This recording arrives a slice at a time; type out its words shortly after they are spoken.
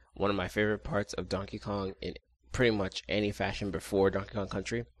one of my favorite parts of Donkey Kong in pretty much any fashion before Donkey Kong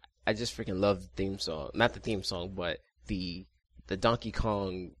Country. I just freaking love the theme song. Not the theme song, but the Donkey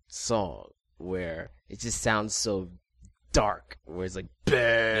Kong song, where it just sounds so dark, where it's like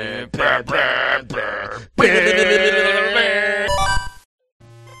bah, bah, bah, bah, bah.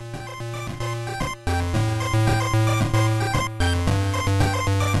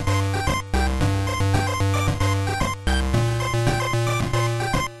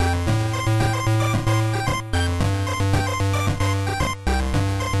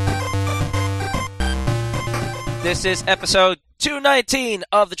 This is episode 219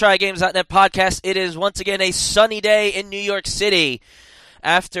 of the TryGames.net podcast. It is once again a sunny day in New York City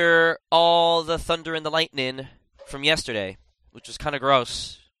after all the thunder and the lightning from yesterday, which was kind of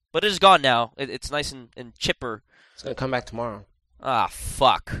gross. But it is gone now. It's nice and chipper. It's going to come back tomorrow. Ah,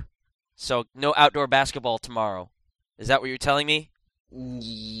 fuck. So no outdoor basketball tomorrow. Is that what you're telling me?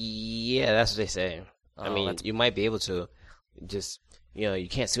 Yeah, that's what they say. Oh, I mean, you might be able to. Just, you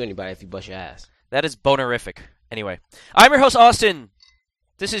can't sue anybody if you bust your ass. That is bonerific. Anyway, I'm your host, Austin.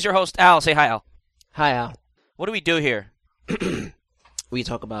 This is your host, Al. Say hi, Al. Hi, Al. What do we do here? We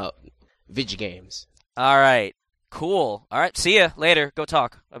talk about video games. All right. Cool. All right. See ya later. Go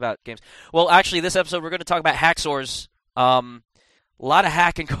talk about games. Well, actually, this episode, we're going to talk about hacksaws. A lot of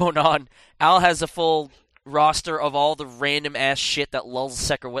hacking going on. Al has a full roster of all the random-ass shit that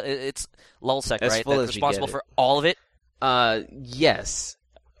Lulzsec, or it's Lulzsec, as right? Full That's as responsible for all of it? Yes.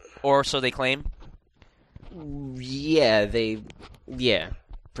 Or so they claim? Yeah,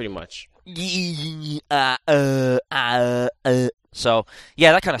 pretty much. So,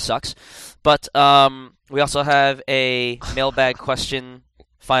 yeah, that kind of sucks. But we also have a mailbag question.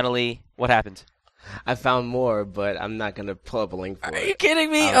 Finally, what happened? I found more, but I'm not going to pull up a link for it. Are you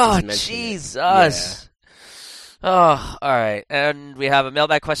kidding me? I'll Oh, just mention Jesus. Yeah. Oh, all right. And we have a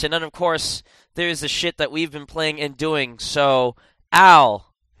mailbag question. And, of course, there's the shit that we've been playing and doing. So,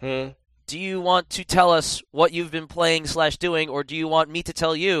 Al, do you want to tell us what you've been playing/doing, or do you want me to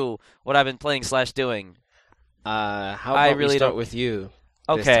tell you what I've been playing/doing? How about we start with you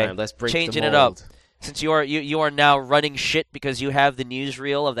this Okay, time? Let's break changing the it up. mold. Since you are now running shit because you have the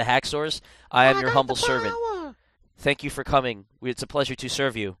newsreel of the hacksaws, I am your humble servant. Thank you for coming. It's a pleasure to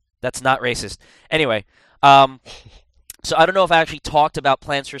serve you. That's not racist. Anyway, so I don't know if I actually talked about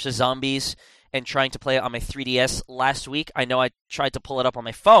Plants vs. Zombies and trying to play it on my 3DS last week. I know I tried to pull it up on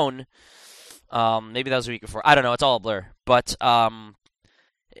my phone. Maybe that was the week before. I don't know. It's all a blur. But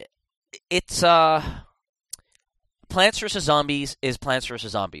it's Plants vs. Zombies is Plants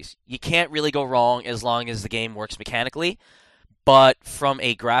vs. Zombies. You can't really go wrong as long as the game works mechanically. But from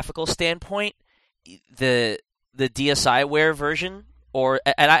a graphical standpoint, the DSiWare version,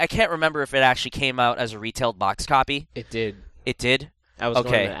 and I can't remember if it actually came out as a retail box copy. It did. It did? I was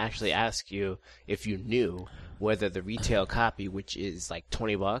Okay. going to actually ask you if you knew whether the retail copy, which is like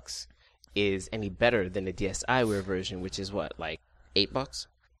 $20, is any better than the DSiWare version, which is what, like $8?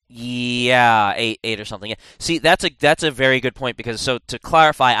 Yeah, eight or something. Yeah. See, that's a very good point because so to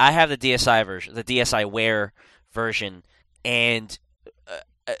clarify, I have the DSiWare version, and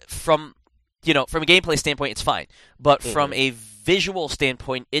from a gameplay standpoint, it's fine. But from a visual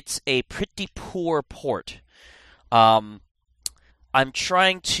standpoint, it's a pretty poor port. I'm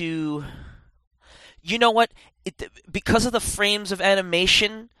trying to, you know what? Because of the frames of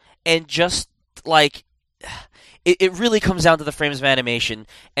animation and just like. It really comes down to the frames of animation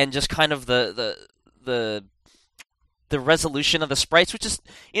and just kind of the resolution of the sprites, which is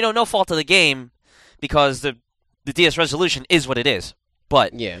no fault of the game because the DS resolution is what it is.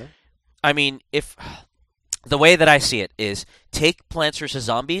 But yeah, I mean, if the way that I see it is take Plants vs.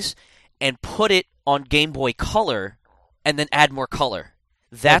 Zombies and put it on Game Boy Color and then add more color.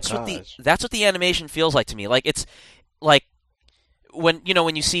 That's what the animation feels like to me. Like it's like when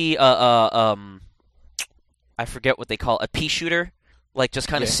you see I forget what they call a pea shooter, like just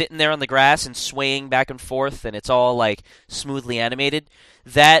kind of sitting there on the grass and swaying back and forth, and it's all like smoothly animated.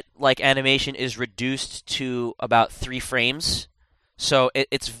 That like animation is reduced to about 3 frames, so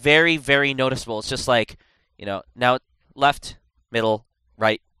it's very, very noticeable. It's just like now left, middle,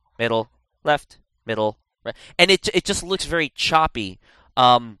 right, middle, left, middle, right, and it just looks very choppy.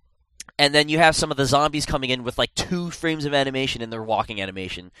 And then you have some of the zombies coming in with like 2 frames of animation in their walking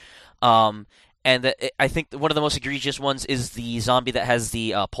animation. And I think one of the most egregious ones is the zombie that has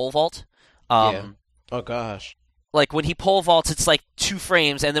the pole vault. Oh, gosh. Like, when he pole vaults, it's like 2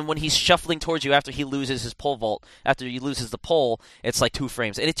 frames, and then when he's shuffling towards you after he loses his pole vault, after he loses the pole, it's like 2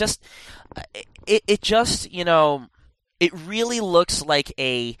 frames. And it just, it really looks like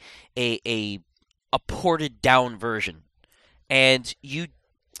a ported down version. And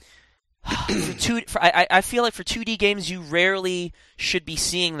I feel like for 2D games, you rarely should be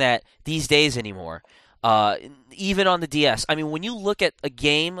seeing that these days anymore. Even on the DS. I mean, when you look at a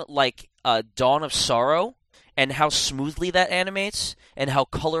game like Dawn of Sorrow and how smoothly that animates and how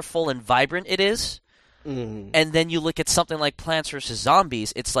colorful and vibrant it is, and then you look at something like Plants vs.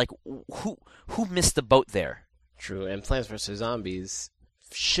 Zombies, it's like, who missed the boat there? True, and Plants vs. Zombies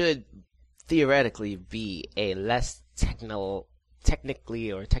should theoretically be a less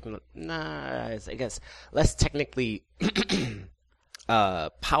less technically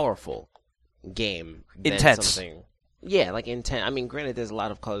powerful game than intense. Something. Yeah, like intense. I mean, granted, there's a lot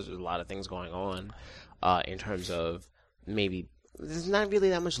of colors, there's a lot of things going on, in terms of maybe there's not really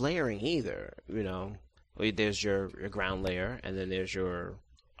that much layering either. You know, there's your ground layer, and then there's your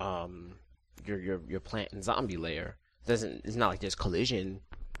plant and zombie layer. It's not like there's collision.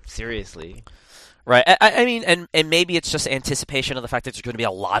 Seriously. Right. I mean, and maybe it's just anticipation of the fact that there's going to be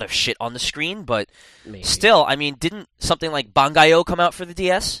a lot of shit on the screen, but still, I mean, didn't something like Bangai-O come out for the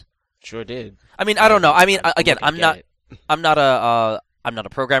DS? Sure did. I mean, I don't know. I mean, again, I'm not a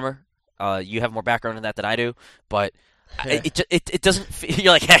programmer. You have more background in that than I do, but it doesn't.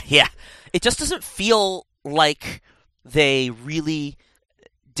 You're like, yeah. It just doesn't feel like they really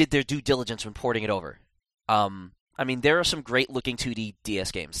did their due diligence when porting it over. I mean, there are some great-looking 2D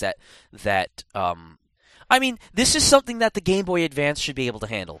DS games that I mean, this is something that the Game Boy Advance should be able to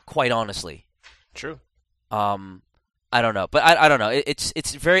handle, quite honestly. True. I don't know, but I don't know.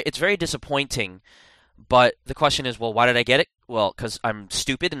 It's very disappointing. But the question is, well, why did I get it? Well, because I'm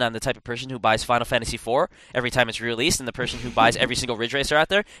stupid and I'm the type of person who buys Final Fantasy IV every time it's re-released, and the person who buys every single Ridge Racer out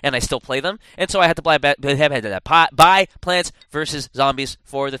there, and I still play them. And so I had to buy Plants vs. Zombies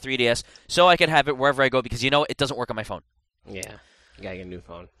for the 3DS so I could have it wherever I go, because it doesn't work on my phone. Yeah, you gotta get a new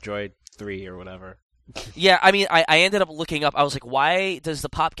phone. Droid 3 or whatever. Yeah, I mean, I ended up looking up. I was like, why does the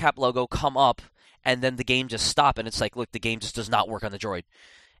PopCap logo come up and then the game just stop? And it's like, look, the game just does not work on the Droid.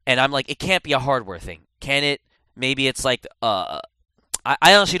 And I'm like, it can't be a hardware thing. Can it? Maybe it's like, I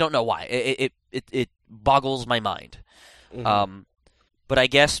honestly don't know why. It boggles my mind. Mm-hmm. But I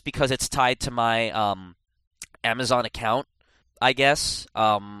guess because it's tied to my Amazon account, I guess,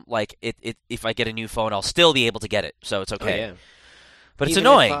 like if I get a new phone, I'll still be able to get it. So it's okay. Oh, yeah. But even it's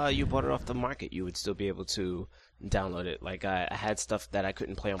annoying. If you bought it off the market, you would still be able to download it. Like I had stuff that I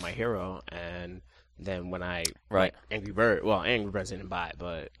couldn't play on my Hero, and then when I like Angry Birds didn't buy it,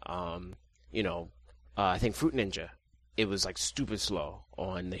 but I think Fruit Ninja, it was like stupid slow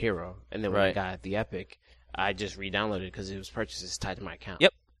on the Hero, and then when I got the Epic, I just re-downloaded it because it was purchases tied to my account.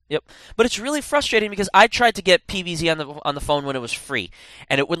 Yep. But it's really frustrating because I tried to get PVZ on the phone when it was free,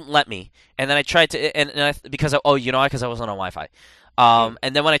 and it wouldn't let me. And then I tried to, because I wasn't on Wi-Fi. And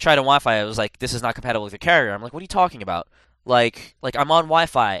then when I tried on Wi-Fi, I was like, this is not compatible with your carrier. I'm like, what are you talking about? Like I'm on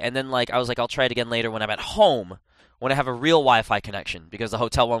Wi-Fi, and then I was like, I'll try it again later when I'm at home, when I have a real Wi-Fi connection, because the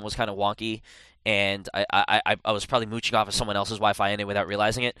hotel one was kind of wonky, and I was probably mooching off of someone else's Wi-Fi anyway without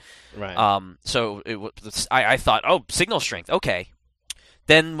realizing it. Right. So I thought, oh, signal strength, okay.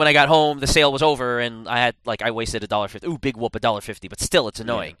 Then when I got home, the sale was over, and I wasted $1.50. Ooh, big whoop, $1.50. But still, it's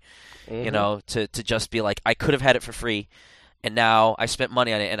annoying, to just be like, I could have had it for free, and now I spent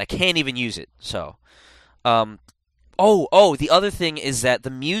money on it, and I can't even use it. So, the other thing is that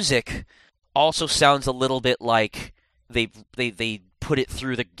the music also sounds a little bit like they put it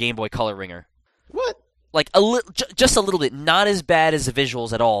through the Game Boy Color ringer. What? Like just a little bit, not as bad as the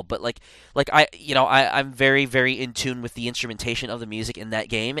visuals at all, but I'm very, very in tune with the instrumentation of the music in that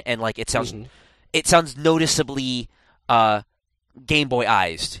game, and it sounds noticeably Game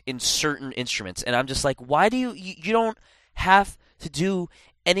Boy-ized in certain instruments, and I'm just like, why do you don't have to do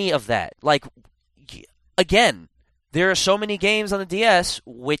any of that? Like, again, there are so many games on the DS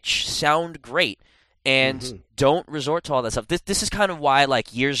which sound great and don't resort to all that stuff. This is kind of why,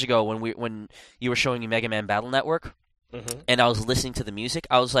 years ago when you were showing me Mega Man Battle Network, and I was listening to the music,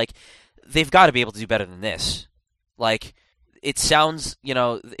 I was like, they've got to be able to do better than this. Like, it sounds,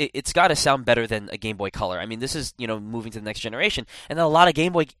 it's got to sound better than a Game Boy Color. I mean, this is, moving to the next generation, and then a lot of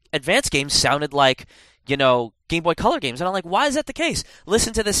Game Boy Advance games sounded like, Game Boy Color games, and I'm like, why is that the case?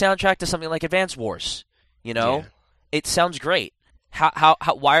 Listen to the soundtrack to something like Advance Wars, Yeah. It sounds great. How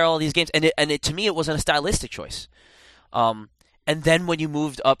why are all these games? And it to me, it wasn't a stylistic choice. And then when you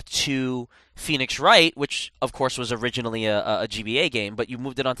moved up to Phoenix Wright, which of course was originally a GBA game, but you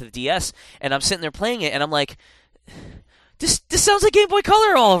moved it onto the DS, and I'm sitting there playing it, and I'm like, this sounds like Game Boy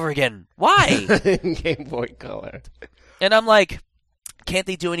Color all over again. Why? Game Boy Color. And I'm like, can't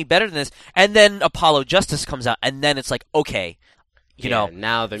they do any better than this? And then Apollo Justice comes out, and then it's like, okay.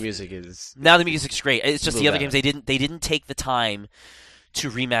 Now the music is great. It's just the other games they didn't take the time to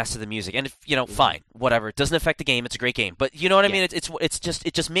remaster the music. And if, fine, whatever. It doesn't affect the game. It's a great game. But you know what I mean? It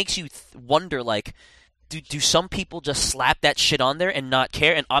just makes you wonder, like, do some people just slap that shit on there and not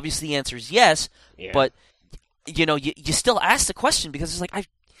care? And obviously the answer is yes. Yeah. But you still ask the question because it's like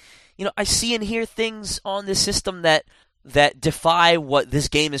I see and hear things on this system that defy what this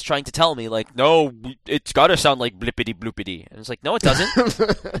game is trying to tell me. Like, no, it's got to sound like blippity bloopity, and it's like, no, it doesn't.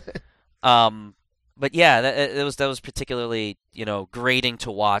 But yeah, that was particularly grating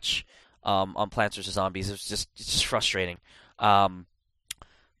to watch on Plants vs Zombies. It's just frustrating.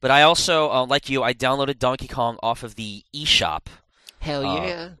 But I also, like you, I downloaded Donkey Kong off of the eShop. Hell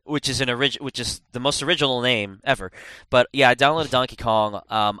yeah! Which is the most original name ever. But yeah, I downloaded Donkey Kong.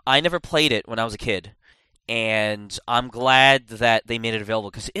 I never played it when I was a kid, and I'm glad that they made it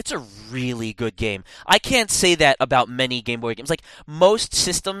available because it's a really good game. I can't say that about many Game Boy games. Like, most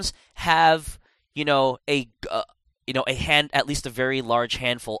systems have at least a very large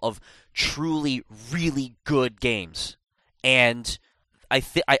handful of truly really good games, and I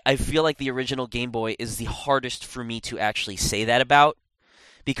feel like the original Game Boy is the hardest for me to actually say that about,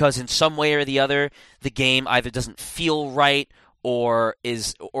 because in some way or the other, the game either doesn't feel right, or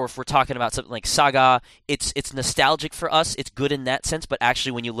if we're talking about something like Saga, it's nostalgic for us. It's good in that sense, but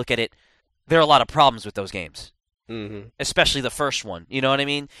actually when you look at it, there are a lot of problems with those games, especially the first one. You know what I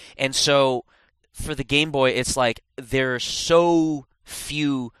mean? And so for the Game Boy, it's like there are so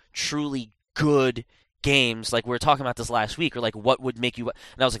few truly good games. Like we were talking about this last week, or like what would make you,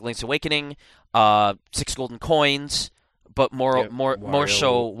 and I was like Link's Awakening, 6 Golden Coins, but more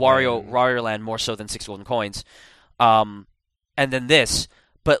so Wario Land more so than 6 Golden Coins, and then this.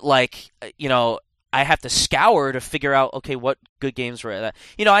 But like I have to scour to figure out, okay, what good games were that.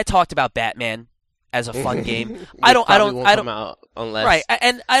 I talked about Batman as a fun game. I don't come out unless right,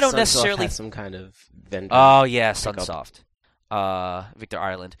 and I don't Sunsoft necessarily has some kind of vendor. Oh yeah, Sunsoft. Victor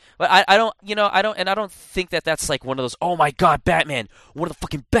Ireland. But I don't think that's like one of those, oh my god, Batman, one of the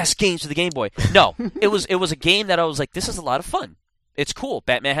fucking best games for the Game Boy. No, it was a game that I was like, this is a lot of fun. It's cool.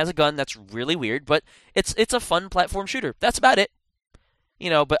 Batman has a gun that's really weird, but it's a fun platform shooter. That's about it.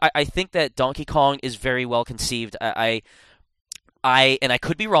 But I think that Donkey Kong is very well conceived. I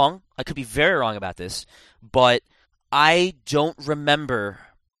could be wrong. I could be very wrong about this, but I don't remember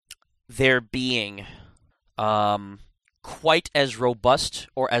there being quite as robust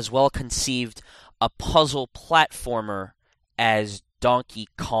or as well conceived a puzzle platformer as Donkey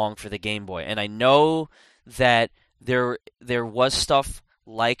Kong for the Game Boy. And I know that there was stuff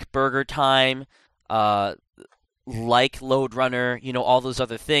like Burger Time, like Lode Runner, all those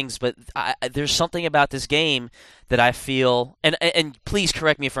other things, but there's something about this game that I feel, and please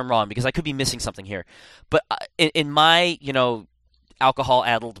correct me if I'm wrong, because I could be missing something here, but in my,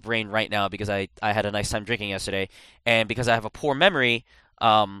 alcohol-addled brain right now, because I had a nice time drinking yesterday, and because I have a poor memory,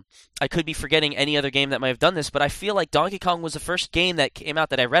 I could be forgetting any other game that might have done this, but I feel like Donkey Kong was the first game that came out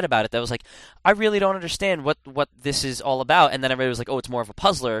that I read about it that was like, I really don't understand what this is all about, and then I read it was like, oh, it's more of a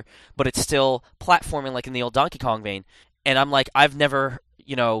puzzler, but it's still platforming like in the old Donkey Kong vein, and I'm like, I've never,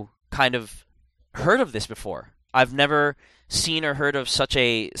 kind of heard of this before. I've never seen or heard of such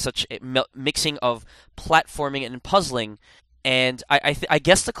a mixing of platforming and puzzling, and I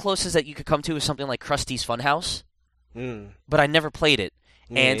guess the closest that you could come to is something like Krusty's Funhouse, but I never played it.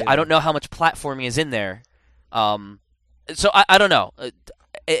 And I don't know how much platforming is in there. So I don't know.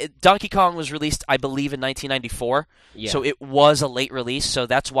 Donkey Kong was released, I believe, in 1994. Yeah. So it was a late release. So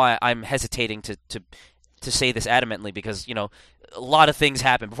that's why I'm hesitating to say this adamantly, because, a lot of things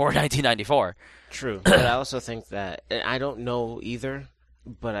happened before 1994. True. But I also think that, and I don't know either,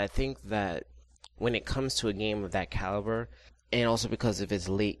 but I think that when it comes to a game of that caliber, and also because of its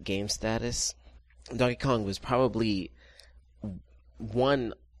late game status, Donkey Kong was probably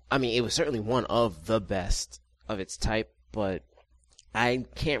it was certainly one of the best of its type, but I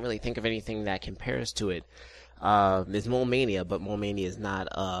can't really think of anything that compares to it. There's Mole Mania, but Mole Mania is not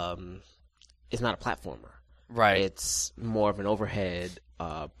a platformer. Right. It's more of an overhead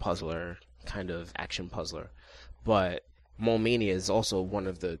puzzler, kind of action puzzler. But Mole Mania is also one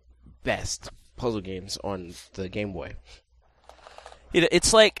of the best puzzle games on the Game Boy.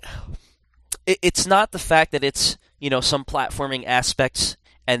 It's like, it's not the fact that it's, some platforming aspects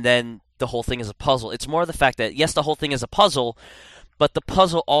and then the whole thing is a puzzle. It's more the fact that, yes, the whole thing is a puzzle, but the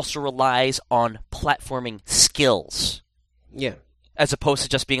puzzle also relies on platforming skills. Yeah. As opposed to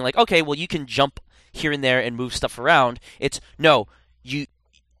just being like, okay, well, you can jump here and there and move stuff around. It's, no, you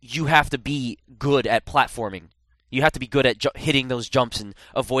have to be good at platforming. You have to be good at hitting those jumps and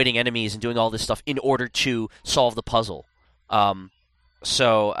avoiding enemies and doing all this stuff in order to solve the puzzle. And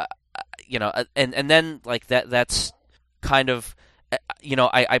then like that's kind of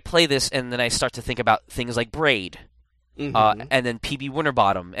I play this and then I start to think about things like Braid, and then PB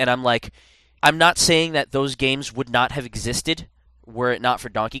Winterbottom, and I'm like, I'm not saying that those games would not have existed were it not for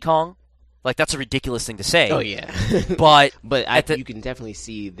Donkey Kong. Like, that's a ridiculous thing to say. Oh yeah, but you can definitely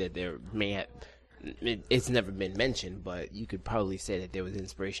see that there may have. It's never been mentioned, but you could probably say that there was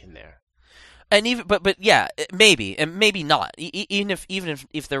inspiration there. And even, but yeah, maybe and maybe not. Even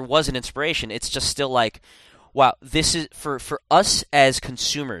if there was an inspiration, it's just still like, wow, this is for us as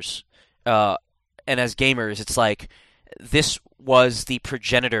consumers, and as gamers, it's like this was the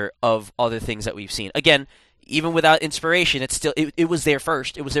progenitor of other things that we've seen. Again, even without inspiration, it's still it was there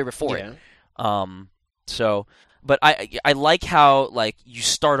first. It was there before it. So, but I like how like you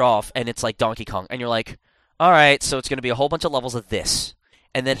start off and it's like Donkey Kong, and you're like, all right, so it's going to be a whole bunch of levels of this.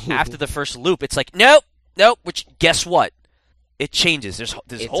 And then after the first loop, it's like, nope. Which, guess what? It changes. There's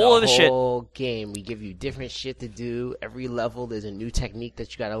whole other shit. It's a whole game. We give you different shit to do. Every level, there's a new technique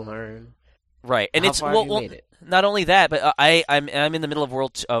that you got to learn. Right, and How far have you made it? Not only that, but I'm in the middle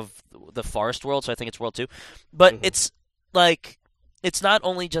of the forest world, so I think it's world 2. But it's like, it's not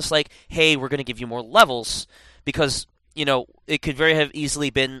only just like, hey, we're going to give you more levels, because it could very have easily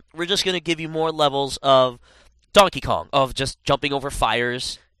been, we're just going to give you more levels of Donkey Kong, of just jumping over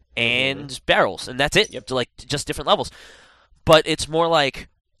fires and barrels, and that's it. Yep. Like, just different levels. But it's more like,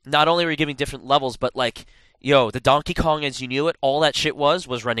 not only are we giving different levels, but like, the Donkey Kong as you knew it, all that shit was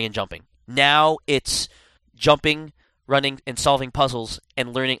running and jumping. Now it's jumping, running, and solving puzzles,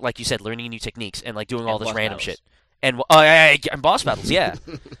 and learning, like you said, learning new techniques, and like doing all this random shit. And boss battles, yeah.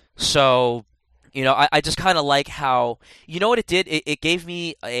 So, I just kind of like how, what it did? It gave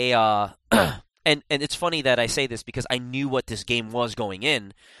me a... And it's funny that I say this because I knew what this game was going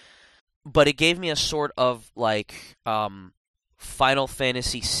in, but it gave me a sort of like Final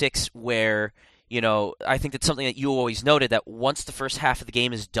Fantasy VI where, I think that's something that you always noted, that once the first half of the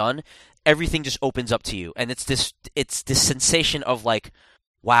game is done, everything just opens up to you, and it's this sensation of like,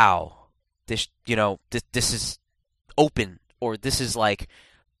 wow, this this is open, or this is like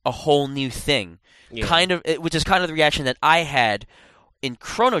a whole new thing, which is kind of the reaction that I had in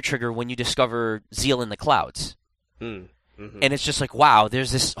Chrono Trigger when you discover Zeal in the Clouds. And it's just like, wow,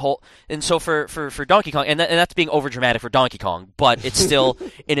 there's this whole... And so for Donkey Kong, and that's being overdramatic for Donkey Kong, but it's still,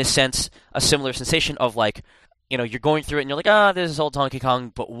 in a sense, a similar sensation of like, you're going through it and you're like, there's this old Donkey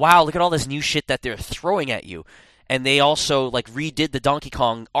Kong, but wow, look at all this new shit that they're throwing at you. And they also like redid the Donkey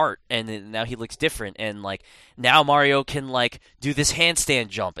Kong art, and now he looks different, and like now Mario can like do this handstand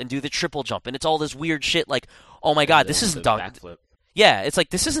jump and do the triple jump, and it's all this weird shit like, oh my god, this isn't Donkey... Yeah, it's like,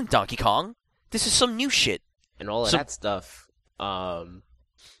 this isn't Donkey Kong. This is some new shit. And all of that stuff, I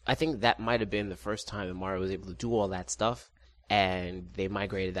think that might have been the first time that Mario was able to do all that stuff, and they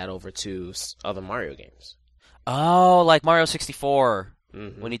migrated that over to other Mario games. Oh, like Mario 64,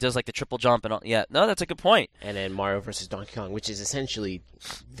 when he does like the triple jump and all. Yeah, no, that's a good point. And then Mario vs. Donkey Kong, which is essentially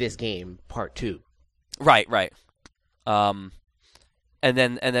this game, part 2. Right. And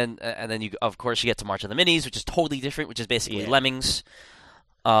then you, of course, you get to March of the Minis, which is totally different, which is basically Lemmings.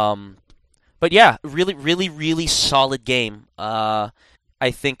 But yeah, really, really, really solid game. I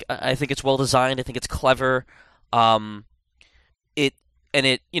think it's well designed. I think it's clever.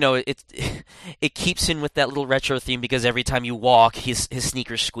 It keeps in with that little retro theme, because every time you walk, his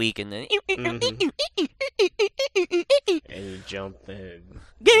sneakers squeak, and then and you jump and.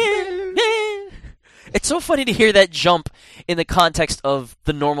 It's so funny to hear that jump in the context of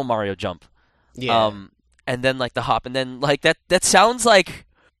the normal Mario jump. Yeah. And then like the hop, and then like that sounds like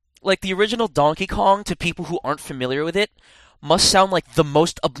the original Donkey Kong to people who aren't familiar with it must sound like the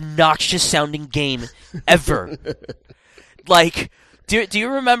most obnoxious sounding game ever. Like, do you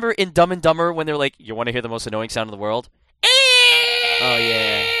remember in Dumb and Dumber when they're like, you want to hear the most annoying sound in the world? Oh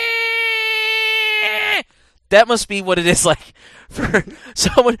yeah. That must be what it is like for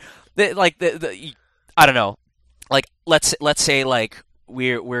someone like I don't know. Like let's say like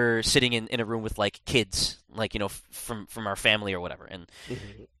we're sitting in a room with like kids, like from our family or whatever, and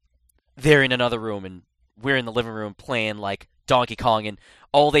they're in another room and we're in the living room playing like Donkey Kong, and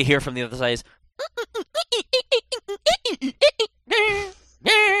all they hear from the other side is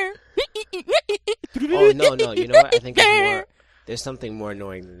oh no, you know what? I think there's something more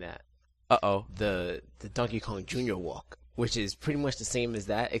annoying than that. The Donkey Kong Jr. walk, which is pretty much the same as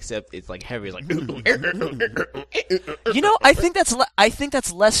that, except it's like heavy. It's like I think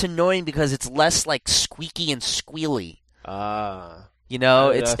that's less annoying because it's less like squeaky and squealy. I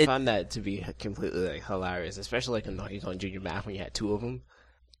found that to be completely like hilarious, especially like in Donkey Kong Jr. Math when you had 2 of them.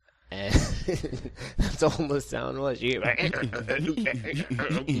 And that's almost sound was. What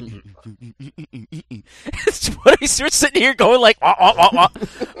are you sitting here going like?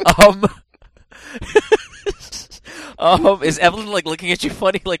 Is Evelyn like looking at you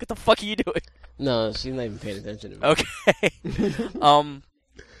funny? Like, what the fuck are you doing? No, she's not even paying attention to me. Okay.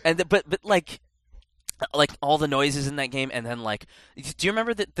 But like all the noises in that game, and then like, do you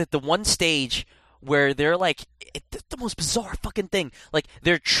remember the one stage where they're like the most bizarre fucking thing? Like,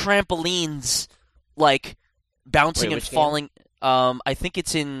 they're trampolines, like bouncing and falling. I think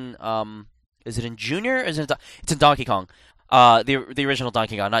it's in is it in Junior? Or is it it's in Donkey Kong? The original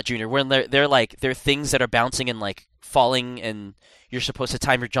Donkey Kong, not Junior. When they're things that are bouncing and like falling, and you're supposed to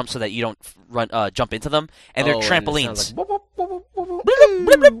time your jump so that you don't jump into them, and they're trampolines.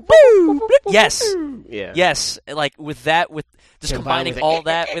 Yes. Yeah. Yes. Like with just combining all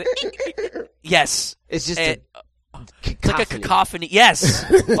that. Yes. It's just it's like a cacophony. Yes.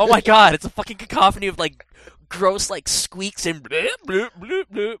 Oh my god, it's a fucking cacophony of like gross like squeaks and bleh, bleh, bleh,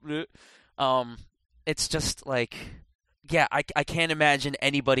 bleh, bleh. It's just like, yeah, I can't imagine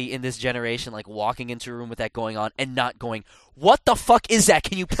anybody in this generation like walking into a room with that going on and not going, "What the fuck is that?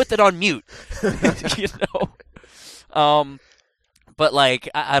 Can you put that on mute?" You know. But like,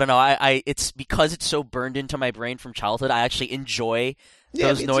 I don't know. I it's because it's so burned into my brain from childhood. I actually enjoy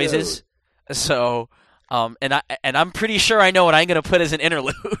those noises. Too. So, and I'm pretty sure I know what I'm gonna put as an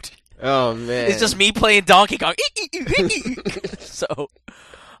interlude. Oh man, it's just me playing Donkey Kong. So,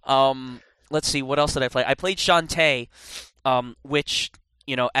 let's see, what else did I play? I played Shantae, which,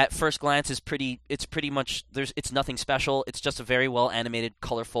 you know, at first glance is pretty much it's nothing special. It's just a very well animated,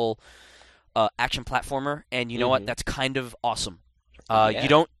 colorful action platformer, and you know what? That's kind of awesome.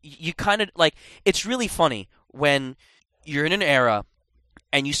 You kind of like, it's really funny when you're in an era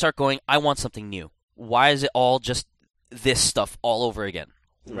and you start going, I want something new. Why is it all just this stuff all over again?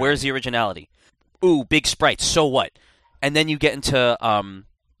 Right. Where's the originality? Ooh, big sprites, so what? And then you get into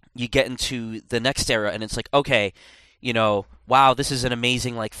the next era, and it's like, okay, you know, wow, this is an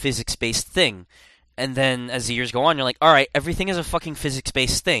amazing like physics-based thing. And then as the years go on, you're like, all right, everything is a fucking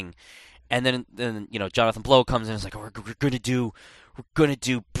physics-based thing. And then you know, Jonathan Blow comes in and is like, oh, we're gonna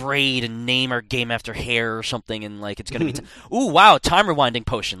do Braid and name our game after hair or something, and like it's gonna be ooh, wow, time rewinding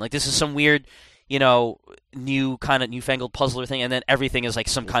potion. Like, this is some weird, you know, newfangled puzzler thing, and then everything is like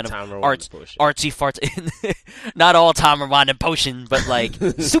some kind of artsy farts. Not all time rewinding potion, but like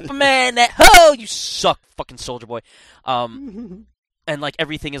Superman. You suck, fucking Soldier Boy. And like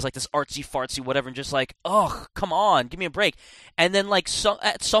everything is like this artsy fartsy whatever, and just like, oh, come on, give me a break. And then like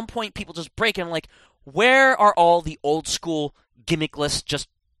at some point people just break, and I'm like, where are all the old school gimmickless, just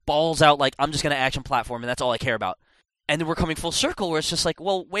balls out, like, I'm just gonna action platform and that's all I care about? And then we're coming full circle where it's just like,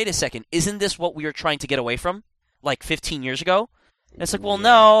 well, wait a second, isn't this what we were trying to get away from like 15 years ago? And it's like, well,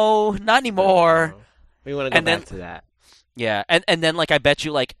 no, not anymore. We want to go back to that. Yeah, and then like, I bet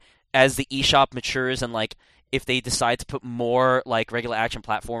you like, as the eShop matures, and like if they decide to put more like regular action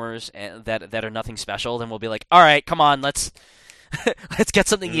platformers that are nothing special, then we'll be like, all right, come on, let's get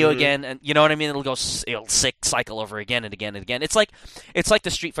something new again. And you know what I mean? It'll cycle over again and again and again. It's like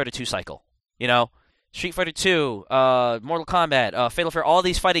the Street Fighter 2 cycle, you know? Street Fighter 2, Mortal Kombat, Fatal Fury, all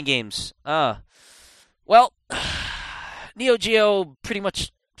these fighting games. Well, Neo Geo pretty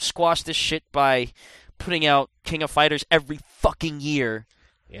much squashed this shit by putting out King of Fighters every fucking year.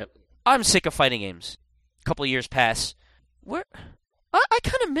 Yep. I'm sick of fighting games. A couple of years pass. I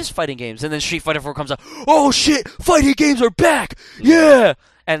kind of miss fighting games. And then Street Fighter 4 comes out. Oh shit, fighting games are back! Yeah!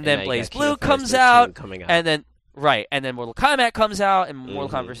 And then BlazBlue comes out. And then and then Mortal Kombat comes out, and Mortal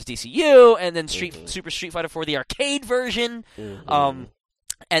Kombat vs. DCU, and then Super Street Fighter 4, the arcade version. And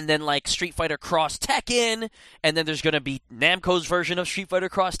then like Street Fighter Cross Tekken, and then there's going to be Namco's version of Street Fighter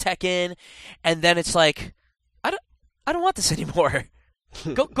Cross Tekken, and then it's like, I don't want this anymore.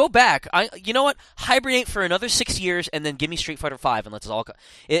 Go back. You know what? Hibernate for another 6 years, and then give me Street Fighter 5, and let's all.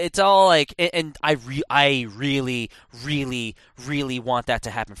 It's all like, and I really, really, really want that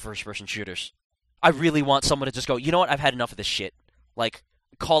to happen for first-person shooters. I really want someone to just go, you know what? I've had enough of this shit. Like,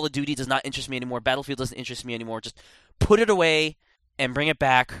 Call of Duty does not interest me anymore. Battlefield doesn't interest me anymore. Just put it away and bring it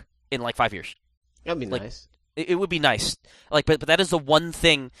back in like 5 years. That'd be like, nice. It would be nice. Like, but that is the one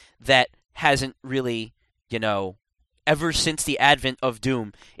thing that hasn't really, you know, ever since the advent of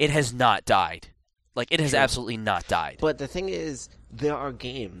Doom, it has not died. Like, it has absolutely not died. But the thing is, there are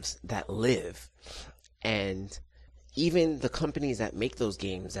games that live, and even the companies that make those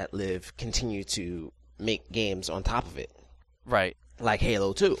games that live continue to make games on top of it. Right. Like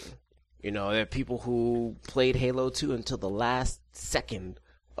Halo 2. You know, there are people who played Halo 2 until the last second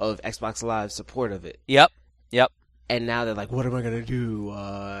of Xbox Live support of it. Yep. And now they're like, what am I gonna do?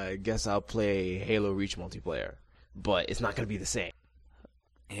 I guess I'll play Halo Reach multiplayer, but it's not gonna be the same.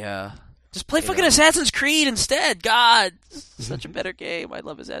 Yeah. Just play fucking Assassin's Creed instead. God, such a better game. I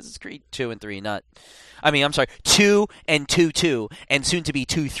love Assassin's Creed 2 and 3. I'm sorry, 2 and 2, and soon to be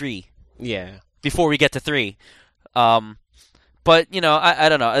 2-3. Yeah. Before we get to 3. But I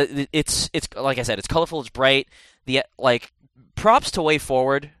don't know. It's like I said, it's colorful, it's bright. Props to Way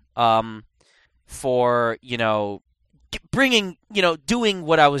Forward for bringing doing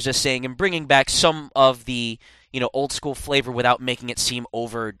what I was just saying and bringing back some of the old school flavor without making it seem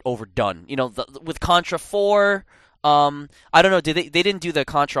overdone. With Contra 4, I don't know. They didn't do the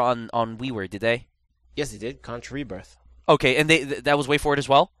Contra on WiiWare, did they? Yes, they did. Contra Rebirth. Okay, and that was Way Forward as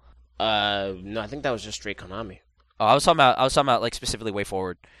well. No, I think that was just straight Konami. Oh, I was talking about like specifically Way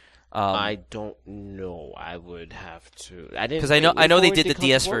Forward. I don't know. I would have to. I didn't because I know they did the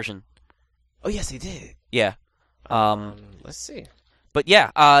DS version. Oh yes, they did. Yeah. Let's see. But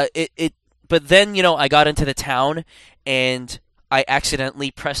yeah, But then I got into the town and I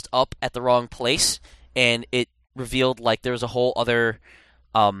accidentally pressed up at the wrong place, and it revealed like there was a whole other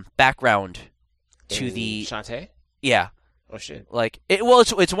background to the Shantae. Yeah. Oh shit. Like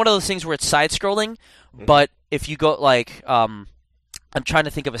it's one of those things where it's side scrolling, but if you go I'm trying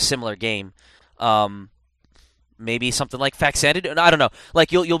to think of a similar game. Maybe something like Faxanted. I don't know.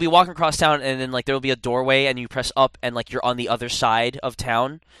 Like you'll be walking across town, and then like there will be a doorway, and you press up, and like you're on the other side of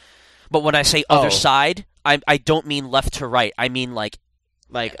town. But when I say other side, I don't mean left to right. I mean like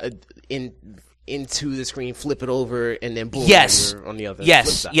into the screen, flip it over, and then boom, yes, you're on the other.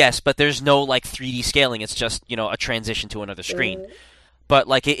 Yes. But there's no like 3D scaling. It's just a transition to another screen. But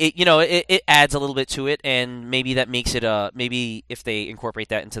like it adds a little bit to it, and maybe that makes it maybe if they incorporate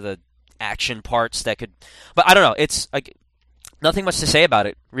that into the action parts that could. But I don't know. It's like nothing much to say about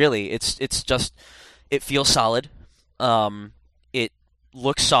it really. It's just it feels solid. It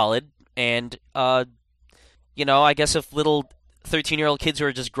looks solid. And, I guess if little 13-year-old kids who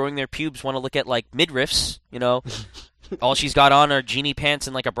are just growing their pubes want to look at, like, midriffs, all she's got on are genie pants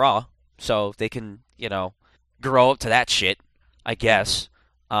and, like, a bra. So they can, grow up to that shit, I guess.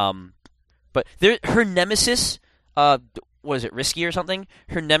 But her nemesis, was it Risky or something?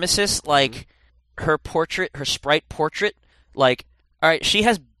 Her nemesis, like, her sprite portrait, like, all right, she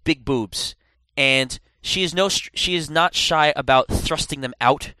has big boobs. And she is not shy about thrusting them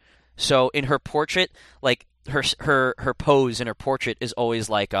out. So in her portrait, like her pose in her portrait is always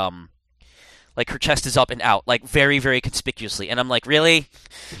like her chest is up and out, like very, very conspicuously. And I'm like, really?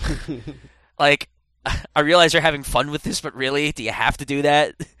 Like, I realize you're having fun with this, but really, do you have to do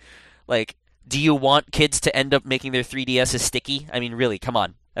that? Like, do you want kids to end up making their 3DSs sticky? I mean, really, come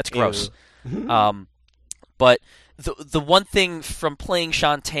on, that's gross. But the one thing from playing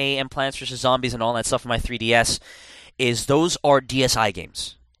Shantae and Plants vs. Zombies and all that stuff on my 3DS is those are DSi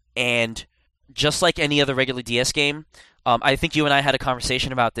games. And just like any other regular DS game, I think you and I had a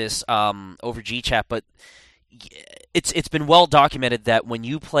conversation about this over GChat, but it's been well documented that when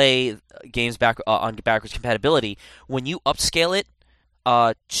you play games on backwards compatibility, when you upscale it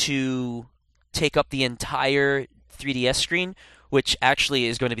to take up the entire 3DS screen, which actually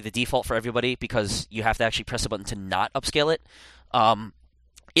is going to be the default for everybody because you have to actually press a button to not upscale it,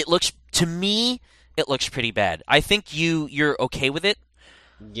 it looks pretty bad. I think you're okay with it.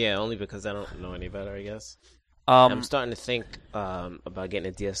 Yeah, only because I don't know any better, I guess. I'm starting to think about getting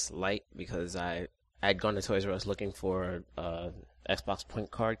a DS Lite because I'd gone to Toys R Us looking for Xbox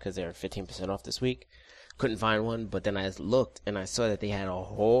Point card because they're 15% off this week. Couldn't find one, but then I looked and I saw that they had a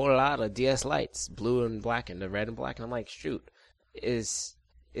whole lot of DS Lites, blue and black and the red and black, and I'm like, shoot, it's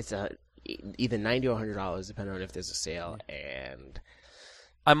either $90 or $100 depending on if there's a sale. And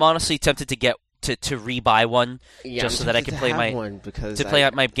I'm honestly tempted to get to rebuy one just so that I can play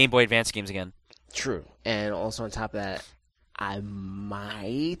my Game Boy Advance games again. True, and also on top of that, I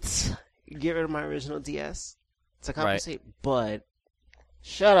might get rid of my original DS to compensate. Right. But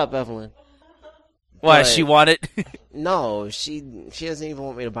shut up, Evelyn. Why, she want it? No, she doesn't even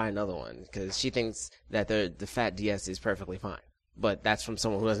want me to buy another one because she thinks that the fat DS is perfectly fine. But that's from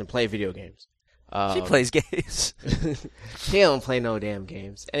someone who doesn't play video games. She plays games. She don't play no damn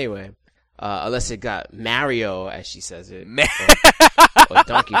games. Anyway, unless it got Mario, as she says it, or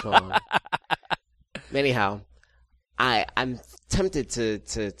Donkey Kong. Anyhow, I'm tempted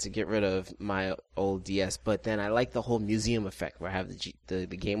to get rid of my old DS, but then I like the whole museum effect where I have the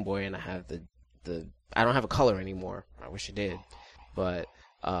Game Boy and I have the I don't have a color anymore. I wish I did, but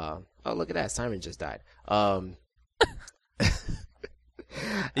oh, look at that, Simon just died. You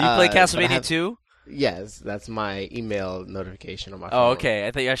play Castlevania 2? Yes, that's my email notification on my phone. Oh, okay.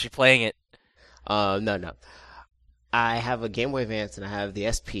 I thought you were actually playing it. No. I have a Game Boy Advance and I have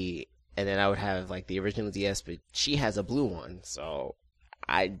the SP, and then I would have like the original DS, but she has a blue one, so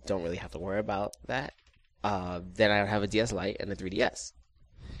I don't really have to worry about that. Then I would have a DS Lite and a 3DS.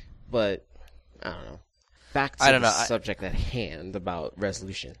 But I don't know. Back to the subject at hand about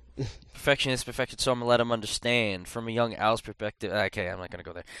resolution. Perfection is perfected, so I'm going to let him understand from a young Al's perspective. Okay, I'm not going to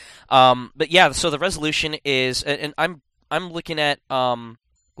go there. But yeah, so the resolution is, and I'm looking at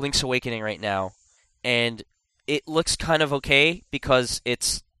Link's Awakening right now, and it looks kind of okay because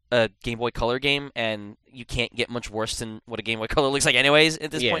it's a Game Boy Color game, and you can't get much worse than what a Game Boy Color looks like anyways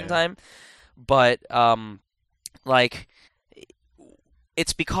at this point in time. But,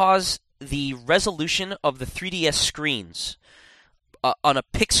 it's because the resolution of the 3DS screens on a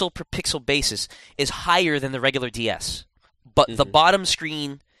pixel-per-pixel basis is higher than the regular DS. But the bottom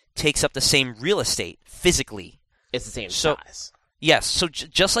screen takes up the same real estate, physically. It's the same size. Yes, so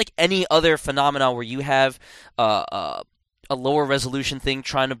just like any other phenomenon where you have a lower resolution thing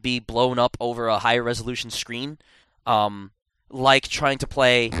trying to be blown up over a higher resolution screen, like trying to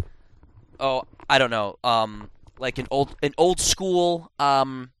play, like an old school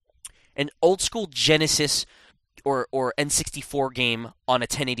Genesis or N64 game on a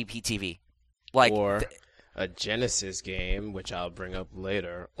 1080p TV, or a Genesis game, which I'll bring up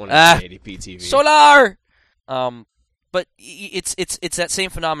later, on a 1080p TV. Solar. But it's that same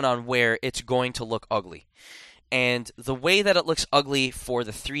phenomenon where it's going to look ugly. And the way that it looks ugly for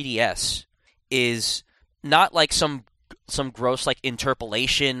the 3DS is not like some gross like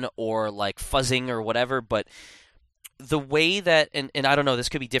interpolation or like fuzzing or whatever, but the way that, and I don't know, this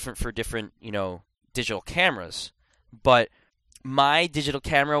could be different for different, digital cameras, but my digital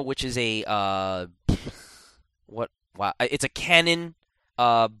camera, which is a it's a Canon,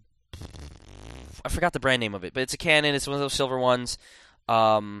 I forgot the brand name of it, but it's a Canon. It's one of those silver ones.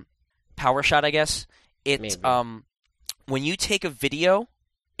 PowerShot, I guess. It when you take a video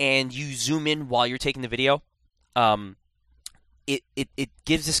and you zoom in while you're taking the video, it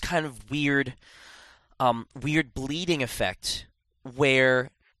gives this kind of weird bleeding effect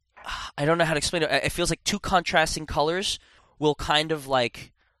where I don't know how to explain it. It feels like two contrasting colors will kind of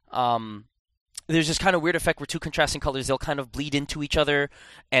like there's this kind of weird effect where two contrasting colors, they'll kind of bleed into each other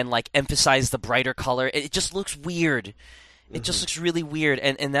and like emphasize the brighter color. It just looks weird. It just looks really weird,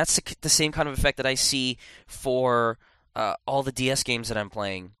 and that's the same kind of effect that I see for all the DS games that I'm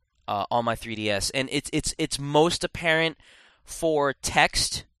playing on my 3DS, and it's most apparent for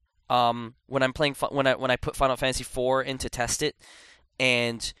text when I'm playing when I put Final Fantasy IV in to test it,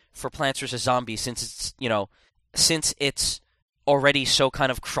 and for Plants vs Zombies, since it's already so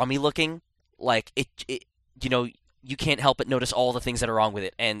kind of crummy looking, like it you can't help but notice all the things that are wrong with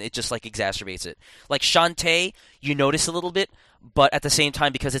it, and it just like exacerbates it. Like Shantae, you notice a little bit, but at the same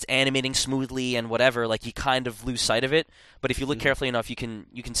time, because it's animating smoothly and whatever, like you kind of lose sight of it. But if you look carefully enough, you can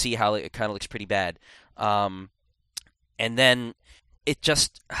see how it kind of looks pretty bad. And then it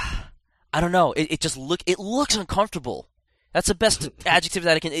just, I don't know, it looks uncomfortable. That's the best adjective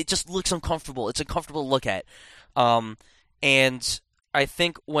that I can. It just looks uncomfortable. It's uncomfortable to look at. And I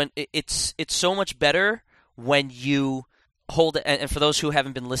think when it's so much better when you hold it, and for those who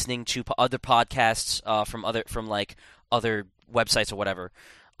haven't been listening to other podcasts from other websites or whatever,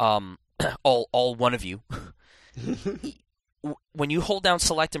 all one of you, when you hold down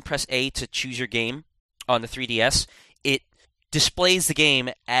select and press A to choose your game on the 3DS, it displays the game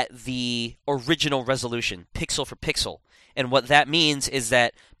at the original resolution, pixel for pixel. And what that means is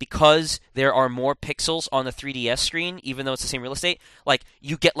that because there are more pixels on the 3DS screen, even though it's the same real estate, like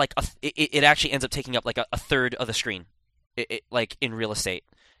you get like it actually ends up taking up like a third of the screen, like in real estate.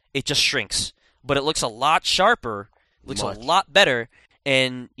 It just shrinks, but it looks a lot sharper, looks a lot better,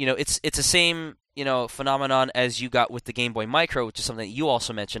 and it's the same phenomenon as you got with the Game Boy Micro, which is something that you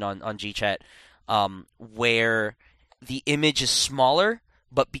also mentioned on GChat, where the image is smaller,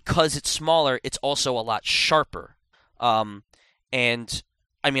 but because it's smaller, it's also a lot sharper. And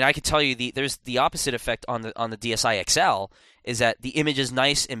I mean, I can tell you there's the opposite effect on the DSi XL is that the image is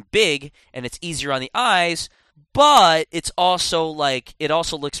nice and big and it's easier on the eyes, but it's also like it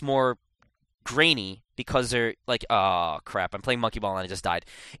also looks more grainy because they're like, oh crap, I'm playing Monkey Ball and I just died.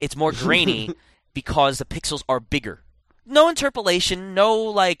 It's more grainy because the pixels are bigger. No interpolation, no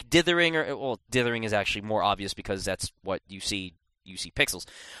like dithering dithering is actually more obvious because that's what you see pixels.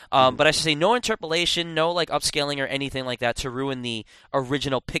 But I should say no interpolation, no like upscaling or anything like that to ruin the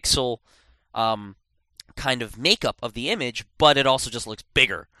original pixel kind of makeup of the image, but it also just looks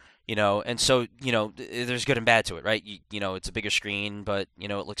bigger, and so, there's good and bad to it, right? It's a bigger screen, but,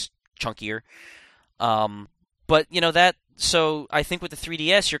 it looks chunkier. But, so I think with the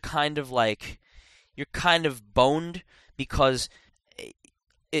 3DS, you're kind you're kind of boned because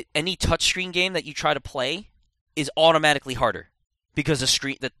any touchscreen game that you try to play is automatically harder because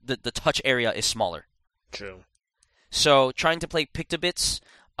the touch area is smaller. True. So trying to play Pictobits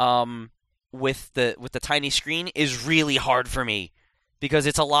with the tiny screen is really hard for me because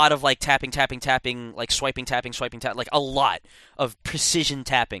it's a lot of like tapping, like swiping, tapping, like a lot of precision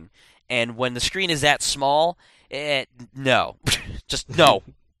tapping. And when the screen is that small, no, just no.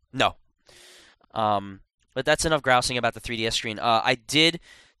 But that's enough grousing about the 3DS screen. I did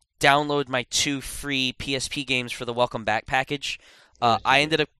download my 2 free PSP games for the Welcome Back package. I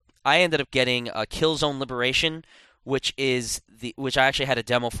ended up getting Killzone Liberation, which I actually had a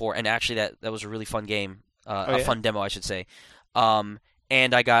demo for, and actually that was a really fun game, fun demo, I should say. And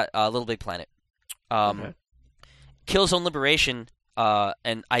I got Little Big Planet. Okay. Killzone Liberation,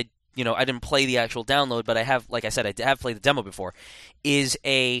 and I didn't play the actual download, but I have played the demo before. Is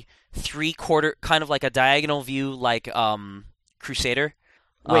a 3/4 kind of like a diagonal view, like Crusader.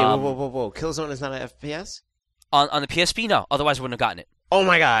 Wait, whoa! Killzone is not an FPS? On the PSP, no. Otherwise, I wouldn't have gotten it. Oh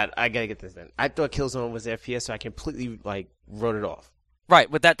my god, I gotta get this then. I thought Killzone was FPS, so I completely wrote it off.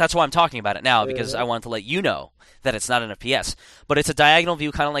 Right, but that's why I'm talking about it now, because I wanted to let you know that it's not an FPS. But it's a diagonal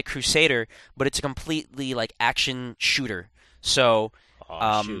view, kind of like Crusader, but it's a completely action shooter. So,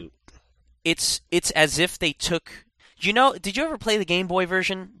 shoot. It's as if they took. Did you ever play the Game Boy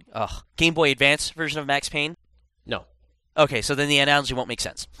version? Game Boy Advance version of Max Payne? No. Okay, so then the analogy won't make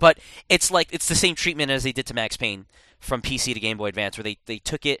sense. But it's the same treatment as they did to Max Payne from PC to Game Boy Advance, where they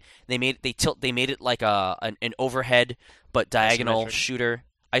took it, they made it like an overhead but diagonal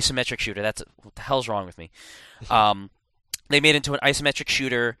isometric shooter. That's what the hell's wrong with me? They made it into an isometric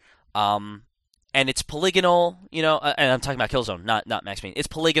shooter, and it's polygonal. And I'm talking about Killzone, not Max Payne. It's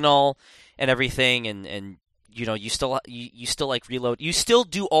polygonal and everything, and you still reload. You still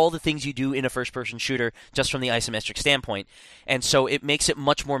do all the things you do in a first-person shooter just from the isometric standpoint. And so it makes it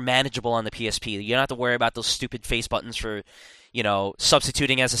much more manageable on the PSP. You don't have to worry about those stupid face buttons for,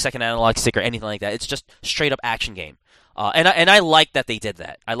 substituting as a second analog stick or anything like that. It's just straight-up action game. And I like that they did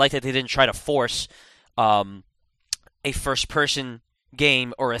that. I like that they didn't try to force a first-person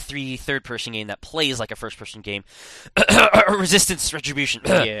game or a third-person game that plays like a first-person game. Resistance Retribution.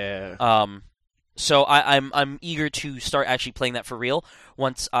 Yeah. So I'm eager to start actually playing that for real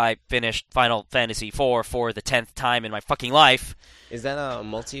once I finish Final Fantasy IV for the 10th time in my fucking life. Is that a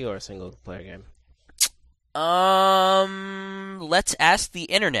multi or a single player game? Let's ask the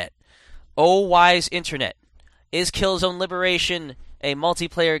internet. Oh, wise internet. Is Killzone Liberation a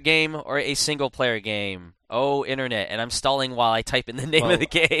multiplayer game or a single player game? Oh, internet. And I'm stalling while I type in the name of the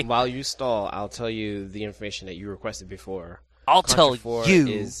game. While you stall, I'll tell you the information that you requested before. I'll tell you.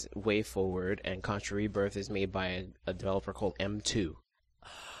 Is Way Forward, and Contra Rebirth is made by a developer called M2.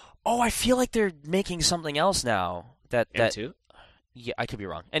 Oh, I feel like they're making something else now. M2? Yeah, I could be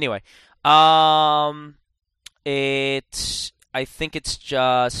wrong. Anyway, I think it's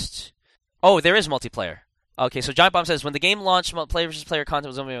just. Oh, there is multiplayer. Okay, so Giant Bomb says when the game launched, player versus player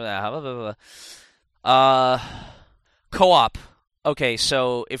content was co-op. Okay,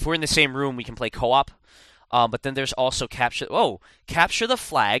 so if we're in the same room, we can play co-op. But then there's also Capture the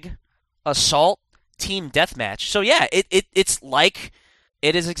Flag, Assault, Team Deathmatch. So yeah, it is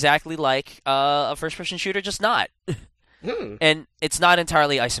exactly like a first-person shooter, just not. And it's not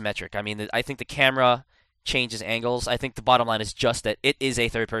entirely isometric. I mean, I think the camera changes angles. I think the bottom line is just that it is a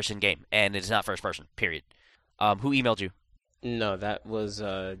third-person game, and it is not first-person, period. Who emailed you? No, that was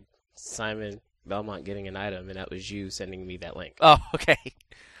Simon Belmont getting an item, and that was you sending me that link. Oh, okay.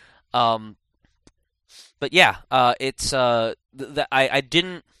 But yeah, it's I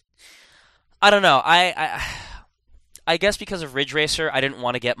don't know. I guess because of Ridge Racer, I didn't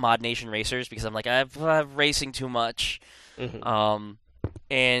want to get Mod Nation Racers because I'm like I'm racing too much. Mm-hmm.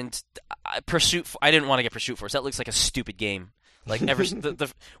 And Pursuit. I didn't want to get Pursuit Force. That looks like a stupid game. Like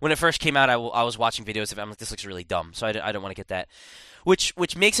when it first came out, I was watching videos of it. I'm like, this looks really dumb. So I don't want to get that.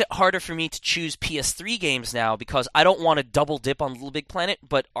 Which makes it harder for me to choose PS3 games now because I don't want to double dip on Little Big Planet.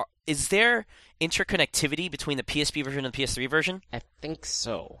 But is there interconnectivity between the PSP version and the PS3 version? I think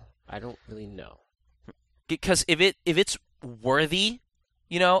so. I don't really know. Because if it's worthy,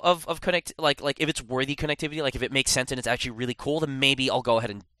 of connect like if it's worthy connectivity, like if it makes sense and it's actually really cool, then maybe I'll go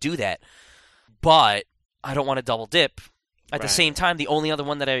ahead and do that. But I don't want to double dip. At the same time, the only other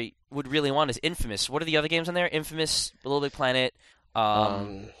one that I would really want is Infamous. What are the other games on there? Infamous, Little Big Planet,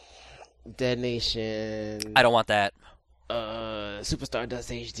 Dead Nation. I don't want that. Superstar Dust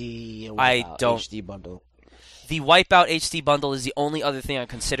HD. And I don't. HD bundle. The Wipeout HD bundle is the only other thing I'm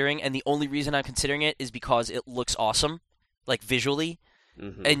considering, and the only reason I'm considering it is because it looks awesome, like visually.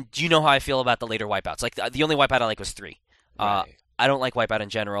 Mm-hmm. And you know how I feel about the later Wipeouts. Like the only Wipeout I like was 3. Right. I don't like Wipeout in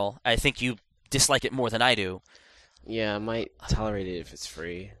general. I think you dislike it more than I do. Yeah, I might tolerate it if it's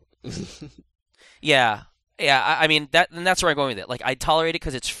free. Yeah. I mean, that's where I'm going with it. Like, I tolerate it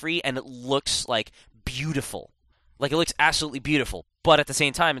because it's free and it looks, like, beautiful. Like, it looks absolutely beautiful. But at the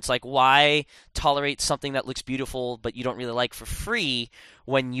same time, it's like, why tolerate something that looks beautiful but you don't really like for free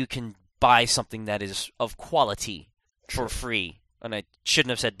when you can buy something that is of quality for free? And I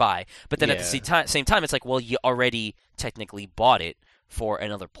shouldn't have said buy. But then at the same time, it's like, well, you already technically bought it for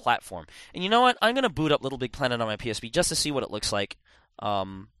another platform. And you know what? I'm going to boot up Little Big Planet on my PSP just to see what it looks like.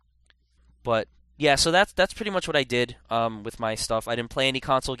 But yeah, so that's pretty much what I did with my stuff. I didn't play any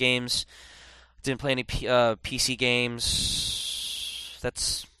console games. Didn't play any PC games.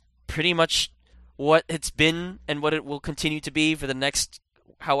 That's pretty much what it's been and what it will continue to be for the next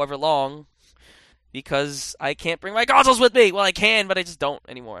however long. Because I can't bring my consoles with me. Well, I can, but I just don't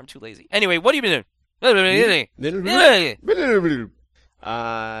anymore. I'm too lazy. Anyway, what have you been doing?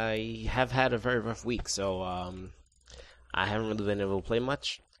 I have had a very rough week, so I haven't really been able to play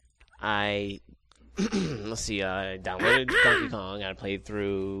much. Let's see, I downloaded Donkey Kong. I played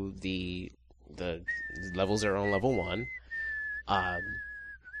through the level 0 and level 1.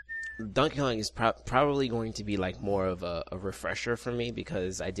 Donkey Kong is probably going to be like more of a refresher for me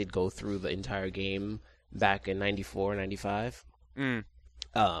because I did go through the entire game back in 94, 95.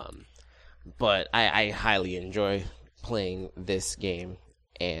 But I highly enjoy playing this game,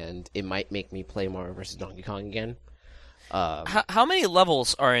 and it might make me play Mario vs. Donkey Kong again. How many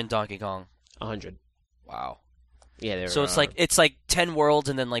levels are in Donkey Kong? 100. Wow. Yeah, so it's like 10 worlds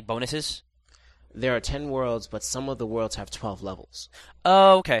and then like bonuses? There are 10 worlds, but some of the worlds have 12 levels.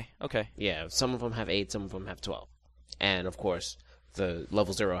 Oh, okay. Yeah, some of them have 8, some of them have 12. And, of course, the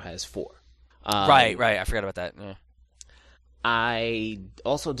level 0 has 4. Right, I forgot about that. Yeah. I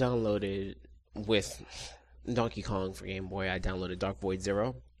also downloaded, with Donkey Kong for Game Boy, I downloaded Dark Void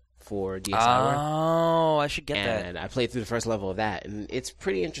Zero for DSiWare. Oh, I should get that. And I played through the first level of that, and it's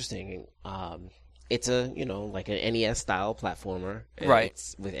pretty interesting. It's a, like an NES-style platformer. Right.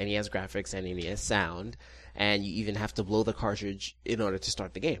 It's with NES graphics and NES sound, and you even have to blow the cartridge in order to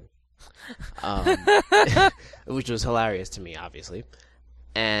start the game. Which was hilarious to me, obviously.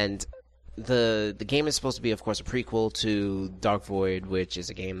 And the game is supposed to be, of course, a prequel to Dark Void, which is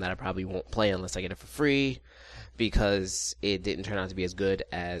a game that I probably won't play unless I get it for free, because it didn't turn out to be as good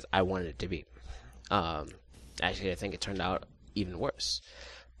as I wanted it to be. Actually, I think it turned out even worse.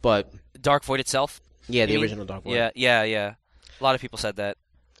 But Dark Void itself? Yeah, the original Dark Void. Yeah. A lot of people said that.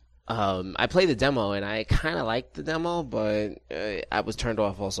 I played the demo, and I kind of liked the demo, but I was turned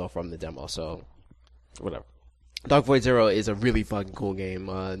off also from the demo, so whatever. Dark Void Zero is a really fucking cool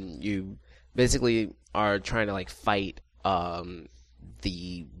game. You basically are trying to fight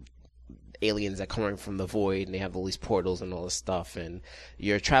the aliens that come from the void, and they have all these portals and all this stuff, and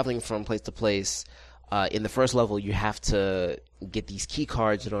you're traveling from place to place. In the first level, you have to get these key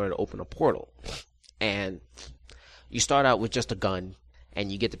cards in order to open a portal. And you start out with just a gun,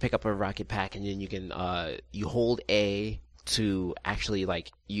 and you get to pick up a rocket pack, and then you can you hold A to actually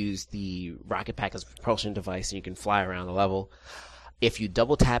use the rocket pack as a propulsion device, and you can fly around the level. If you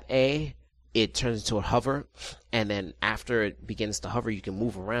double tap A, it turns into a hover, and then after it begins to hover, you can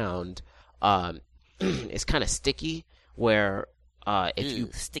move around. It's kind of sticky, where if you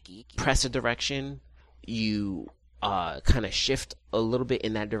press a direction, you kind of shift a little bit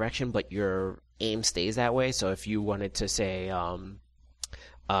in that direction, but your aim stays that way. So if you wanted to say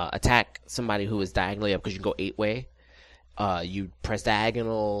attack somebody who is diagonally up, because you can go 8-way, you press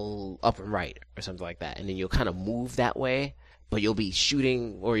diagonal up and right or something like that, and then you'll kind of move that way, but you'll be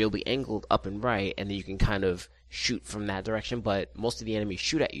shooting, or you'll be angled up and right, and then you can kind of shoot from that direction, but most of the enemies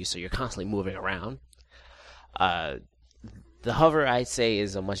shoot at you, so you're constantly moving around. The hover, I'd say,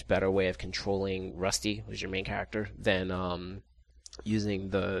 is a much better way of controlling Rusty, who's your main character, than using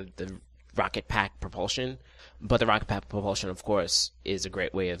the rocket pack propulsion. But the rocket pack propulsion, of course, is a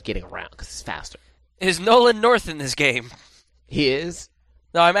great way of getting around because it's faster. Is Nolan North in this game? He is?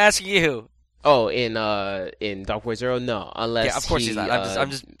 No, I'm asking you. Oh, in Dark Void Zero? No, unless yeah, of course he's not.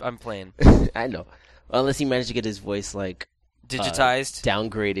 I'm playing. I know. Unless he managed to get his voice digitized,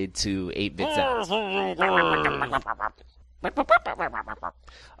 downgraded to 8-bit sounds.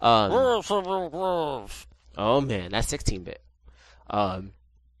 Oh man, that's 16-bit.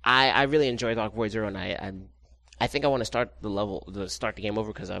 I really enjoy Dark Void Zero, and I think I want to start the game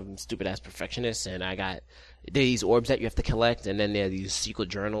over because I'm stupid ass perfectionist, and I got these orbs that you have to collect, and then there are these secret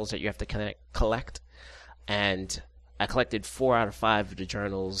journals that you have to collect, and I collected 4 out of 5 of the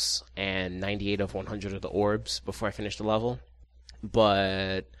journals and 98 of 100 of the orbs before I finished the level.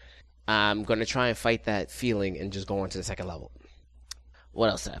 but I'm going to try and fight that feeling and just go on to the second level. What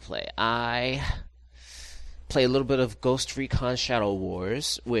else did I play? I play a little bit of Ghost Recon Shadow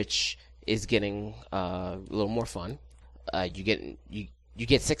Wars, which is getting a little more fun. You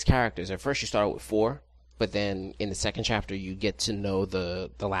get 6 characters. At first you start out with 4, but then in the second chapter you get to know the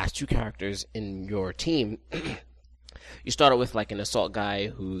last 2 characters in your team. You start out with like an assault guy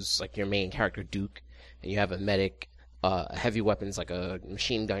who's like your main character, Duke, and you have a medic, heavy weapons like a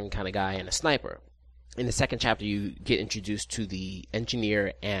machine gun kind of guy, and a sniper. In the second chapter you get introduced to the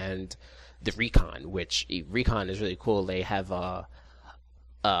engineer and the recon, which recon is really cool. They have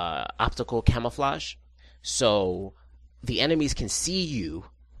optical camouflage, so the enemies can see you,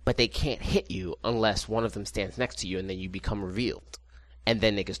 but they can't hit you unless one of them stands next to you, and then you become revealed, and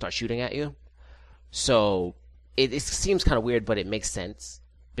then they can start shooting at you. So it seems kind of weird, but it makes sense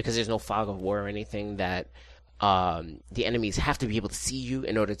because there's no fog of war or anything that the enemies have to be able to see you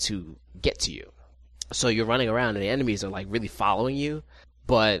in order to get to you. So you're running around and the enemies are like really following you,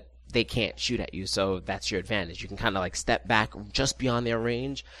 but they can't shoot at you, so that's your advantage. You can kind of like step back just beyond their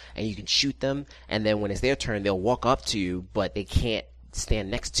range and you can shoot them, and then when it's their turn they'll walk up to you, but they can't stand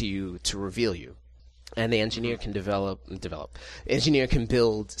next to you to reveal you. And the engineer can engineer can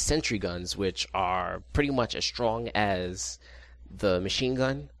build sentry guns, which are pretty much as strong as the machine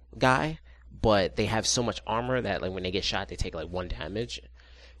gun guy, but they have so much armor that like when they get shot they take like 1 damage.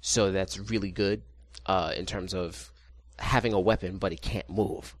 So that's really good in terms of having a weapon, but it can't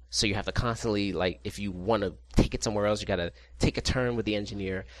move. So you have to constantly, like, if you want to take it somewhere else, you got to take a turn with the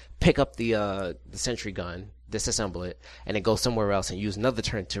engineer, pick up the sentry gun, disassemble it, and then go somewhere else and use another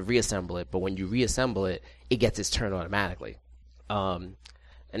turn to reassemble it. But when you reassemble it, it gets its turn automatically. And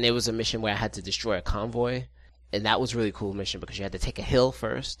there was a mission where I had to destroy a convoy, and that was a really cool mission because you had to take a hill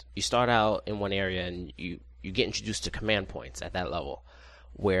first. You start out in one area and you get introduced to command points at that level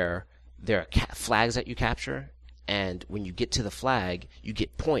where there are flags that you capture, and when you get to the flag, you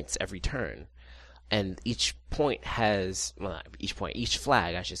get points every turn. And each flag, I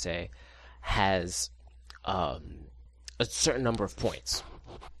should say, has a certain number of points.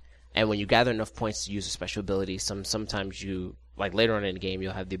 And when you gather enough points to use a special ability, sometimes you, like later on in the game,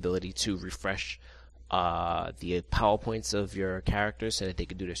 you'll have the ability to refresh the power points of your characters so that they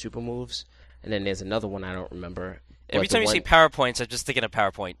can do their super moves. And then there's another one I don't remember. Every time you say PowerPoints, I'm just thinking of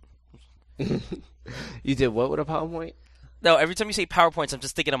PowerPoint. You did what with a PowerPoint? No, every time you say PowerPoints, I'm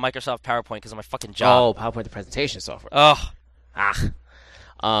just thinking of Microsoft PowerPoint because of my fucking job. Oh, PowerPoint, the presentation software. Oh.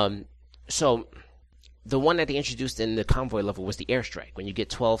 So the one that they introduced in the convoy level was the airstrike. When you get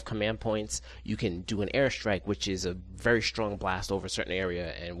 12 command points, you can do an airstrike, which is a very strong blast over a certain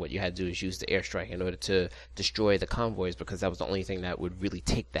area, and what you had to do is use the airstrike in order to destroy the convoys, because that was the only thing that would really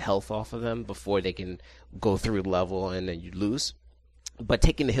take the health off of them before they can go through the level and then you lose. But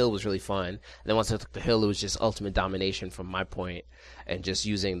taking the hill was really fun. And then once I took the hill, it was just ultimate domination from my point and just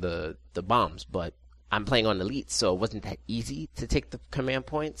using the bombs. But I'm playing on Elite, so it wasn't that easy to take the command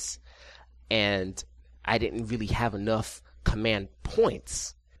points. And I didn't really have enough command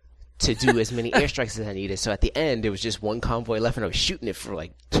points to do as many airstrikes as I needed. So at the end, there was just one convoy left, and I was shooting it for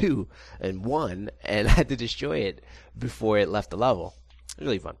like 2 and 1, and I had to destroy it before it left the level. It was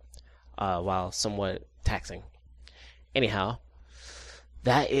really fun, while somewhat taxing. Anyhow,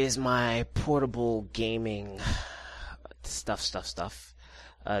 that is my portable gaming stuff.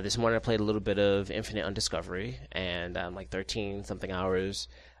 This morning I played a little bit of Infinite Undiscovery, and like 13-something hours.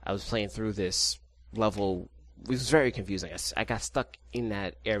 I was playing through this level. It was very confusing. I got stuck in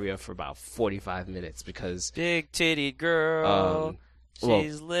that area for about 45 minutes because... Big titty girl.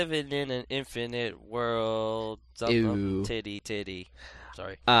 She's living in an infinite world. Titty.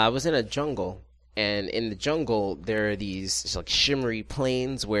 Sorry. I was in a jungle. And in the jungle, there are these like shimmery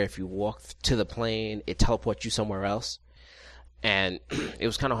planes where if you walk to the plane, it teleports you somewhere else. And it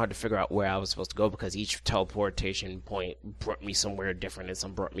was kind of hard to figure out where I was supposed to go because each teleportation point brought me somewhere different and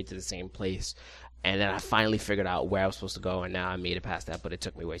some brought me to the same place. And then I finally figured out where I was supposed to go, and now I made it past that, but it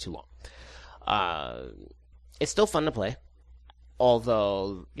took me way too long. It's still fun to play,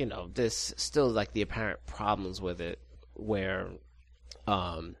 although, you know, there's still like the apparent problems with it where...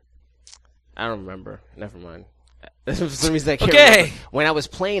 I don't remember. Never mind. For some reason I can't remember. When I was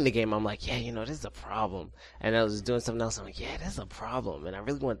playing the game, I'm like, yeah, you know, this is a problem. And I was doing something else. I'm like, yeah, this is a problem. And I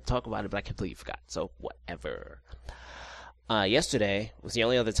really wanted to talk about it, but I completely forgot. So, whatever. Yesterday was the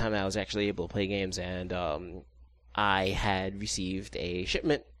only other time I was actually able to play games, and I had received a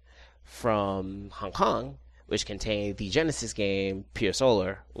shipment from Hong Kong, which contained the Genesis game Pure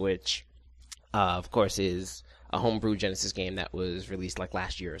Solar, which, of course, is a homebrew Genesis game that was released like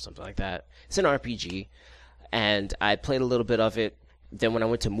last year or something like that. It's an RPG, and I played a little bit of it. Then when I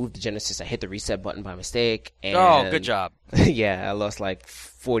went to move the Genesis, I hit the reset button by mistake. And oh, good job. yeah, I lost like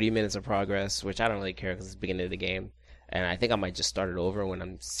 40 minutes of progress, which I don't really care because it's the beginning of the game. And I think I might just start it over when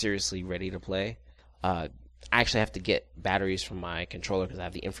I'm seriously ready to play. I actually have to get batteries from my controller because I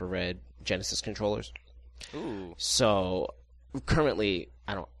have the infrared Genesis controllers. Ooh. So currently,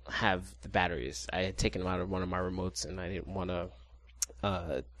 I don't have the batteries. I had taken them out of one of my remotes, and I didn't want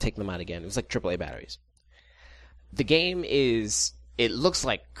to take them out again. It was like AAA batteries. The game is... It looks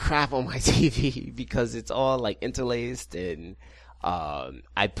like crap on my TV because it's all like interlaced, and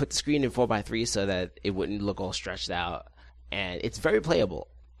I put the screen in 4:3 so that it wouldn't look all stretched out, and it's very playable,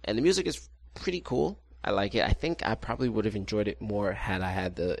 and the music is pretty cool. I like it. I think I probably would have enjoyed it more had I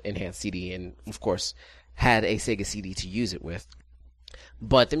had the enhanced CD and, of course, had a Sega CD to use it with.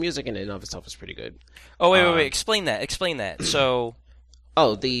 But the music in and of itself is pretty good. Oh, wait. Explain that. So...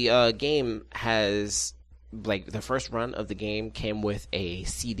 the game has... Like, the first run of the game came with a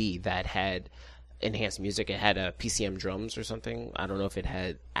CD that had enhanced music. It had a PCM drums or something. I don't know if it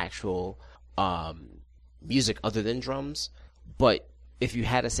had actual music other than drums. But if you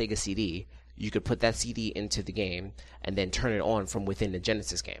had a Sega CD, you could put that CD into the game and then turn it on from within the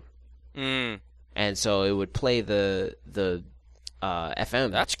Genesis game. Mm. And so it would play the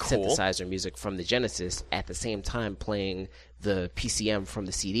FM That's cool. synthesizer music from the Genesis at the same time playing the PCM from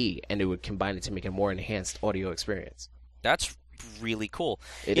the CD, and it would combine it to make a more enhanced audio experience. That's really cool.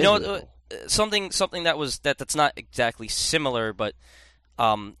 It you is know, really cool. Something that's not exactly similar, but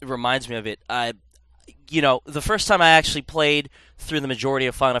it reminds me of it. The first time I actually played through the majority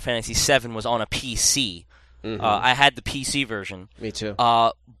of Final Fantasy VII was on a PC. Mm-hmm. I had the PC version. Me too.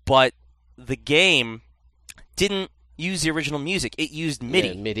 But the game didn't use the original music. It used MIDI.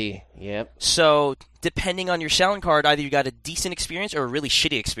 Yeah, MIDI, yep. So, depending on your sound card, either you got a decent experience or a really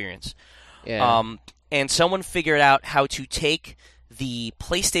shitty experience. Yeah. And someone figured out how to take the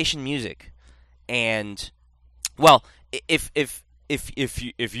PlayStation music and, well, if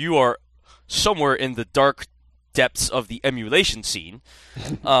you are somewhere in the dark depths of the emulation scene,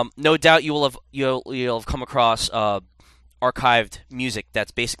 no doubt you'll have come across archived music that's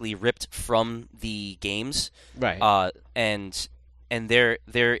basically ripped from the games, right? And there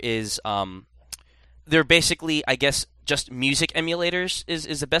is they're basically, I guess, just music emulators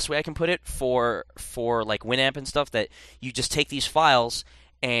is the best way I can put it for like Winamp and stuff. That you just take these files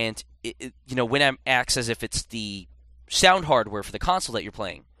and Winamp acts as if it's the sound hardware for the console that you're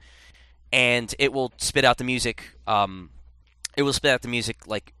playing, and it will spit out the music. It will spit out the music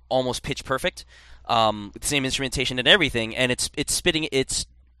like almost pitch perfect. With the same instrumentation and everything, and it's spitting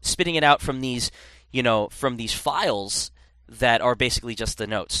it out from these files that are basically just the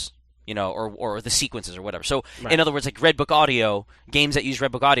notes, or the sequences or whatever. So right. In other words, like Redbook Audio, games that use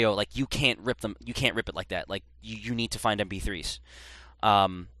Redbook Audio, like you can't rip it like that. Like you need to find MP3s,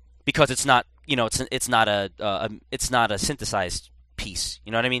 because it's not it's not a synthesized piece.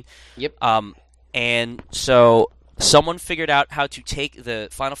 You know what I mean? Yep. And so someone figured out how to take the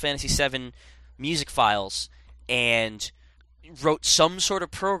Final Fantasy VII music files and wrote some sort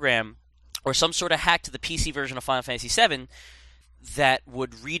of program or some sort of hack to the PC version of Final Fantasy VII that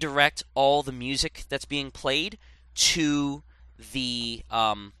would redirect all the music that's being played to the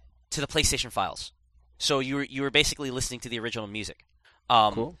PlayStation files. So you were basically listening to the original music.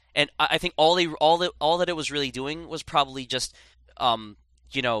 Cool. And I think all that it was really doing was probably just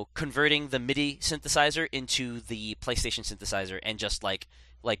converting the MIDI synthesizer into the PlayStation synthesizer and just like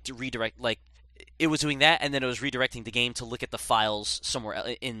to redirect, like it was doing that, and then it was redirecting the game to look at the files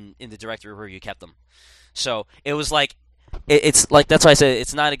somewhere in the directory where you kept them. So it was like it's like, that's why I said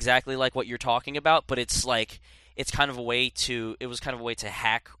it's not exactly like what you're talking about, but it's like it was kind of a way to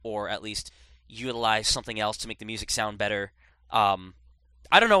hack or at least utilize something else to make the music sound better. I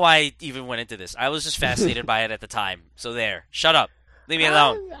don't know why I even went into this. I was just fascinated by it at the time. So there, shut up, leave me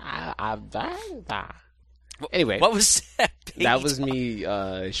alone. Anyway, what was that? Pete? That was me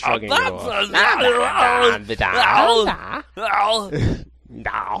shrugging it off.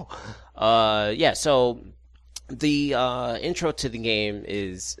 Yeah. So the intro to the game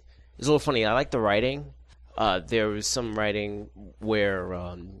is a little funny. I like the writing. There was some writing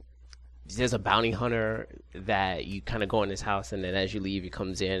where there's a bounty hunter that you kind of go in his house, and then as you leave, he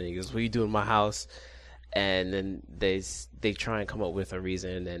comes in and he goes, "What are you doing in my house?" And then they try and come up with a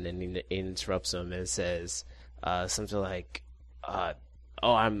reason, and then he interrupts them and says something like, I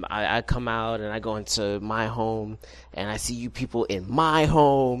come out and I go into my home and I see you people in my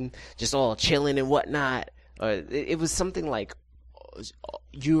home just all chilling and whatnot. It was something like,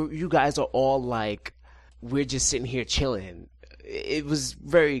 you guys are all like, we're just sitting here chilling. it was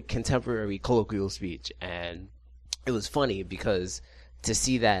very contemporary colloquial speech, and it was funny because to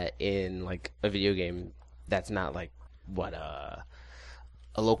see that in like a video game that's not like what a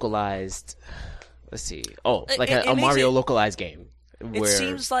localized, let's see, like a Mario localized game. It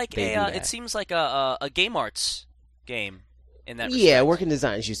seems like a Game Arts game in that respect. Yeah, Working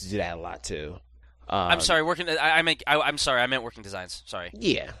Designs used to do that a lot too. I'm sorry, I'm sorry, I meant Working Designs. Sorry.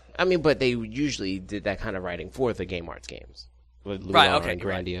 Yeah, I mean, but they usually did that kind of writing for the Game Arts games with Lunar and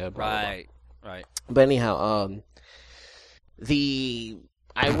Grandia. Right. But anyhow,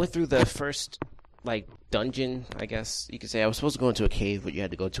 I went through the first like dungeon, I guess you could say. I was supposed to go into a cave, but you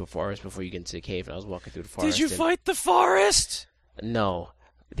had to go to a forest before you get into the cave, and I was walking through the forest. Did you fight the forest? No.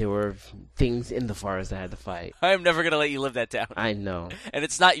 There were things in the forest that I had to fight. I'm never going to let you live that down. I know. And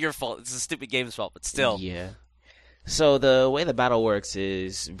it's not your fault. It's the stupid game's fault, but still. Yeah. So the way the battle works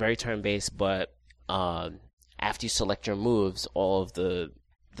is very turn-based, but after you select your moves, all of the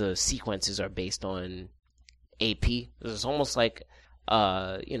sequences are based on AP. It's almost like,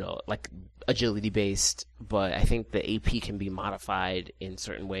 like agility-based, but I think the AP can be modified in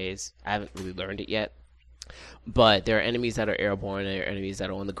certain ways. I haven't really learned it yet. But there are enemies that are airborne, and there are enemies that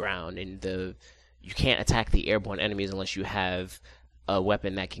are on the ground, and you can't attack the airborne enemies unless you have a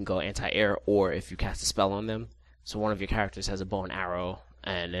weapon that can go anti-air, or if you cast a spell on them. So one of your characters has a bow and arrow,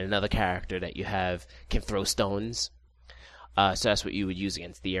 and another character that you have can throw stones. So that's what you would use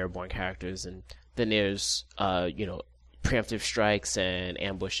against the airborne characters. And then there's, preemptive strikes and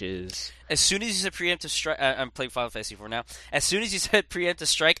ambushes. As soon as you said preemptive strike, I'm playing Final Fantasy IV now. As soon as you said preemptive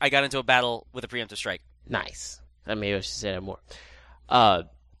strike, I got into a battle with a preemptive strike. Nice. Maybe I should say that more. I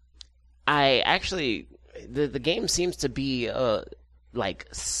actually, the game seems to be like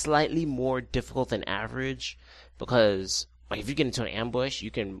slightly more difficult than average, because like if you get into an ambush,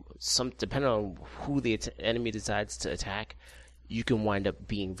 you can depending on who the enemy decides to attack, you can wind up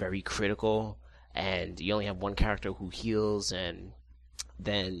being very critical, and you only have one character who heals, and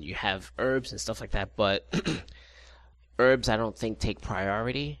then you have herbs and stuff like that. But herbs, I don't think take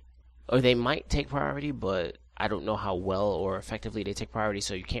priority. Or they might take priority, but I don't know how well or effectively they take priority,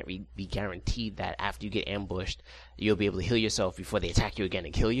 so you can't be guaranteed that after you get ambushed, you'll be able to heal yourself before they attack you again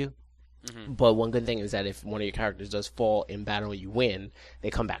and kill you. Mm-hmm. But one good thing is that if one of your characters does fall in battle and you win, they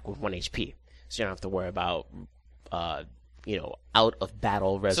come back with 1 HP. So you don't have to worry about, out of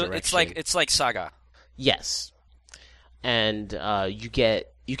battle resurrection. So it's like Saga. Yes. And you can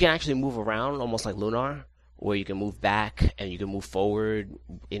actually move around almost like Lunar, where you can move back and you can move forward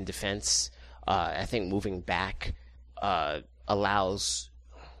in defense. I think moving back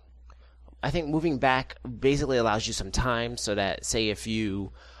basically allows you some time, so that, say, if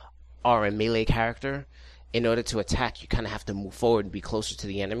you are a melee character, in order to attack, you kind of have to move forward and be closer to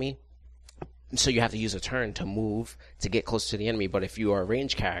the enemy. So you have to use a turn to move to get closer to the enemy. But if you are a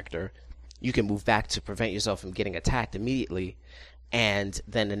ranged character, you can move back to prevent yourself from getting attacked immediately, and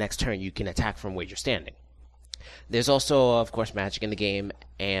then the next turn you can attack from where you're standing. There's also, of course, magic in the game,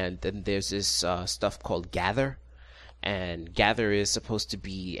 and then there's this stuff called Gather. And Gather is supposed to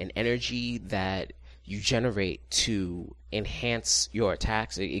be an energy that you generate to enhance your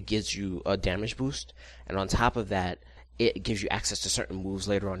attacks. It gives you a damage boost, and on top of that, it gives you access to certain moves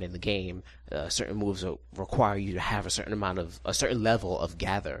later on in the game. Certain moves require you to have a certain level of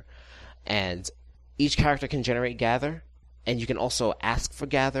Gather. And each character can generate Gather, and you can also ask for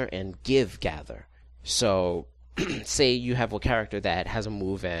Gather and give Gather. So, say you have a character that has a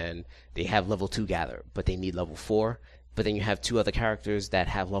move and they have level 2 Gather, but they need level 4, but then you have 2 other characters that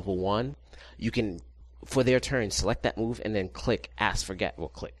have level 1, you can, for their turn, select that move and then click Ask for Gather.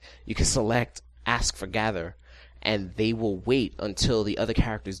 You can select Ask for Gather, and they will wait until the other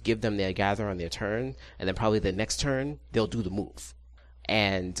characters give them their Gather on their turn, and then probably the next turn, they'll do the move.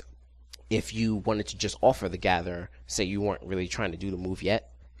 And if you wanted to just offer the Gather, say you weren't really trying to do the move yet,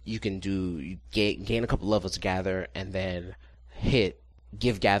 you can gain a couple levels of Gather, and then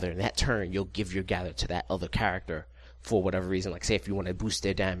give Gather. In that turn, you'll give your Gather to that other character for whatever reason. Like, say if you want to boost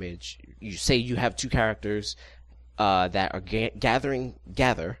their damage, you say you have 2 characters that are gathering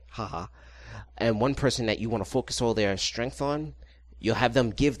Gather, and one person that you want to focus all their strength on, you'll have them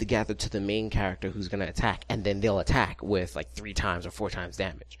give the Gather to the main character who's going to attack, and then they'll attack with like 3 times or 4 times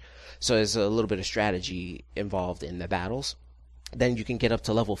damage. So there's a little bit of strategy involved in the battles. Then you can get up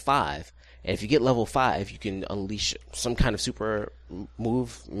to level 5. And if you get level 5, you can unleash some kind of super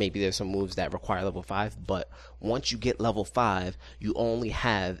move. Maybe there's some moves that require level 5. But once you get level 5, you only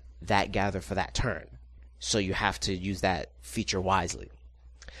have that Gather for that turn. So you have to use that feature wisely.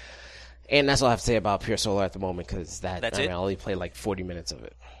 And that's all I have to say about Pure Solar at the moment, because I only played like 40 minutes of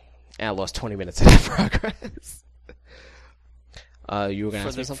it. And I lost 20 minutes of that progress. You were gonna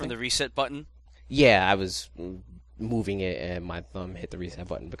ask me from something? the reset button. Yeah, I was moving it and my thumb hit the reset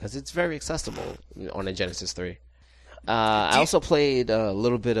button because it's very accessible on a Genesis 3. I also played a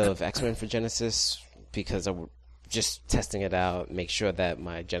little bit of X-Men for Genesis because I was just testing it out, make sure that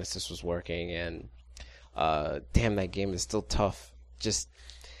my Genesis was working, and damn, that game is still tough. Just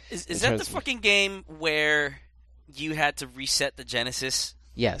Is that the fucking game where you had to reset the Genesis?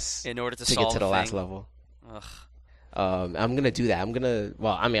 Yes, in order to get solve to the thing? last level. Ugh. I'm gonna do that.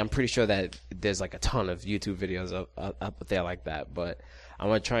 I'm pretty sure that there's like a ton of YouTube videos up there like that, but I'm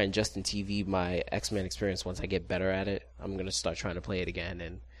gonna try and Justin TV my X-Men experience once I get better at it. I'm gonna start trying to play it again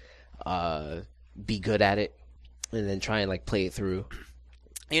and be good at it, and then try and like play it through.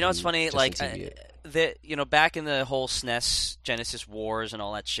 You know, it's funny, like back in the whole SNES Genesis Wars and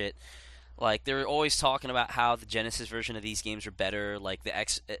all that shit. Like, they were always talking about how the Genesis version of these games were better. Like, the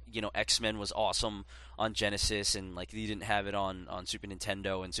X-Men was awesome on Genesis, and like you didn't have it on Super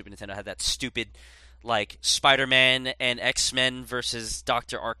Nintendo, and Super Nintendo had that stupid, like, Spider-Man and X-Men versus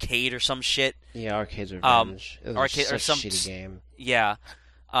Dr. Arcade or some shit. Yeah, Arcade's Revenge. It was Arcade such or some a shitty game. Yeah.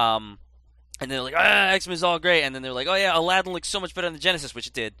 And they're like, X-Men's all great, and then they're like, oh yeah, Aladdin looks so much better on the Genesis, which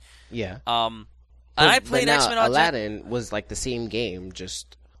it did. Yeah. And I played X-Men on Aladdin was like the same game,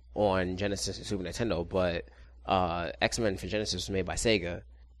 just on Genesis and Super Nintendo, but X-Men for Genesis was made by Sega,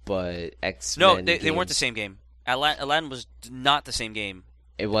 but X-Men... No, they weren't the same game. Aladdin was not the same game.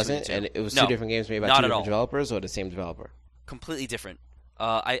 It wasn't? And it was two different games made by two different developers, or the same developer? Completely different.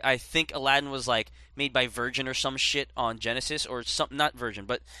 I think Aladdin was like made by Virgin or some shit on Genesis, or something, not Virgin,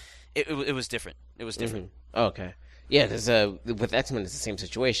 but it was different. It was different. Mm-hmm. Oh, okay. Yeah, because with X-Men, it's the same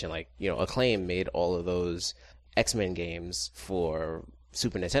situation. Like, Acclaim made all of those X-Men games for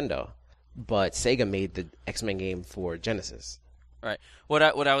Super Nintendo, but Sega made the X-Men game for Genesis. Right. What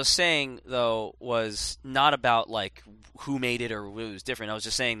I was saying though was not about like who made it or it was different. I was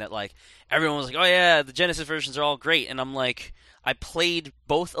just saying that like everyone was like, "Oh yeah, the Genesis versions are all great," and I'm like, I played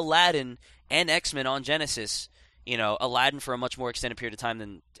both Aladdin and X-Men on Genesis. Aladdin for a much more extended period of time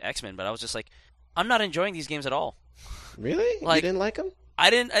than X-Men, but I was just like, I'm not enjoying these games at all. Really? Like, you didn't like them? I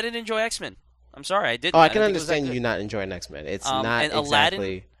didn't enjoy X-Men. I'm sorry, I didn't. Oh, I can understand you not enjoying X-Men. It's not and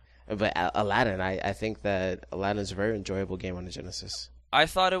exactly... But Aladdin, I think that Aladdin is a very enjoyable game on the Genesis. I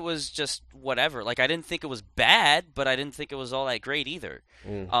thought it was just whatever. Like, I didn't think it was bad, but I didn't think it was all that great either.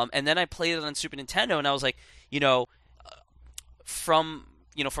 And then I played it on Super Nintendo, and I was like, from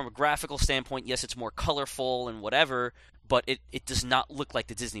a graphical standpoint, yes, it's more colorful and whatever, but it does not look like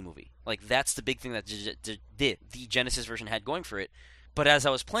the Disney movie. Like, that's the big thing that the Genesis version had going for it. But as I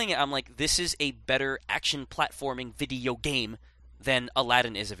was playing it, I'm like, this is a better action platforming video game than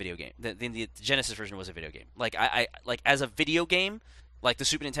Aladdin is a video game. The Genesis version was a video game. Like, I like as a video game, like the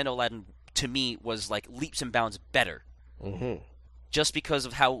Super Nintendo Aladdin to me was like leaps and bounds better. Mm-hmm. Just because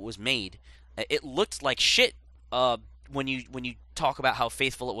of how it was made. It looked like shit when you talk about how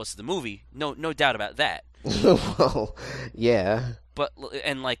faithful it was to the movie. No doubt about that. Well, yeah. But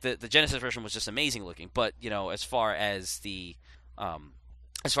and like the Genesis version was just amazing looking. But as far as the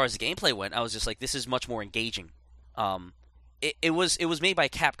gameplay went, I was just like, this is much more engaging. It was made by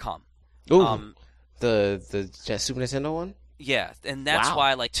Capcom. Ooh, the Super Nintendo one? Yeah, and that's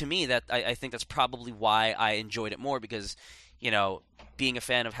why, like, to me, that I think that's probably why I enjoyed it more, because, being a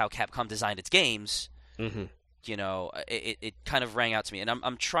fan of how Capcom designed its games, mm-hmm. It kind of rang out to me. And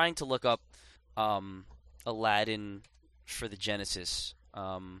I'm trying to look up Aladdin for the Genesis.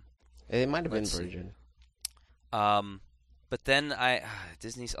 It might have been Virgin. But then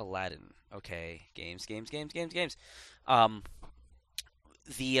Disney's Aladdin. Okay, games.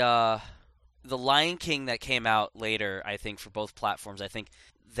 The Lion King that came out later, I think, for both platforms. I think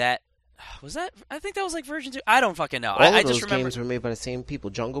that was like Virgin 2. I don't fucking know. I just those remember games were made by the same people.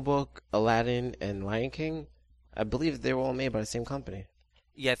 Jungle Book, Aladdin, and Lion King. I believe they were all made by the same company.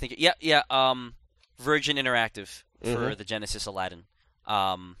 Yeah, I think. Yeah. Virgin Interactive for the Genesis Aladdin.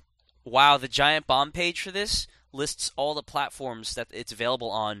 Wow, the Giant Bomb page for this lists all the platforms that it's available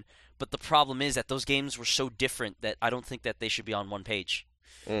on, but the problem is that those games were so different that I don't think that they should be on one page.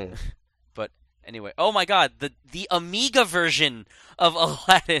 But anyway, oh my god, the Amiga version of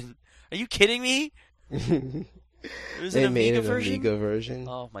Aladdin. Are you kidding me? There's they an made Amiga version?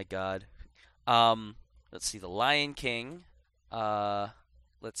 Oh my god. Let's see, The Lion King.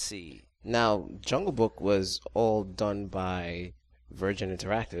 Let's see. Now, Jungle Book was all done by Virgin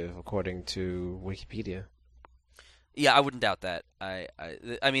Interactive, according to Wikipedia. Yeah, I wouldn't doubt that. I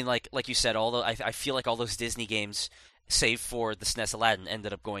mean, like you said, I feel like all those Disney games, save for the SNES Aladdin,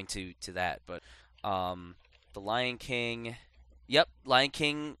 ended up going to that. But The Lion King, yep, Lion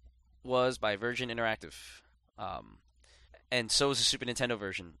King was by Virgin Interactive. and so is the Super Nintendo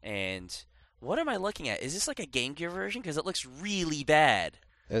version. And what am I looking at? Is this like a Game Gear version? Because it looks really bad.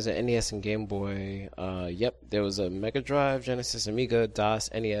 There's an NES and Game Boy. Yep, there was a Mega Drive, Genesis, Amiga, DOS,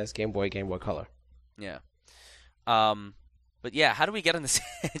 NES, Game Boy Color. Yeah. But yeah, how do we get on this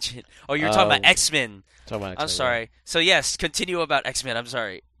tangent? Oh, you're talking about X-Men. I'm sorry. So yes, continue about X-Men. I'm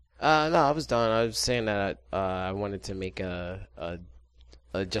sorry. No, I was done. I was saying that I wanted to make a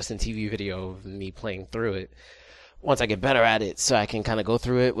Justin TV video of me playing through it once I get better at it, so I can kind of go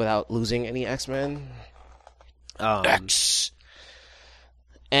through it without losing any X-Men. X.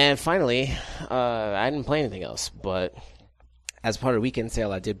 And finally, I didn't play anything else, but as part of the weekend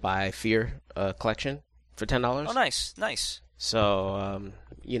sale, I did buy Fear collection for $10. Oh, nice. So,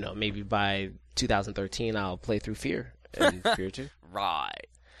 maybe by 2013, I'll play through Fear and Fear 2. Right.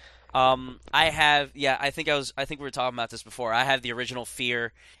 I think we were talking about this before. I have the original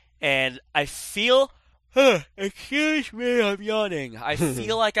Fear, and I feel, excuse me, I'm yawning. I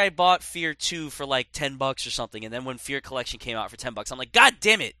feel like I bought Fear 2 for like $10 or something, and then when Fear Collection came out for $10, I'm like, God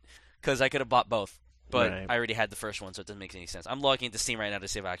damn it! Because I could have bought both. But right. I already had the first one, so it doesn't make any sense. I'm logging into Steam right now to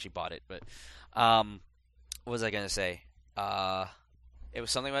see if I actually bought it, but, what was I going to say? It was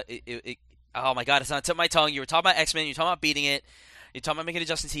something about it. Oh my god, it's on the tip of my tongue. You were talking about X-Men. You're talking about beating it. You're talking about making a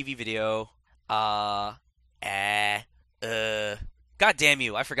Justin TV video. God damn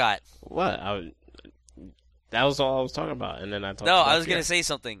you! I forgot. What? That was all I was talking about, and then I talked. No, I was gonna say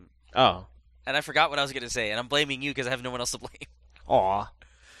something. Oh. And I forgot what I was gonna say, and I'm blaming you because I have no one else to blame. Aw.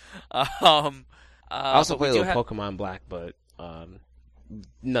 I also play a little Pokemon Black, but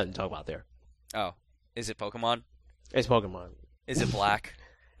nothing to talk about there. Oh, is it Pokemon? It's Pokemon. Is it black?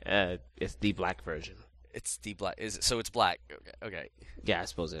 It's the black version. It's the black. So it's black. Okay. Yeah, I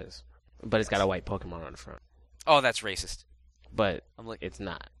suppose it is. But it's got a white Pokemon on the front. Oh, that's racist. But it's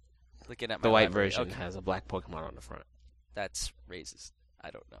not. Looking at the white library. version has a black Pokemon on the front. That's racist.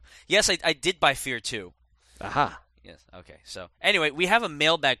 I don't know. Yes, I did buy Fear 2. Aha. Yes. Okay. So anyway, we have a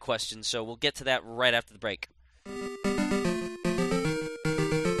mailbag question, so we'll get to that right after the break.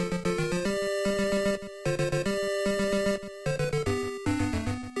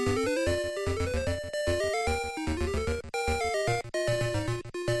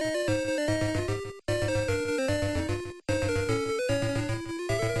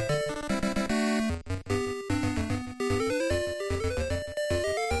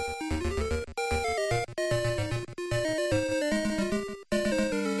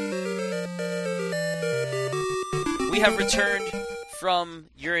 We have returned from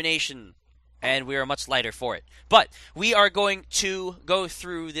urination, and we are much lighter for it. But we are going to go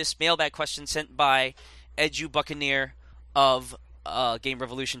through this mailbag question sent by Edu Buccaneer of Game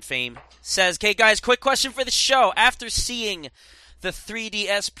Revolution fame. Says, "Okay, guys, quick question for the show. After seeing the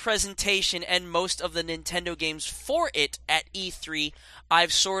 3DS presentation and most of the Nintendo games for it at E3,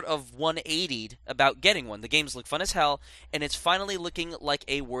 I've sort of 180'd about getting one. The games look fun as hell, and it's finally looking like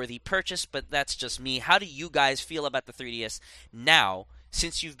a worthy purchase, but that's just me. How do you guys feel about the 3DS now,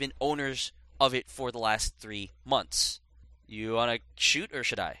 since you've been owners of it for the last 3 months? You want to shoot, or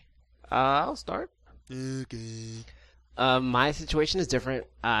should I?" I'll start. Okay. My situation is different.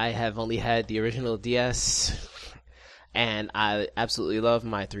 I have only had the original DS, and I absolutely love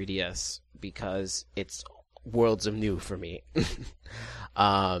my 3DS because it's worlds of new for me.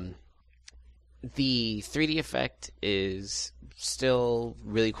 The 3D effect is still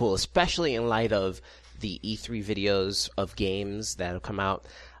really cool, especially in light of the E3 videos of games that have come out.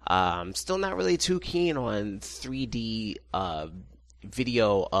 Still not really too keen on 3D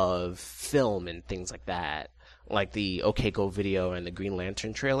video of film and things like that, like the OK Go video and the Green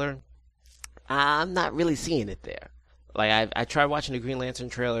Lantern trailer. I'm not really seeing it there. Like, I tried watching the Green Lantern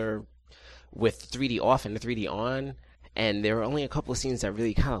trailer with 3D off and the 3D on, and there were only a couple of scenes that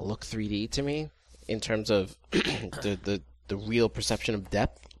really kind of look 3D to me in terms of the real perception of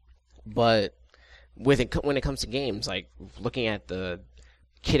depth. But when it comes to games, like looking at the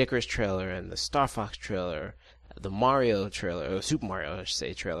Kid Icarus trailer and the Star Fox trailer, the Mario trailer, or Super Mario, I should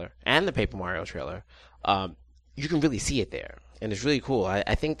say, trailer, and the Paper Mario trailer, you can really see it there, and it's really cool.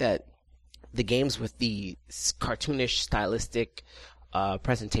 I think that the games with the cartoonish, stylistic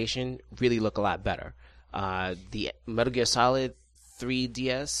presentation really look a lot better. The Metal Gear Solid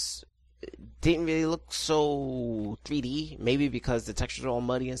 3DS didn't really look so 3D, maybe because the textures are all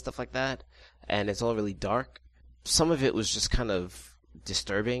muddy and stuff like that, and it's all really dark. Some of it was just kind of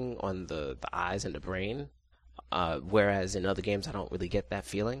disturbing on the eyes and the brain, whereas in other games I don't really get that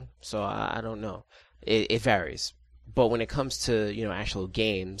feeling, so I don't know. It varies. But when it comes to, actual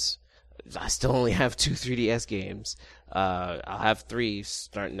games, I still only have 2 3DS games. I'll have 3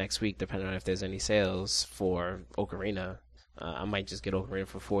 starting next week, depending on if there's any sales for Ocarina. I might just get Ocarina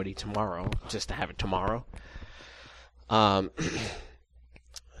for $40 tomorrow, just to have it tomorrow.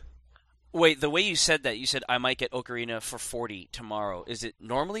 Wait, the way you said that, you said I might get Ocarina for $40 tomorrow. Is it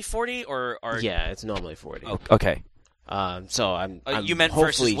normally $40 or are? Yeah, it's normally $40. Oh, okay. So I'm you meant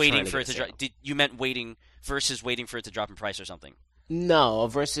versus waiting for it to drop. You meant waiting versus waiting for it to drop in price or something? No,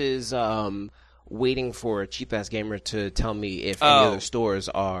 versus waiting for a cheap ass gamer to tell me if any other stores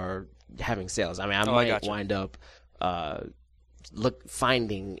are having sales. I mean, I might wind up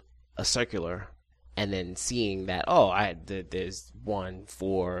finding a circular and then seeing that there's one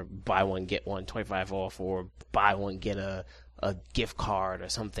for buy one get one 25 off, or buy one get a gift card or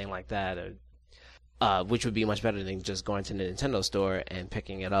something like that, which would be much better than just going to the Nintendo store and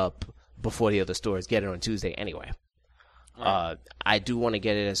picking it up before the other stores get it on Tuesday anyway. Right. I do want to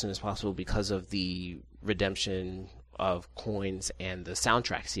get it as soon as possible because of the redemption of coins and the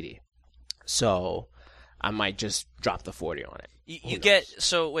soundtrack CD. So I might just drop the $40 on it. You get,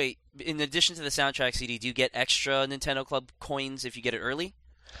 so wait, in addition to the soundtrack CD, do you get extra Nintendo Club coins if you get it early?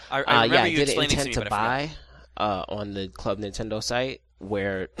 I remember you explaining to me, but I forgot. On the Club Nintendo site,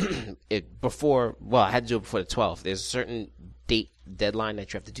 where I had to do it before the 12th. There's a certain deadline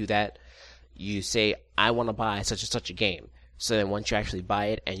that you have to do that. You say, I want to buy such and such a game. So then once you actually buy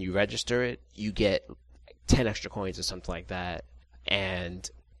it and you register it, you get 10 extra coins or something like that. And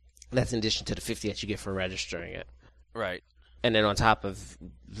that's in addition to the 50 that you get for registering it. Right. And then on top of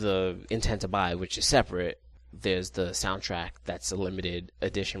the intent to buy, which is separate, there's the soundtrack that's a limited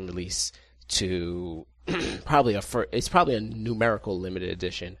edition release to probably it's probably a numerical limited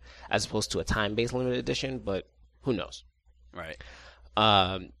edition as opposed to a time-based limited edition, but who knows? Right.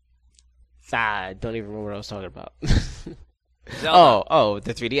 I don't even remember what I was talking about. The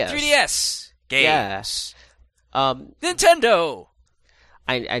 3DS. 3DS games. Yeah. Nintendo.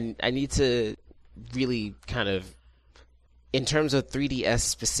 I need to really kind of, in terms of 3DS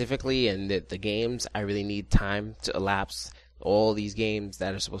specifically and the games, I really need time to elapse. All these games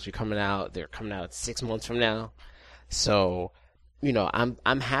that are supposed to be coming out, they're coming out 6 months from now. So,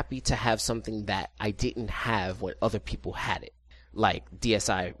 I'm happy to have something that I didn't have when other people had it, like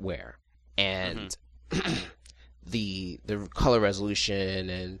DSiWare and the color resolution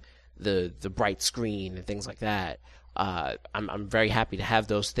and the bright screen and things like that. I'm very happy to have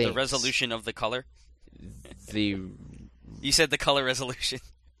those things. The resolution of the color? You said the color resolution.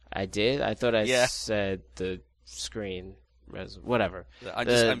 I did? I thought I said the screen whatever.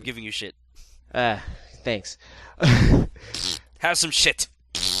 I'm giving you shit. Thanks. Have some shit.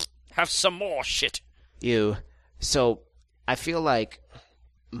 Have some more shit. So I feel like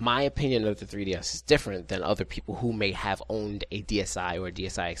my opinion of the 3DS is different than other people who may have owned a DSi or a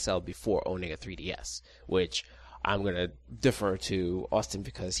DSi XL before owning a 3DS, which I'm going to defer to Austin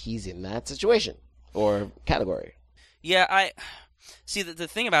because he's in that situation or category. Yeah, I see. The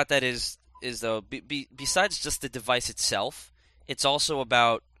thing about that is though, besides just the device itself, it's also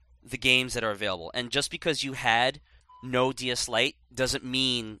about the games that are available. And just because you had no DS Lite doesn't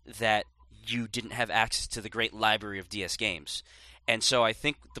mean that you didn't have access to the great library of DS games. And so I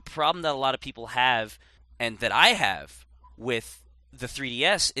think the problem that a lot of people have, and that I have with the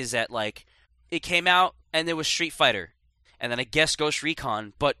 3DS, is that like it came out and there was Street Fighter, and then I guess Ghost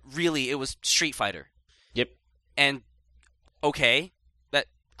Recon, but really it was Street Fighter. Yep. And okay,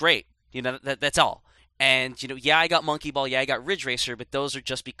 great. That's all. And I got Monkey Ball, I got Ridge Racer, but those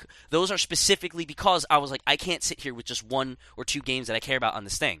are specifically because I was like, I can't sit here with just one or two games that I care about on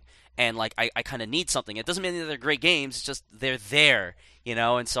this thing. And like I kind of need something. It doesn't mean that they're great games, it's just they're there,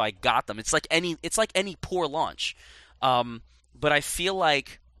 and so I got them. It's like any poor launch. But I feel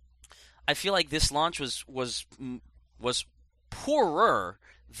like this launch was poorer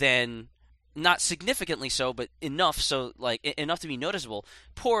than, not significantly so, but enough enough to be noticeable,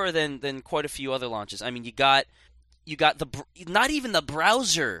 poorer than quite a few other launches. I mean, you got not even the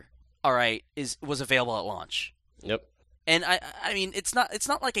browser, all right, was available at launch. Yep. And I mean, it's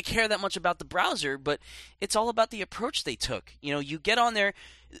not like I care that much about the browser, but it's all about the approach they took. You get on there,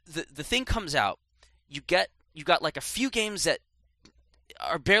 the thing comes out, you got like a few games that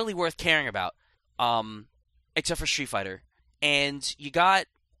are barely worth caring about, except for Street Fighter, and you got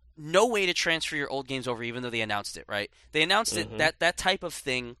no way to transfer your old games over, even though they announced it, right? They announced it, that type of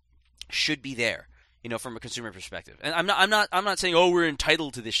thing should be there, from a consumer perspective. And I'm not saying, oh, we're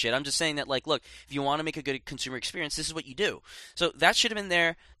entitled to this shit. I'm just saying that, like, look, if you want to make a good consumer experience, this is what you do. So that should have been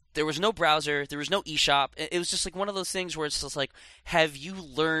there. There was no browser. There was no eShop. It was just like one of those things where it's just like, have you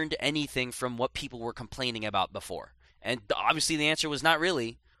learned anything from what people were complaining about before? And obviously the answer was not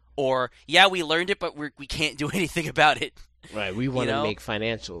really. Or, yeah, we learned it, but we can't do anything about it. Right, we want to make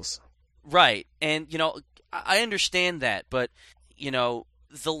financials. Right, and, I understand that, but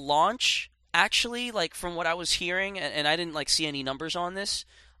the launch actually, like from what I was hearing, and I didn't like see any numbers on this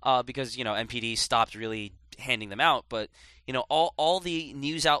because NPD stopped really handing them out, but all the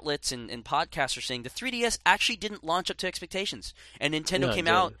news outlets and podcasts are saying the 3DS actually didn't launch up to expectations, and Nintendo came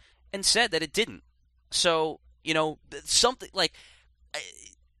out and said that it didn't. So something like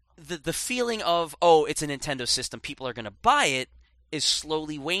the feeling of, oh, it's a Nintendo system, people are going to buy it, is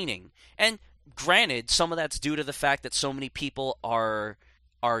slowly waning. And granted, some of that's due to the fact that so many people are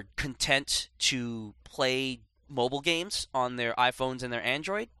content to play mobile games on their iPhones and their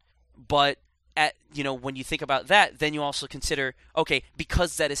Android. But when you think about that, then you also consider, okay,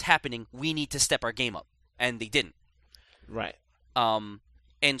 because that is happening, we need to step our game up, and they didn't. Right.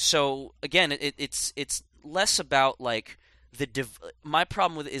 And so again, it's less about like my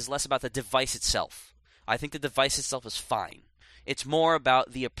problem with it is less about the device itself. I think the device itself is fine. It's more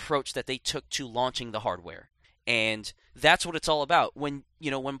about the approach that they took to launching the hardware. And that's what it's all about. When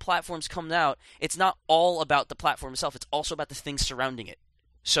platforms come out, it's not all about the platform itself. It's also about the things surrounding it.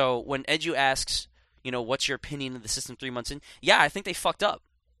 So when Edu asks, what's your opinion of the system 3 months in? Yeah, I think they fucked up.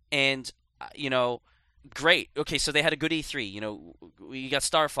 And, great. Okay, so they had a good E3. You got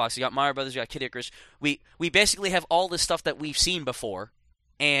Star Fox, you got Mario Brothers, you got Kid Icarus. We basically have all this stuff that we've seen before.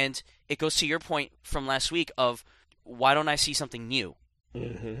 And it goes to your point from last week of, why don't I see something new?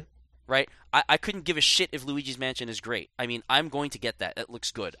 Mm-hmm. Right? I couldn't give a shit if Luigi's Mansion is great. I mean, I'm going to get that. It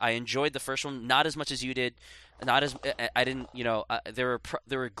looks good. I enjoyed the first one, not as much as you did. Not as I didn't. There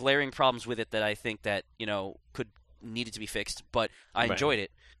were glaring problems with it that I think that needed to be fixed. But I enjoyed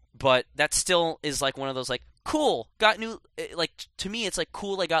it. But that still is like one of those like, cool, got new. Like to me, it's like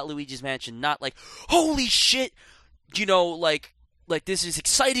cool. I got Luigi's Mansion. Not like, holy shit. Like this is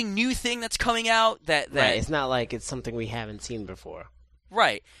exciting new thing that's coming out. That right. It's not like it's something we haven't seen before.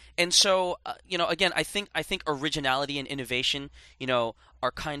 Right. And so, again, I think originality and innovation,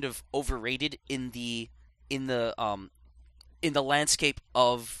 are kind of overrated in the landscape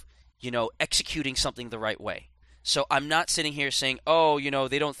of, executing something the right way. So I'm not sitting here saying, oh,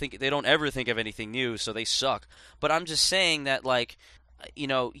 they don't ever think of anything new, so they suck. But I'm just saying that, like,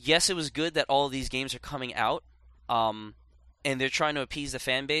 yes, it was good that all of these games are coming out, and they're trying to appease the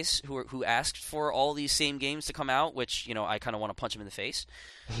fan base who asked for all these same games to come out, which, I kind of want to punch them in the face.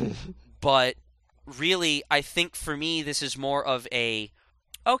 But really, I think for me, this is more of a,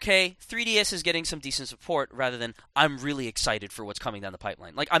 okay, 3DS is getting some decent support rather than I'm really excited for what's coming down the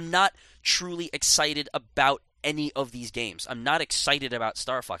pipeline. Like, I'm not truly excited about any of these games. I'm not excited about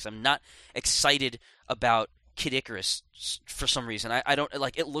Star Fox. I'm not excited about Kid Icarus for some reason. I don't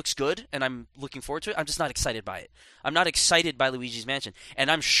like it. Looks good, and I'm looking forward to it. I'm just not excited by it. I'm not excited by Luigi's Mansion, and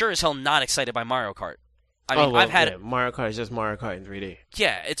I'm sure as hell not excited by Mario Kart. I mean, I've had Mario Kart is just Mario Kart in 3D.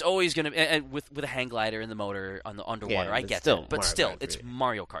 Yeah, it's always gonna and with a hang glider in the motor on the underwater. Yeah, I get that, but still, it's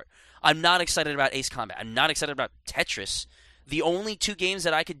Mario Kart. I'm not excited about Ace Combat. I'm not excited about Tetris. The only two games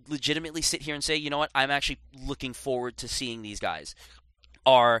that I could legitimately sit here and say, you know what, I'm actually looking forward to seeing these guys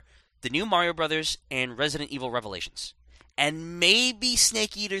are the new Mario Brothers and Resident Evil Revelations. And maybe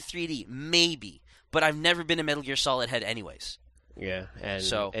Snake Eater 3D. Maybe. But I've never been a Metal Gear Solid head anyways. Yeah, and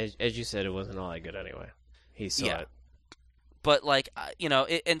so, as you said, it wasn't all that good anyway. He saw it. But, like,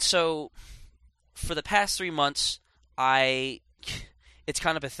 and so for the past 3 months, it's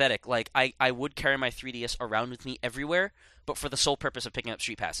kind of pathetic. Like, I would carry my 3DS around with me everywhere, but for the sole purpose of picking up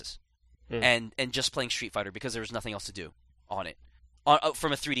Street Passes. And just playing Street Fighter because there was nothing else to do on it.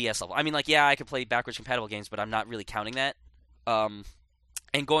 From a 3DS level. I mean, like, yeah, I could play backwards compatible games, but I'm not really counting that.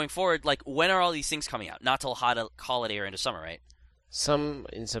 And going forward, like, when are all these things coming out? Not till holiday or into summer, right? Some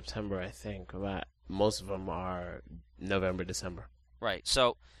in September, I think, but most of them are November, December. Right.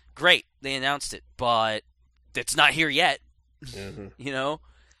 So, great, they announced it, but it's not here yet. Mm-hmm.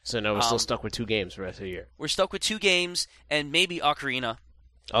 So now we're still stuck with 2 games for the rest of the year. We're stuck with 2 games and maybe Ocarina.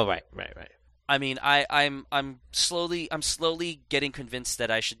 Oh, right. I mean, I'm slowly getting convinced that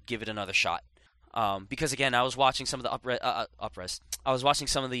I should give it another shot. Because again, I was watching some of the I was watching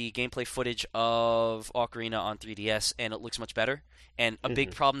some of the gameplay footage of Ocarina on 3DS, and it looks much better. And a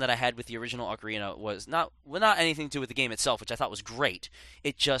big problem that I had with the original Ocarina was not anything to do with the game itself, which I thought was great.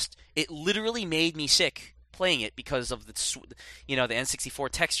 It literally made me sick playing it because of the N64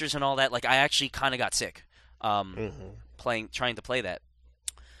 textures and all that. Like, I actually kind of got sick trying to play that.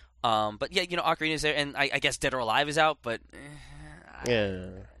 But yeah, Ocarina's there, and I guess Dead or Alive is out, but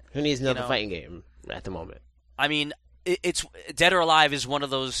who needs another fighting game at the moment? I mean, it's Dead or Alive is one of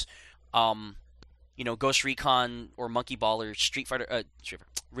those, Ghost Recon or Monkey Ball or Street Fighter,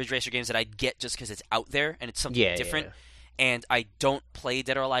 Ridge Racer games that I get just because it's out there and it's something different. And I don't play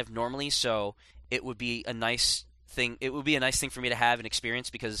Dead or Alive normally, so it would be a nice thing. It would be a nice thing for me to have an experience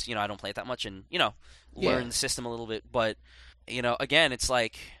because I don't play it that much and learn the system a little bit. But again, it's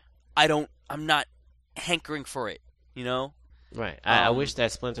like I'm not hankering for it. Right. I wish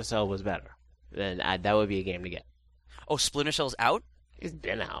that Splinter Cell was better. Then that would be a game to get. Oh, Splinter Cell's out? It's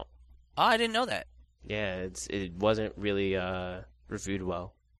been out. Oh, I didn't know that. Yeah, it wasn't really reviewed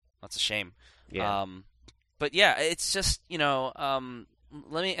well. That's a shame. Yeah. But yeah, it's just let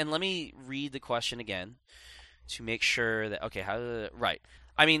me read the question again to make sure that right.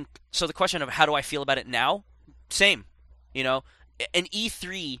 I mean, so the question of how do I feel about it now? Same. An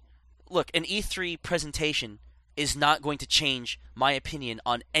E3 presentation is not going to change my opinion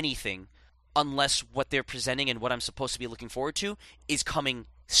on anything unless what they're presenting and what I'm supposed to be looking forward to is coming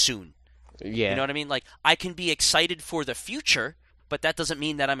soon. Yeah. You know what I mean? Like, I can be excited for the future, but that doesn't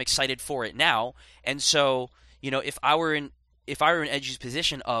mean that I'm excited for it now. And so, if I were in Edgy's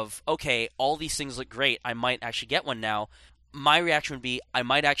position of, okay, all these things look great, I might actually get one now, my reaction would be, I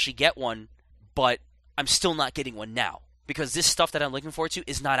might actually get one, but I'm still not getting one now. Because this stuff that I'm looking forward to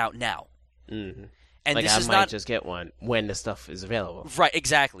is not out now. Mm-hmm. And like this I is might not just get one when the stuff is available. Right,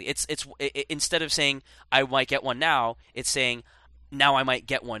 exactly. It's instead of saying I might get one now, it's saying now I might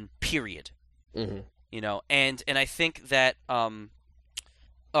get one. Period. Mm-hmm. And I think that I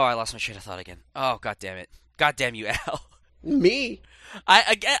lost my train of thought again. Oh, god damn it! God damn you, Al. Me?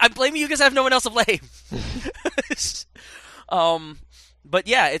 I'm blaming you because I have no one else to blame. But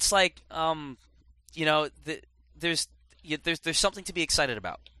yeah, it's like there's something to be excited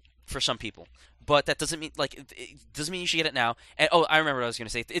about for some people. But that doesn't mean it doesn't mean you should get it now. And I remember what I was going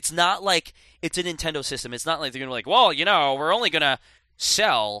to say. It's not like it's a Nintendo system. It's not like they're going to be like, well, we're only going to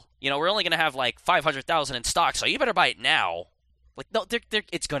sell. We're only going to have like 500,000 in stock, so you better buy it now. Like, no,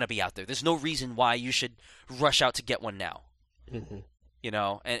 it's going to be out there. There's no reason why you should rush out to get one now. Mm-hmm.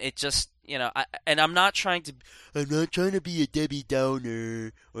 And it just I'm not trying to be a Debbie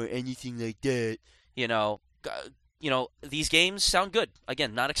Downer or anything like that. These games sound good.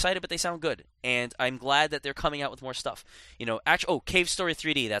 Again, not excited, but they sound good. And I'm glad that they're coming out with more stuff. Cave Story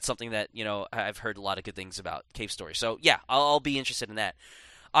 3D, that's something that, I've heard a lot of good things about, Cave Story. So, yeah, I'll be interested in that.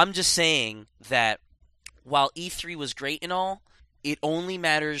 I'm just saying that while E3 was great and all, it only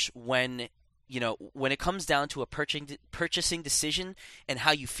matters when it comes down to a purchasing decision and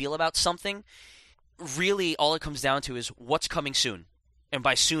how you feel about something. Really, all it comes down to is what's coming soon. And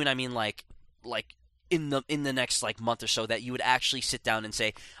by soon, I mean like in the next month or so, that you would actually sit down and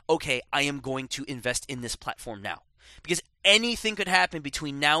say, okay, I am going to invest in this platform now. Because anything could happen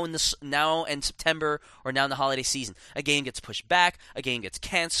between now and September, or now in the holiday season. A game gets pushed back, a game gets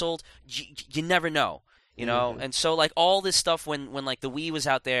canceled. You never know. Mm-hmm. And so all this stuff when the Wii was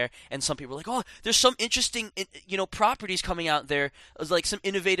out there, and some people were like, oh, there's some interesting properties coming out there. It was like some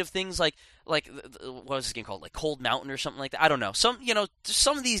innovative things like what was this game called, like Cold Mountain or something like that. I don't know. Some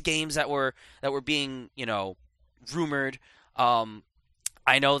of these games that were being rumored.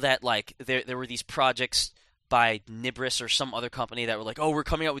 I know that there were these projects by Nibris or some other company that were like, oh, we're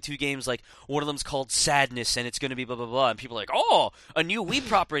coming out with 2 games, like one of them's called Sadness and it's going to be blah blah blah, and people are like, oh, a new Wii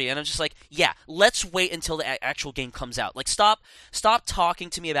property, and I'm just like, yeah, let's wait until the actual game comes out. Like, stop talking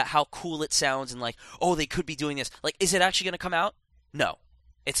to me about how cool it sounds and oh, they could be doing this. Like, is it actually going to come out? No,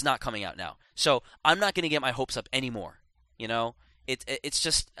 it's not coming out now. So I'm not going to get my hopes up anymore. It's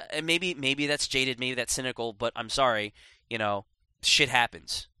just maybe that's jaded, maybe that's cynical, but I'm sorry, shit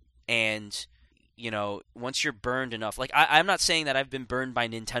happens. And once you're burned enough, I'm not saying that I've been burned by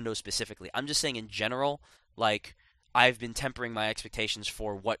Nintendo specifically. I'm just saying in general, I've been tempering my expectations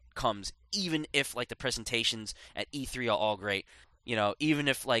for what comes, even if the presentations at E3 are all great. Even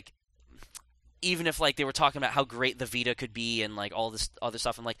if they were talking about how great the Vita could be and all this other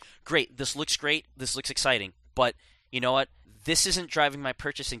stuff, I'm like, great, this looks great, this looks exciting, but you know what? This isn't driving my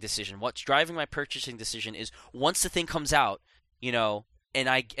purchasing decision. What's driving my purchasing decision is once the thing comes out, and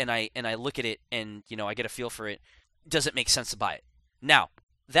I look at it and I get a feel for it, does it make sense to buy it? Now,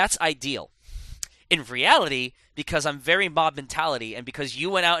 that's ideal. In reality, because I'm very mob mentality, and because you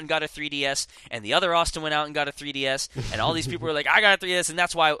went out and got a 3DS, and the other Austin went out and got a 3DS, and all these people were like, I got a 3DS, and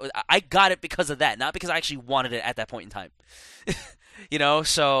that's why I got it because of that, not because I actually wanted it at that point in time.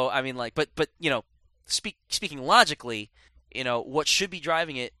 So I mean, but speaking logically, what should be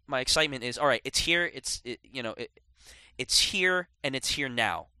driving it, my excitement is, all right, it's here, it's here, and it's here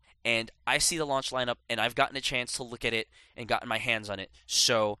now. And I see the launch lineup, and I've gotten a chance to look at it and gotten my hands on it.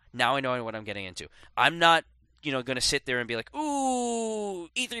 So now I know what I'm getting into. I'm not, going to sit there and be like, ooh,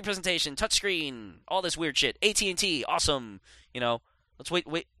 E3 presentation, touchscreen, all this weird shit, AT&T, awesome. Let's wait.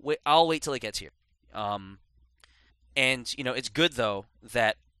 I'll wait till it gets here. And it's good though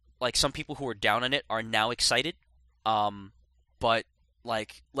that like some people who are down on it are now excited. But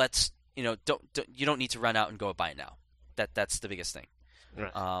like let's don't you don't need to run out and go buy it now. That's the biggest thing.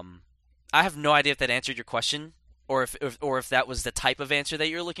 Right. I have no idea if that answered your question or if that was the type of answer that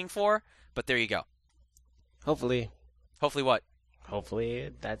you're looking for. But there you go. Hopefully what?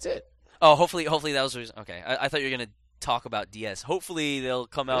 Hopefully that's it. Oh, hopefully that was okay. I thought you were gonna talk about DS. Hopefully they'll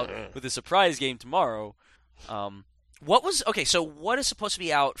come out with a surprise game tomorrow. What is supposed to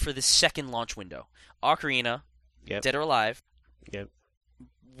be out for the second launch window? Ocarina, Yep. Dead or Alive. Yep.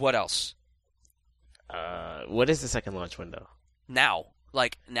 What else? What is the second launch window? Now,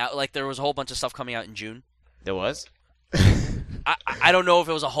 there was a whole bunch of stuff coming out in June. There was? I don't know if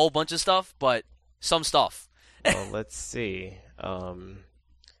it was a whole bunch of stuff, but some stuff. Well, let's see. I'm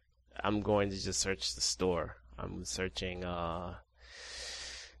going to just search the store. I'm searching Toys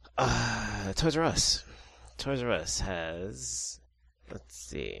R Us. Toys R Us has, let's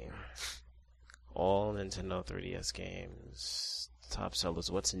see, all Nintendo 3DS games, top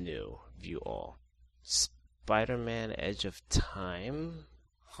sellers, what's new, view all. Spider-Man Edge of Time.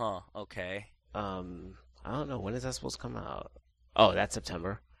 Huh, okay. I don't know, when is that supposed to come out? Oh, that's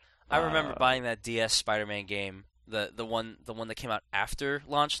September. I remember buying that DS Spider-Man game, the one that came out after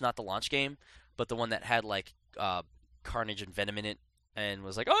launch, not the launch game, but the one that had like Carnage and Venom in it, and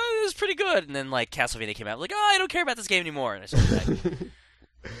was like, oh, this is pretty good. And then like Castlevania came out, like, oh, I don't care about this game anymore, and I sold it back.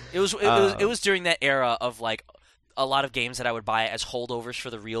 It was during that era of like a lot of games that I would buy as holdovers for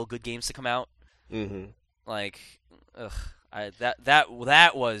the real good games to come out. Mm-hmm. Like,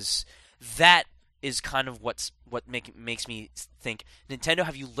 that is kind of what makes me think, Nintendo,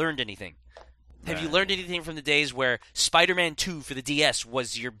 have you learned anything? Have you learned anything from the days where Spider-Man 2 for the DS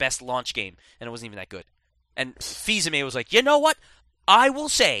was your best launch game, and it wasn't even that good? And Fils-Aimé was like, you know what? I will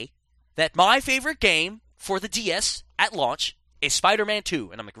say that my favorite game for the DS at launch is Spider-Man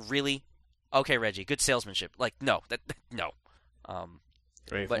 2. And I'm like, really? Okay, Reggie, good salesmanship. Like, no. No.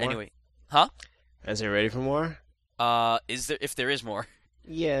 Ready for but more? anyway. Huh? Is it ready for more? If there is more.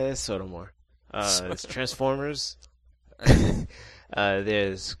 Yeah, there's sort of more. It's Transformers.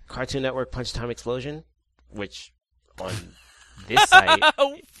 There's Cartoon Network Punch Time Explosion, which on this site...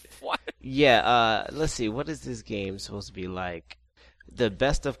 What? Yeah, let's see. What is this game supposed to be like? The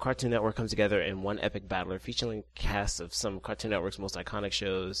best of Cartoon Network comes together in one epic battler, featuring casts of some Cartoon Network's most iconic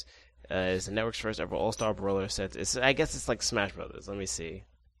shows. It's the network's first ever all-star brawler set. I guess it's like Smash Brothers. Let me see.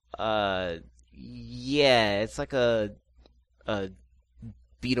 Yeah, it's like a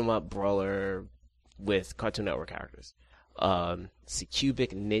beat-em-up brawler with Cartoon Network characters. See,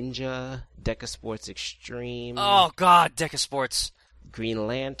 Cubic Ninja, Deca Sports Extreme. Oh God, Deca Sports. Green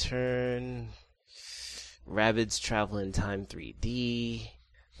Lantern, Rabbids Travel in Time 3D.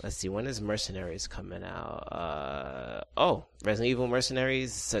 Let's see, when is Mercenaries coming out? Resident Evil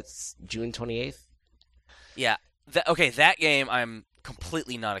Mercenaries, that's June 28th. Yeah, that game I'm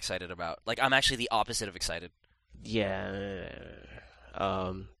completely not excited about. Like, I'm actually the opposite of excited. Yeah.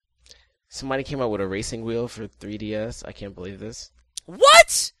 Somebody came out with a racing wheel for 3DS. I can't believe this.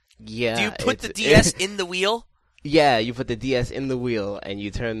 What? Yeah. Do you put the DS in the wheel? Yeah, you put the DS in the wheel and you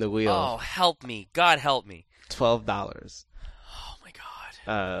turn the wheel. Oh, help me. God help me. $12. Oh my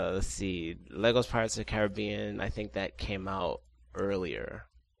God. Let's see. Legos Pirates of the Caribbean, I think that came out earlier.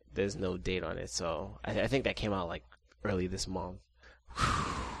 There's no date on it, so I think that came out like early this month.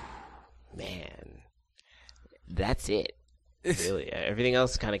 Man. That's it. Really. Everything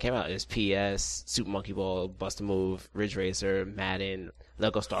else kind of came out. There's PS, Super Monkey Ball, Bust a Move, Ridge Racer, Madden,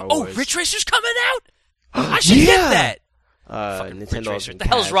 Lego Star Wars. Oh, Ridge Racer's coming out? I should get that. Nintendo. What the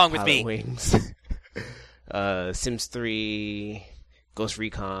hell's wrong with me? Wings. Sims 3, Ghost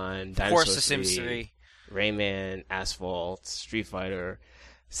Recon, Dinosaur Of course, the Sims 3. Rayman, Asphalt, Street Fighter,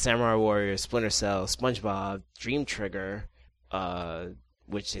 Samurai Warrior, Splinter Cell, SpongeBob, Dream Trigger,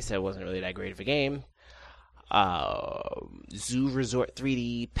 which they said wasn't really that great of a game. Zoo Resort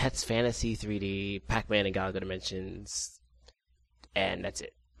 3D, Pets Fantasy 3D, Pac-Man and Galaga Dimensions, and that's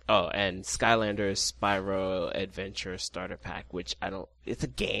it. Oh, and Skylanders Spyro Adventure Starter Pack, which it's a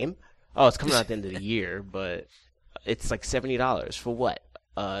game. Oh, it's coming out at the end of the year, but it's like $70 for what?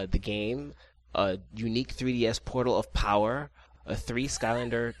 The game, a unique 3DS Portal of Power, a 3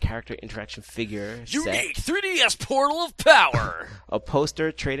 Skylander character interaction figure Unique set, 3DS Portal of Power, a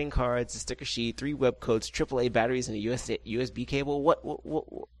poster, trading cards, a sticker sheet, 3 web codes, AAA batteries, and a USB cable. What?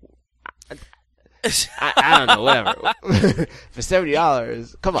 I don't know, whatever. For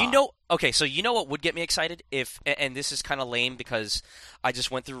 $70, come on. So you know what would get me excited and this is kind of lame because I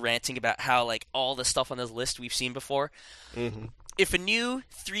just went through ranting about how like all the stuff on this list we've seen before. Mm-hmm. If a new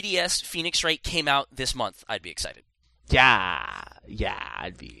 3DS Phoenix Wright came out this month, I'd be excited. Yeah,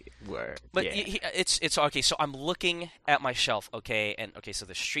 I'd be But it's okay. So I'm looking at my shelf, okay, and so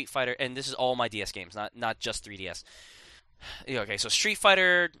the Street Fighter, and this is all my DS games, not just 3DS. Yeah, okay, so Street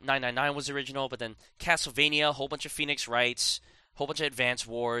Fighter 999 was original, but then Castlevania, a whole bunch of Phoenix Wrights, a whole bunch of Advance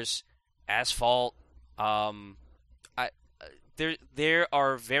Wars, Asphalt. There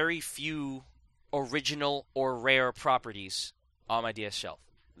are very few original or rare properties on my DS shelf.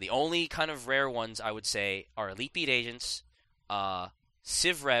 The only kind of rare ones I would say are Elite Beat Agents,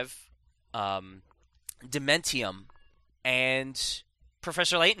 Civ Rev, Dementium, and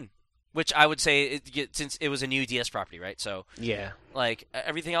Professor Layton, which I would say, since it was a new DS property, right? So yeah, like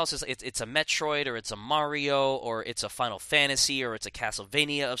everything else is it's a Metroid, or it's a Mario, or it's a Final Fantasy, or it's a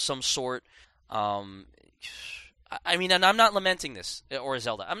Castlevania of some sort. I mean, and I'm not lamenting this, or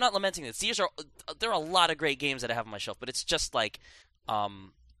Zelda. I'm not lamenting this. There are a lot of great games that I have on my shelf, but it's just like,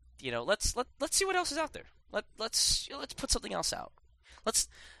 let's see what else is out there. Let's put something else out.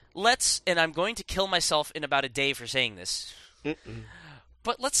 Let's, and I'm going to kill myself in about a day for saying this.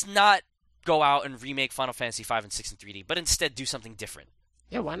 But let's not go out and remake Final Fantasy 5 and 6 in 3D, but instead do something different.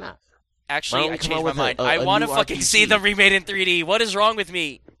 Yeah, why not? Actually, I changed my mind. I want to fucking see them remade in 3D. What is wrong with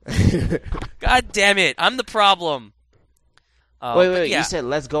me? God damn it. I'm the problem. Wait. Yeah. You said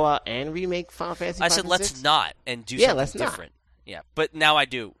let's go out and remake Final Fantasy 5 I said let's 6? not and do something different. Yeah, but now I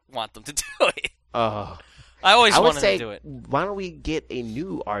do want them to do it. Oh. I always wanted to do it. Why don't we get a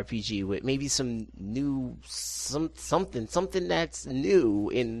new RPG with maybe some new something that's new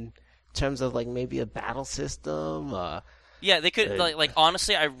in terms of like maybe a battle system? Yeah, they could like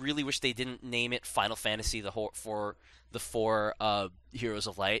honestly, I really wish they didn't name it Final Fantasy for the 4 Heroes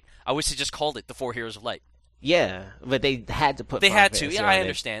of Light. I wish they just called it the 4 Heroes of Light. Yeah, but they had to put. They had to. Yeah, I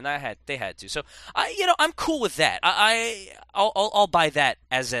understand. They had to. So I'm cool with that. I'll buy that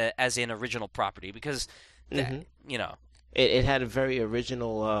as an original property because. It had a very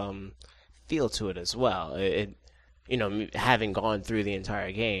original feel to it as well. Having gone through the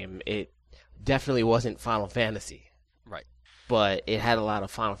entire game, it definitely wasn't Final Fantasy. Right. But it had a lot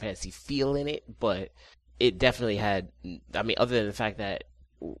of Final Fantasy feel in it, but it definitely had, I mean, other than the fact that,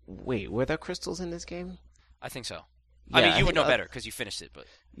 wait, were there crystals in this game? I think so. Yeah, I mean, you would know better because you finished it, but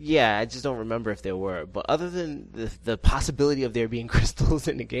yeah, I just don't remember if there were. But other than the possibility of there being crystals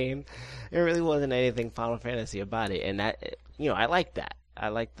in the game, there really wasn't anything Final Fantasy about it, and that I like that. I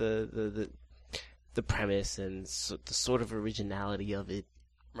like the premise and the sort of originality of it.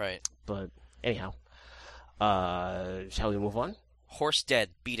 Right. But anyhow, shall we move on? Horse dead,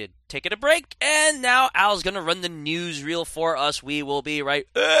 beat it. Taking a break, and now Al's gonna run the newsreel for us. We will be right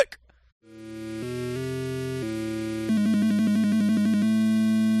back.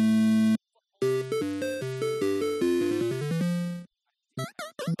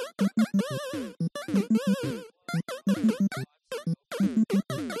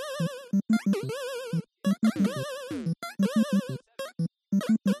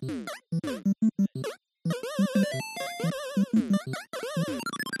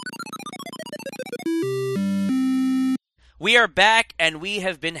 We are back, and we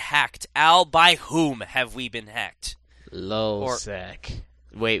have been hacked. Al, by whom have we been hacked? Lulzsec.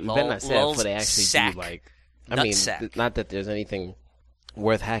 Wait, we better not say it before they actually do, like... I mean, not that there's anything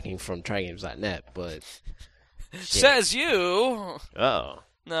worth hacking from trygames.net, but... Says you! Oh.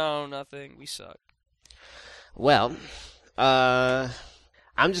 No, nothing. We suck. Well,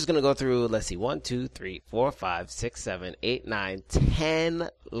 I'm just going to go through, let's see, 1, 2, 3, 4, 5, 6, 7, 8, 9, 10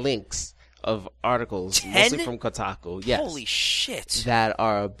 links of articles, 10? mostly from Kotaku, yes. Holy shit. That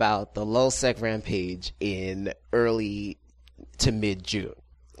are about the Lulzsec rampage in early to mid-June.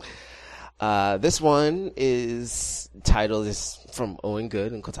 This one is from Owen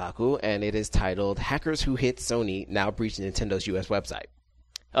Good and Kotaku, and it is titled, Hackers Who Hit Sony Now Breach Nintendo's U.S. Website.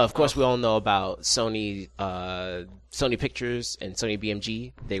 Of course, we all know about Sony Pictures and Sony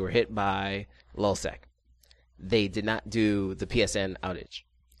BMG. They were hit by Lulzsec. They did not do the PSN outage.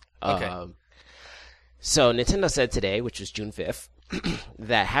 Okay. So Nintendo said today, which was June 5th,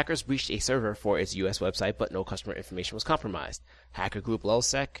 that hackers breached a server for its U.S. website, but no customer information was compromised. Hacker group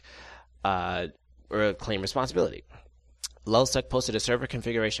Lulzsec claimed responsibility. Lulzsec posted a server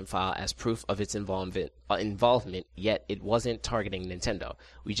configuration file as proof of its involvement, yet it wasn't targeting Nintendo.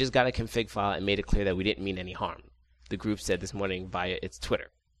 We just got a config file and made it clear that we didn't mean any harm, the group said this morning via its Twitter.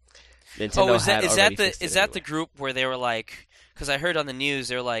 Nintendo is that the group where they were like, because I heard on the news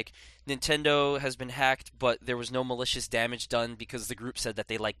they're like, Nintendo has been hacked, but there was no malicious damage done because the group said that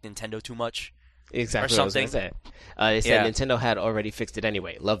they liked Nintendo too much? Exactly or something. What I was going to say. They said Nintendo had already fixed it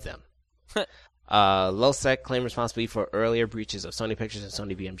anyway. Love them. Lulzsec claimed responsibility for earlier breaches of Sony Pictures and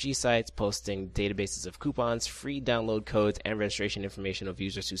Sony BMG sites, posting databases of coupons, free download codes, and registration information of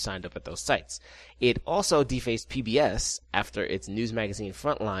users who signed up at those sites. It also defaced PBS after its news magazine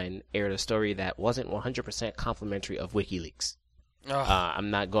Frontline aired a story that wasn't 100% complimentary of WikiLeaks.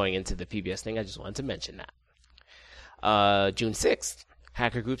 I'm not going into the PBS thing, I just wanted to mention that. June 6th,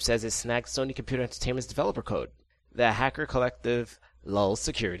 Hacker Group says it snagged Sony Computer Entertainment's developer code. The hacker collective Lul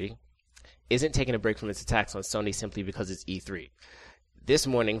Security isn't taking a break from its attacks on Sony simply because it's E3. This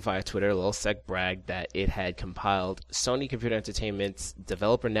morning, via Twitter, Lulzsec bragged that it had compiled Sony Computer Entertainment's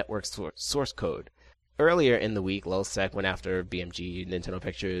developer network source code. Earlier in the week, Lulzsec went after BMG, Nintendo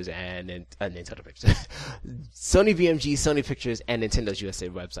Pictures, and Sony BMG, Sony Pictures, and Nintendo's USA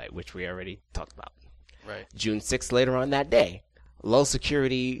website, which we already talked about. Right. June 6th, later on that day, Lul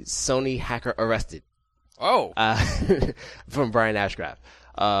Security Sony hacker arrested. Oh. From Brian Ashcraft.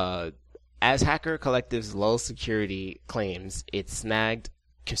 As Hacker Collective's Lul Security claims, it snagged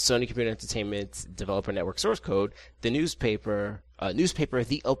Sony Computer Entertainment's developer network source code. The newspaper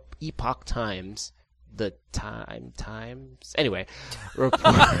The Epoch Times, anyway, reports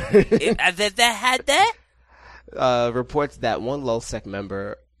that one Lulzsec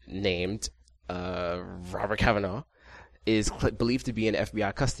member named Robert Kavanaugh is believed to be in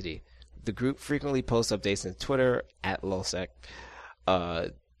FBI custody. The group frequently posts updates on Twitter at Lulzsec,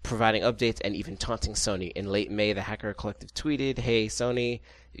 providing updates and even taunting Sony. In late May, the Hacker Collective tweeted, "Hey, Sony,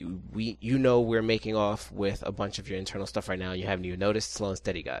 we're making off with a bunch of your internal stuff right now, and you haven't even noticed. Slow and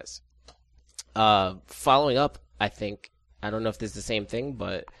steady, guys." Following up, I don't know if this is the same thing,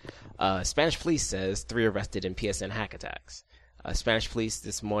 but Spanish police says 3 arrested in PSN hack attacks. Spanish police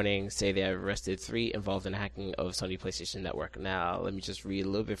this morning say they have arrested 3 involved in hacking of Sony PlayStation Network. Now, let me just read a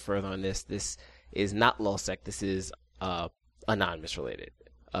little bit further on this. This is not Lulzsec. This is Anonymous related.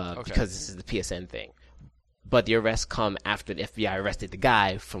 Because this is the PSN thing. But the arrests come after the FBI arrested the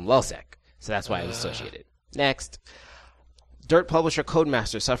guy from Lulzsec. So that's why it was associated. Next. Dirt publisher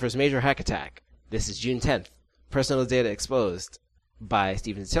Codemaster suffers major hack attack. This is June 10th. Personal data exposed by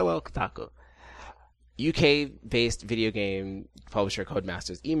Stephen Tillo, Kotaku. UK-based video game publisher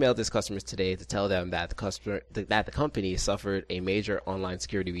Codemasters emailed its customers today to tell them that the company suffered a major online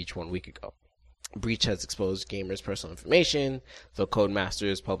security breach 1 week ago. Breach has exposed gamers' personal information, though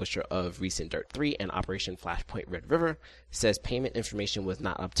Codemasters, publisher of recent Dirt 3 and Operation Flashpoint Red River, says payment information was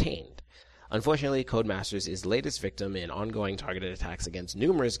not obtained. Unfortunately, Codemasters is the latest victim in ongoing targeted attacks against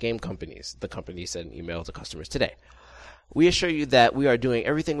numerous game companies, the company said in an email to customers today. We assure you that we are doing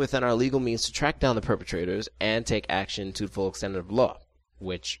everything within our legal means to track down the perpetrators and take action to the full extent of the law,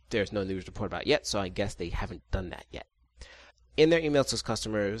 which there's no news report about yet, so I guess they haven't done that yet. In their email to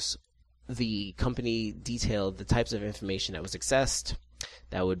customers, the company detailed the types of information that was accessed.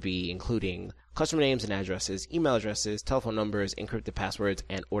 That would be including customer names and addresses, email addresses, telephone numbers, encrypted passwords,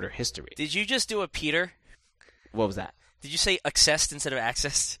 and order history. Did you just do a Peter? What was that? Did you say accessed instead of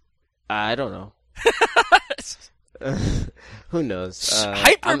accessed? I don't know. Who knows?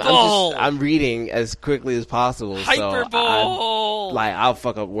 Hyperbole! I'm reading as quickly as possible. Hyperbole! So I'll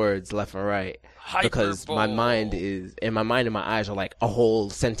fuck up words left and right. Hyperbole. Because my mind and my eyes are like a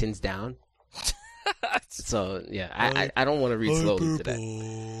whole sentence down. So, yeah, I don't want to read slowly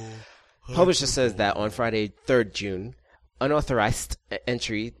today. Publisher says that on Friday, 3rd June, unauthorized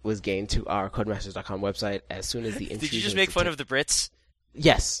entry was gained to our Codemasters.com website as soon as the intrusion... Did you just make fun of the Brits?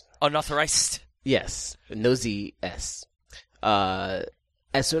 Yes. Unauthorized? Yes. Nosy S. As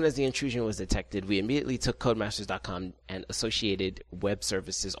soon as the intrusion was detected, we immediately took Codemasters.com and associated web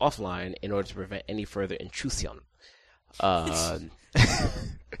services offline in order to prevent any further intrusion.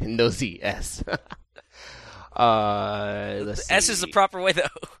 Nosy S. Let's see. S is the proper way, though.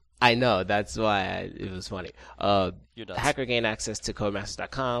 I know, that's why it was funny. You're nuts. Hacker gained access to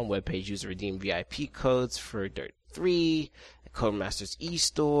Codemasters.com, webpage user redeemed VIP codes for Dirt 3, Codemasters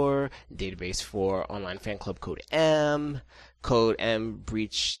eStore, database for online fan club Code M. Code M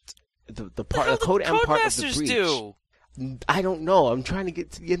breached the part of Code M part of the breach. Do? I don't know. I'm trying to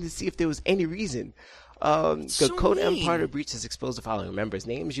get to the end to see if there was any reason. The Code M part of breach has exposed the following members: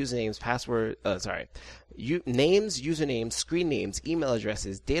 names, usernames, names, usernames, screen names, email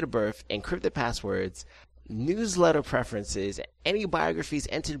addresses, date of birth, encrypted passwords, newsletter preferences, any biographies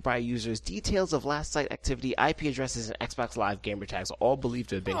entered by users, details of last site activity, IP addresses, and Xbox Live gamer tags are all believed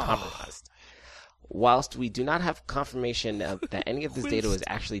to have been compromised. Whilst we do not have confirmation that any of this data was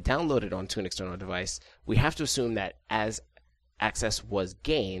actually downloaded onto an external device, we have to assume that as access was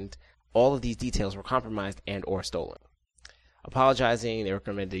gained, all of these details were compromised and or stolen. Apologizing, they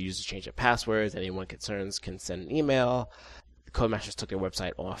recommend the users change their passwords. Anyone concerned can send an email. Codemasters took their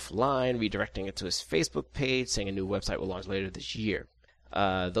website offline, redirecting it to his Facebook page, saying a new website will launch later this year.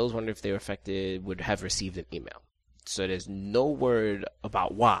 Those wondering if they were affected would have received an email. So there's no word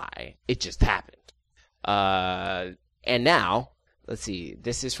about why. It just happened. And now, let's see,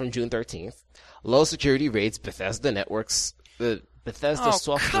 this is from June 13th. Low security raids Bethesda Networks, the Bethesda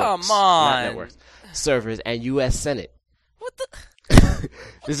Softworks networks, servers, and U.S. Senate. What the?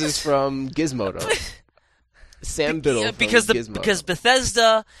 This is from Gizmodo. Sam Biddle from Gizmodo. Because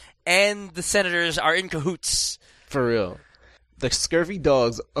Bethesda and the senators are in cahoots. For real. The scurvy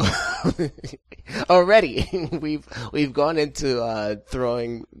dogs already. We've gone into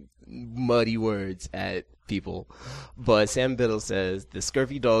throwing muddy words at people, but Sam Biddle says the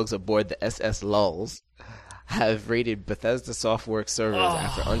scurvy dogs aboard the SS Lulz have raided Bethesda Softworks servers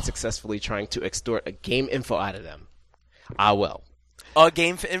after unsuccessfully trying to extort a game info out of them. Well. A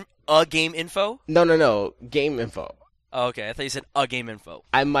game info? No. Game info. Oh, okay, I thought you said a game info.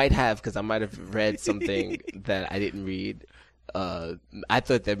 I might have, because I might have read something that I didn't read. I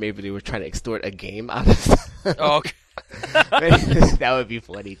thought that maybe they were trying to extort a game out of them. Oh, okay. That would be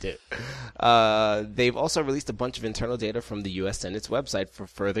funny, too. They've also released a bunch of internal data from the U.S. Senate's website for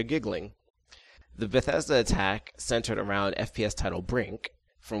further giggling. The Bethesda attack centered around FPS title Brink,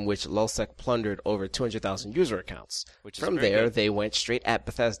 from which LulzSec plundered over 200,000 user accounts. From there, they went straight at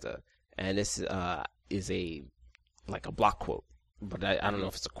Bethesda, and this is a block quote, but I don't know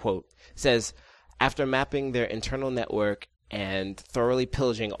if it's a quote. It says, after mapping their internal network and thoroughly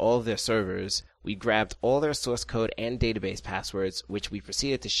pillaging all of their servers, we grabbed all their source code and database passwords, which we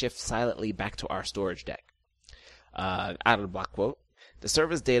proceeded to shift silently back to our storage deck. Out of the block quote, the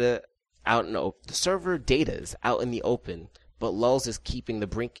server data's out in the open, but Lulz is keeping the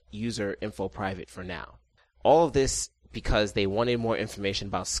Brink user info private for now. All of this because they wanted more information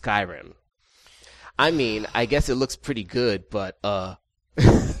about Skyrim. I mean, I guess it looks pretty good, but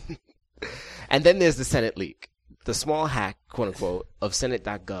And then there's the Senate leak. The small hack, quote-unquote, of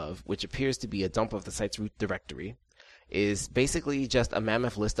Senate.gov, which appears to be a dump of the site's root directory, is basically just a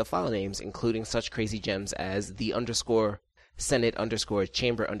mammoth list of file names, including such crazy gems as the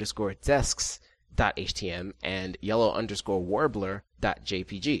 _Senate_chamber_desks.htm and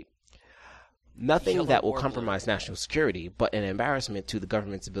yellow_warbler.jpg. Nothing that will compromise national security, but an embarrassment to the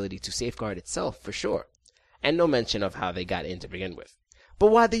government's ability to safeguard itself, for sure. And no mention of how they got in to begin with.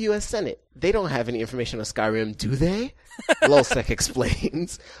 But why the U.S. Senate? They don't have any information on Skyrim, do they? LulzSec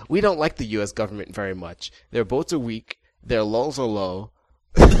explains. We don't like the U.S. government very much. Their boats are weak, their lulls are low.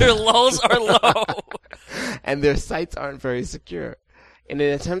 Their lulls are low. And their sites aren't very secure. In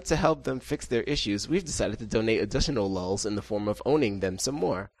an attempt to help them fix their issues, we've decided to donate additional lulls in the form of owning them some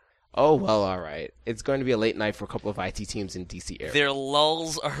more. Oh, well, all right. It's going to be a late night for a couple of IT teams in D.C. area. Their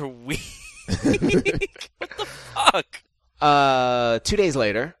lulls are weak. What the fuck? 2 days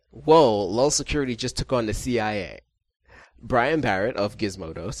later, Lulz Security just took on the CIA. Brian Barrett of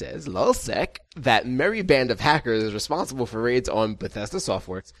Gizmodo says, LulzSec, that merry band of hackers is responsible for raids on Bethesda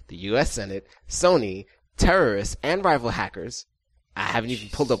Softworks, the U.S. Senate, Sony, terrorists, and rival hackers. I haven't even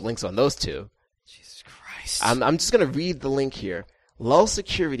pulled up links on those two. Jesus Christ. I'm just going to read the link here. Lulz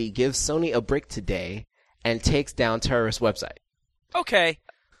Security gives Sony a break today and takes down terrorist website. Okay.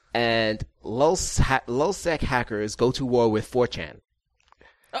 And LulzSec hackers go to war with 4chan.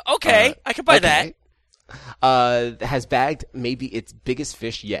 Okay, I can buy that. Has bagged maybe its biggest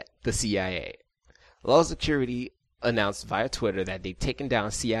fish yet, the CIA. Lulz Security announced via Twitter that they've taken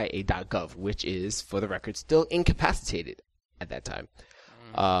down CIA.gov, which is, for the record, still incapacitated at that time.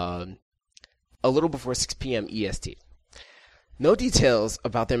 A little before 6 p.m. EST. No details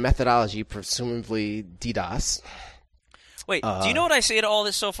about their methodology, presumably DDoS. Wait, do you know what I say to all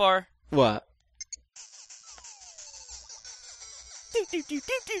this so far? What?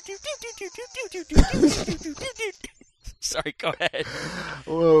 Sorry, go ahead.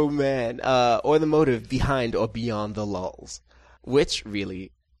 Oh, man. Or the motive behind or beyond the lulls. Which,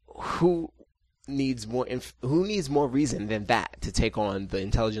 really, who needs more reason than that to take on the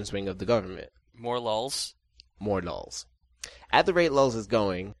intelligence wing of the government? More lulls? More lulls. At the rate lulls is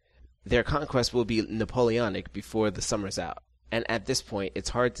going, their conquest will be Napoleonic before the summer's out. And at this point, it's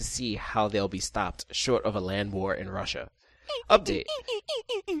hard to see how they'll be stopped short of a land war in Russia. Update.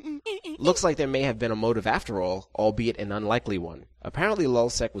 Looks like there may have been a motive after all, albeit an unlikely one. Apparently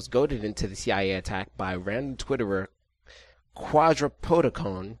LulzSec was goaded into the CIA attack by random Twitterer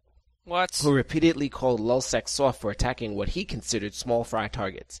Quadrupodicon, who repeatedly called LulzSec soft for attacking what he considered small fry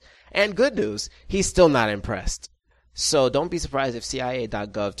targets. And good news, he's still not impressed. So don't be surprised if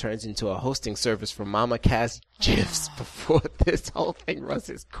CIA.gov turns into a hosting service for Mama Cass GIFs before this whole thing runs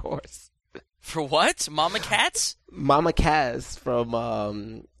its course. For what? Mama Cats? Mama Kaz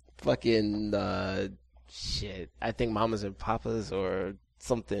from fucking shit. I think Mamas and Papas or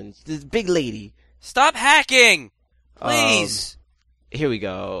something. This big lady. Stop hacking, please. Here we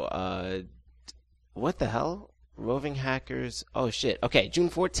go. What the hell? Roving hackers. Oh shit. Okay, June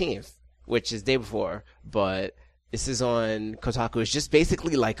 14th, which is day before, but this is on Kotaku. It's just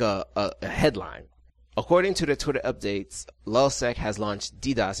basically like a headline. According to the Twitter updates, Lulzsec has launched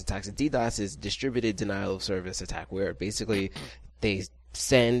DDoS attacks. DDoS is distributed denial of service attack, where basically they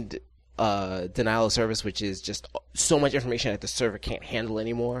send denial of service, which is just so much information that the server can't handle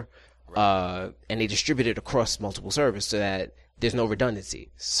anymore, and they distribute it across multiple servers so that there's no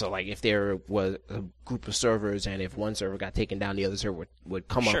redundancy. So, like, if there was a group of servers and if one server got taken down, the other server would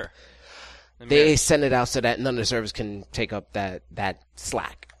come up. They send it out so that none of the servers can take up that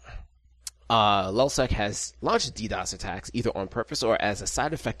slack. Lulzsec has launched DDoS attacks either on purpose or as a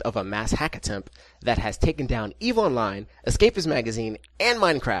side effect of a mass hack attempt that has taken down EVE Online, Escapist Magazine, and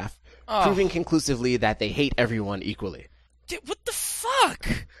Minecraft, proving conclusively that they hate everyone equally. Dude, what the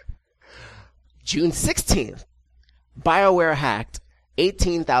fuck? June 16th, BioWare hacked,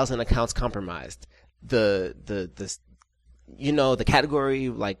 18,000 accounts compromised. The category,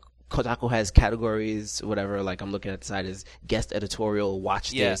 like, Kotaku has categories, whatever, like I'm looking at the site is guest editorial,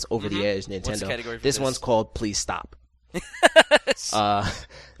 watch this, over the edge, Nintendo. What's the category for this one's called Please Stop.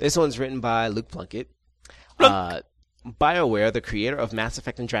 This one's written by Luke Plunkett. BioWare, the creator of Mass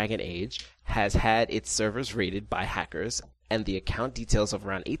Effect and Dragon Age, has had its servers raided by hackers, and the account details of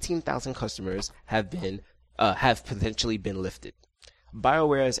around 18,000 customers have potentially been lifted.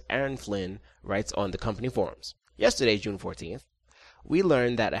 BioWare's Aaron Flynn writes on the company forums. Yesterday, June 14th, we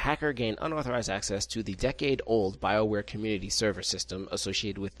learned that a hacker gained unauthorized access to the decade-old BioWare community server system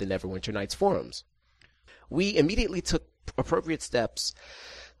associated with the Neverwinter Nights forums. We immediately took appropriate steps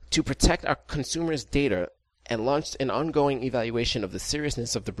to protect our consumers' data and launched an ongoing evaluation of the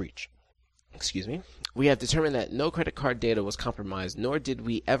seriousness of the breach. We have determined that no credit card data was compromised, nor did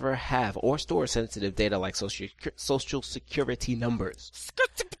we ever have or store sensitive data like social security numbers.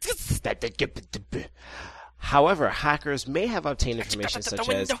 However, hackers may have obtained information such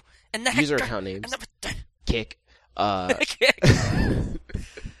as user account names, kick,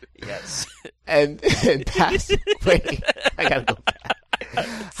 yes, and pass. Wait, I gotta go back.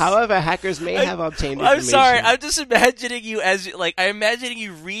 However, hackers may have obtained information. I'm sorry, I'm just imagining you I'm imagining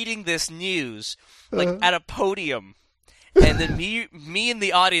you reading this news, like, at a podium, and then me in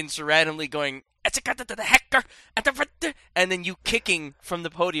the audience randomly going, the hacker, and then you kicking from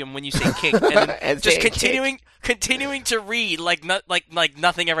the podium when you say kick, and then and just continuing to read like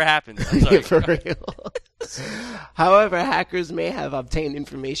nothing ever happened. I'm sorry. For real. However, hackers may have obtained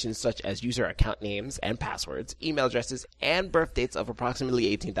information such as user account names and passwords, email addresses, and birth dates of approximately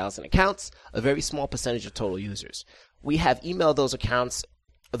 18,000 accounts, a very small percentage of total users. We have emailed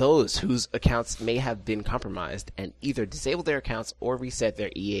those whose accounts may have been compromised and either disabled their accounts or reset their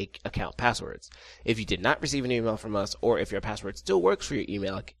EA account passwords. If you did not receive an email from us, or if your password still works for your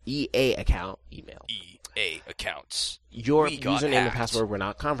EA account, EA accounts, your username and password were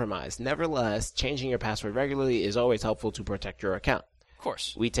not compromised. Nevertheless, changing your password regularly is always helpful to protect your account. Of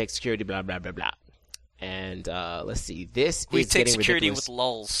course. We take security, blah, blah, blah, blah. And let's see. This we is take getting security ridiculous. with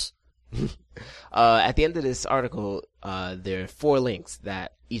lulls. At the end of this article, there are 4 links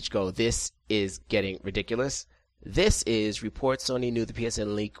that each go, this is getting ridiculous. This is report Sony knew the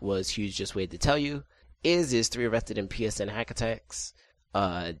PSN leak was huge, just wait to tell you. Is 3 arrested in PSN hack attacks.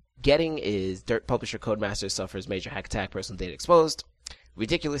 Getting is Dirt publisher Codemaster suffers major hack attack, personal data exposed.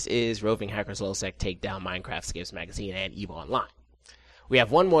 Ridiculous is roving hackers Lulzsec take down Minecraft, Escapist Magazine, and EVE Online. We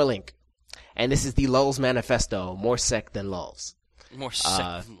have one more link, and this is the Lulz Manifesto, more sec than Lulz. More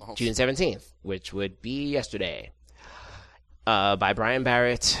sec than Lulz. June 17th, which would be yesterday, by Brian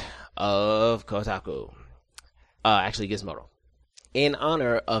Barrett of Kotaku. Actually, Gizmodo. In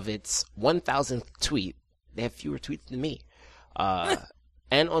honor of its 1,000th tweet, they have fewer tweets than me.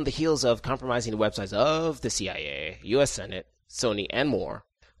 And on the heels of compromising the websites of the CIA, U.S. Senate, Sony, and more,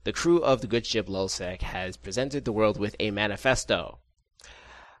 the crew of the good ship Lulzsec has presented the world with a manifesto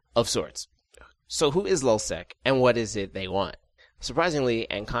of sorts. So who is Lulzsec, and what is it they want? Surprisingly,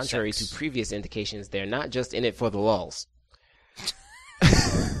 and contrary to previous indications, they're not just in it for the lulz.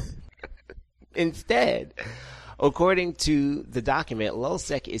 Instead, according to the document,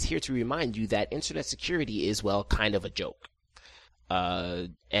 Lulzsec is here to remind you that internet security is, well, kind of a joke.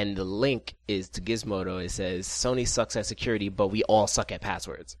 And the link is to Gizmodo. It says, Sony sucks at security, but we all suck at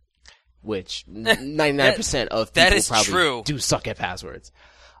passwords. Which 99% of people probably do suck at passwords.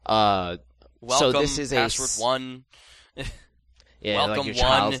 Welcome, so this is password 1. Yeah, Welcome like your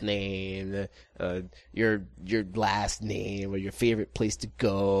child's name, your last name, or your favorite place to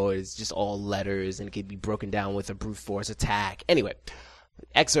go. It's just all letters, and it can be broken down with a brute force attack. Anyway,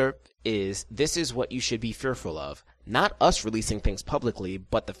 excerpt is, this is what you should be fearful of. Not us releasing things publicly,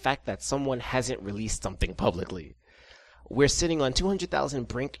 but the fact that someone hasn't released something publicly. We're sitting on 200,000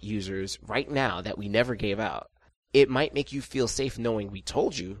 Brink users right now that we never gave out. It might make you feel safe knowing we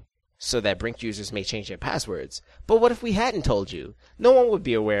told you, so that Brink users may change their passwords. But what if we hadn't told you? No one would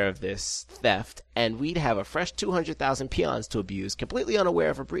be aware of this theft, and we'd have a fresh 200,000 peons to abuse, completely unaware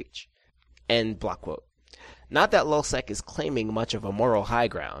of a breach. End block quote. Not that LulzSec is claiming much of a moral high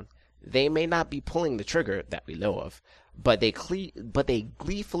ground. They may not be pulling the trigger, that we know of, but they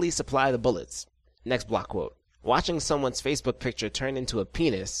gleefully supply the bullets. Next block quote. Watching someone's Facebook picture turn into a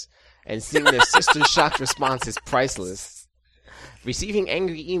penis and seeing their sister's shocked response is priceless. Receiving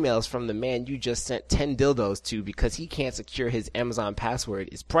angry emails from the man you just sent 10 dildos to because he can't secure his Amazon password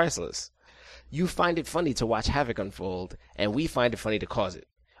is priceless. You find it funny to watch havoc unfold, and we find it funny to cause it.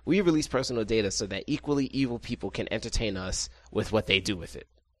 We release personal data so that equally evil people can entertain us with what they do with it.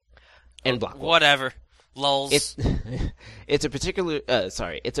 End block. Whatever. Lulz. It's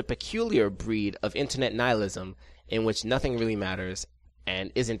a peculiar breed of internet nihilism in which nothing really matters.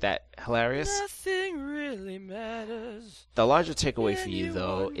 And isn't that hilarious? Nothing really matters. The larger takeaway for you,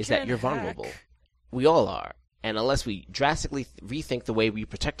 though, is that you're vulnerable. We all are. And unless we drastically rethink the way we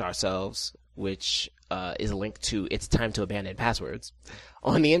protect ourselves, which is linked to it's time to abandon passwords,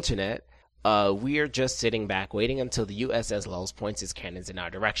 on the internet, we're just sitting back waiting until the USS Lulz points its cannons in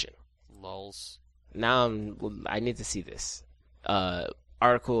our direction. Lulz. Now I need to see this.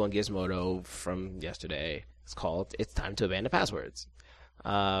 Article on Gizmodo from yesterday. It's called It's Time to Abandon Passwords.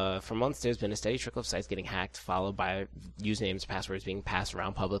 For months, there's been a steady trickle of sites getting hacked, followed by usernames and passwords being passed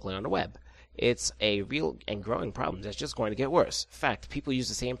around publicly on the web. It's a real and growing problem that's just going to get worse. In fact, people use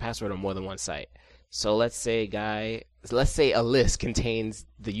the same password on more than one site. So let's say a list contains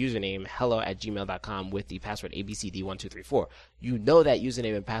the username hello@gmail.com with the password ABCD1234. You know that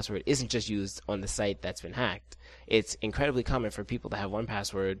username and password isn't just used on the site that's been hacked. It's incredibly common for people to have one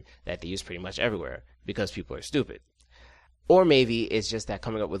password that they use pretty much everywhere because people are stupid. Or maybe it's just that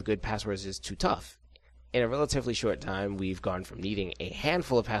coming up with good passwords is too tough. In a relatively short time, we've gone from needing a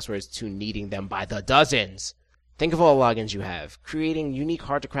handful of passwords to needing them by the dozens. Think of all logins you have. Creating unique,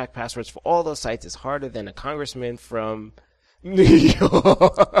 hard-to-crack passwords for all those sites is harder than a congressman from New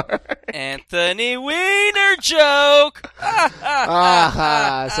York. Anthony Weiner joke!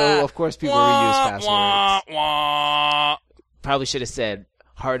 So, of course, people reuse passwords. Probably should have said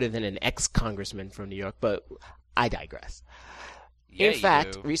harder than an ex-congressman from New York, but I digress. In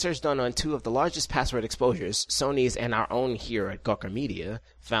fact, research done on two of the largest password exposures, Sony's and our own here at Gawker Media,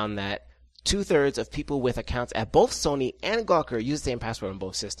 found that 2/3 of people with accounts at both Sony and Gawker use the same password on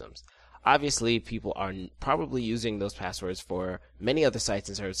both systems. Obviously, people are probably using those passwords for many other sites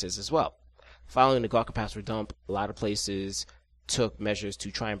and services as well. Following the Gawker password dump, a lot of places took measures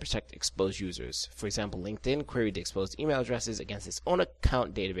to try and protect exposed users. For example, LinkedIn queried the exposed email addresses against its own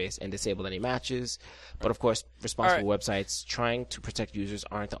account database and disabled any matches. But of course, responsible websites trying to protect users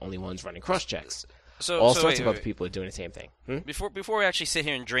aren't the only ones running cross-checks. All sorts of other people are doing the same thing. Before we actually sit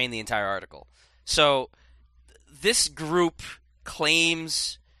here and drain the entire article, so this group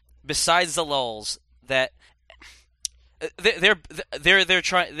claims, besides the lulz, that they're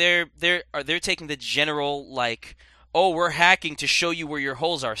taking the general like, oh, we're hacking to show you where your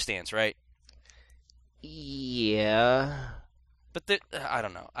holes are stance, right? Yeah. But I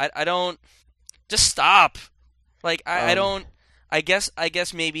don't know. I don't. Just stop. Like I don't. I guess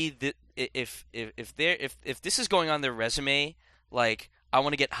maybe if this is going on their resume, like I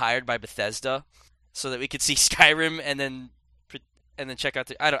want to get hired by Bethesda, so that we could see Skyrim and then check out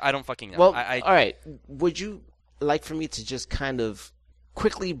the. I don't fucking know. Well, all right. Would you like for me to just kind of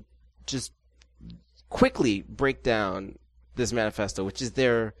quickly break down this manifesto, which is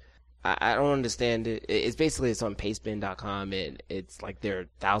their, I don't understand it. It's on pastebin.com, and it's like their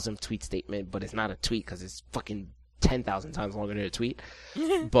 1,000th tweet statement, but it's not a tweet because it's fucking 10,000 times longer than a tweet.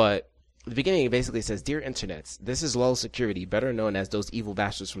 But the beginning, it basically says, "Dear Internets, this is Lulz Security, better known as those evil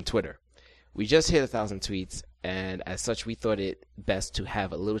bastards from Twitter. We just hit 1,000 tweets, and as such, we thought it best to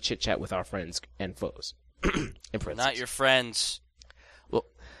have a little chit-chat with our friends and foes." Not your friends. Well,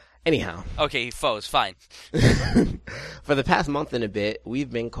 anyhow. Okay, foes, fine. For the past month and a bit, we've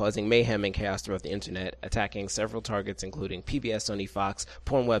been causing mayhem and chaos throughout the internet, attacking several targets including PBS, Sony, Fox,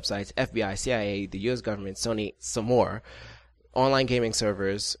 porn websites, FBI, CIA, the U.S. government, Sony, some more, online gaming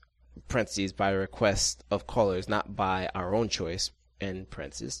servers, parentheses, by request of callers, not by our own choice, end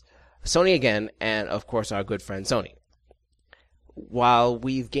parentheses, Sony again, and of course our good friend Sony. while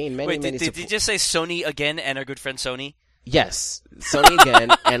we've gained many, Wait, many did you just say Sony again and our good friend Sony? Yes, Sony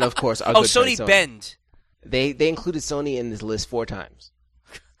again, and of course our good friend Sony Sony. Bend. They included Sony in this list 4 times.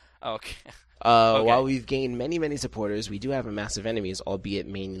 Okay. While we've gained many, many supporters, we do have a massive enemies, albeit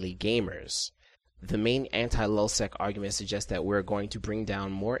mainly gamers. The main anti-lulsec argument suggests that we're going to bring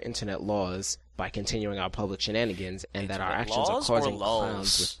down more internet laws by continuing our public shenanigans, and that our actions are causing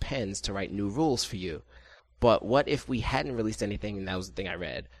clowns with pens to write new rules for you. But what if we hadn't released anything, and that was the thing I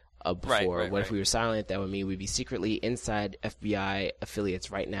read before? What if we were silent? That would mean we'd be secretly inside FBI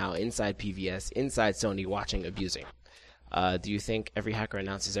affiliates right now, inside PVS, inside Sony, watching, abusing. Do you think every hacker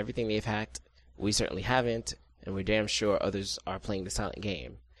announces everything they've hacked? We certainly haven't, and we're damn sure others are playing the silent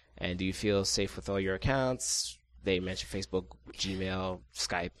game. And do you feel safe with all your accounts? They mentioned Facebook, Gmail,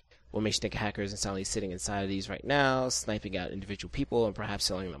 Skype. What makes you think hackers are silently sitting inside of these right now, sniping out individual people and perhaps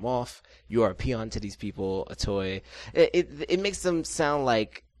selling them off? You are a peon to these people, a toy. It makes them sound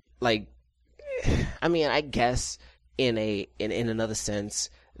like I mean, I guess in another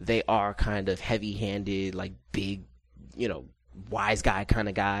sense they are kind of heavy-handed, like big, wise guy kind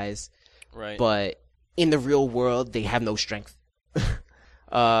of guys. Right. But in the real world, they have no strength.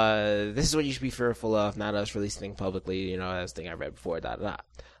 This is what you should be fearful of, not us releasing things publicly. That's the thing I read before.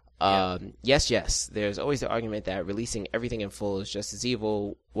 Yes. There's always the argument that releasing everything in full is just as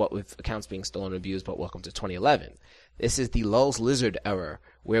evil, what with accounts being stolen and abused, but welcome to 2011. This is the Lulz Lizard era,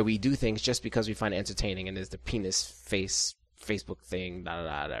 where we do things just because we find it entertaining, and there's the penis face Facebook thing,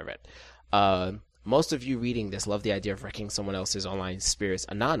 that I read. Most of you reading this love the idea of wrecking someone else's online spirits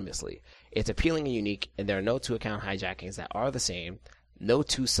anonymously. It's appealing and unique, and there are no 2 account hijackings that are the same. No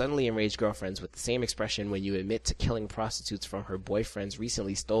 2 suddenly enraged girlfriends with the same expression when you admit to killing prostitutes from her boyfriend's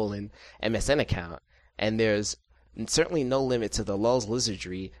recently stolen MSN account. And there's certainly no limit to the Lulz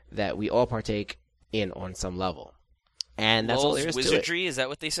Lizardry that we all partake in on some level. And that's all there is to it. Wizardry, is that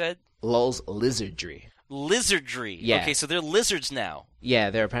what they said? Lulz Lizardry. Lizardry. Yeah. Okay, so they're lizards now.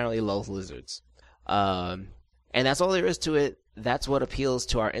 Yeah, they're apparently Lulz Lizards. And that's all there is to it. That's what appeals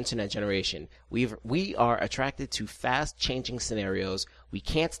to our internet generation. We are attracted to fast-changing scenarios. We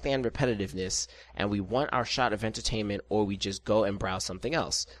can't stand repetitiveness, and we want our shot of entertainment, or we just go and browse something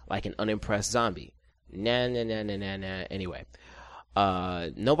else, like an unimpressed zombie. Nah. Anyway,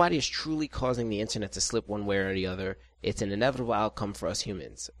 nobody is truly causing the internet to slip one way or the other. It's an inevitable outcome for us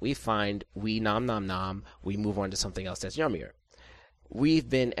humans. We find we nom, we move on to something else that's yummier. We've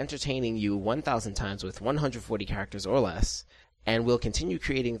been entertaining you 1,000 times with 140 characters or less, and we'll continue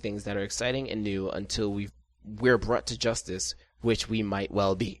creating things that are exciting and new until we're brought to justice, which we might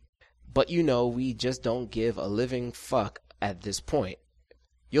well be. But we just don't give a living fuck at this point.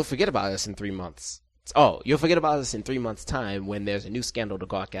 You'll forget about us in 3 months. You'll forget about us in 3 months' time when there's a new scandal to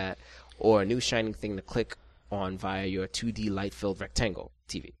gawk at, or a new shining thing to click on via your 2D light-filled rectangle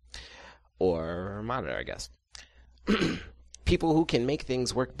TV. Or monitor, I guess. People who can make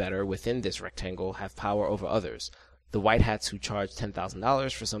things work better within this rectangle have power over others. The white hats who charge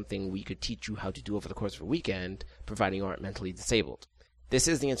 $10,000 for something we could teach you how to do over the course of a weekend, providing you aren't mentally disabled. This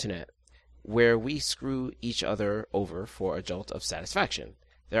is the internet, where we screw each other over for a jolt of satisfaction.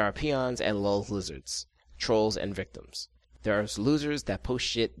 There are peons and Lulz Lizards, trolls and victims. There are losers that post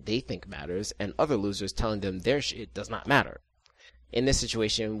shit they think matters, and other losers telling them their shit does not matter. In this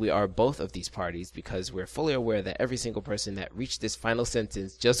situation, we are both of these parties because we're fully aware that every single person that reached this final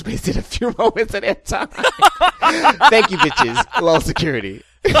sentence just wasted a few moments of their time. Thank you, bitches. Law security.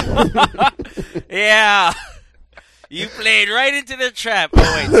 Yeah. You played right into the trap.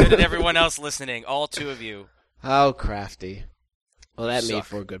 Oh, wait, so did everyone else listening. All 2 of you. How crafty. Well, that Suck. made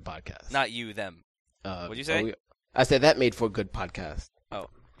for a good podcast. Not you, them. What'd you say? I said that made for a good podcast. Oh,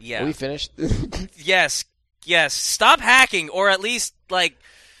 yeah. Are we finished? Yes, stop hacking, or at least, I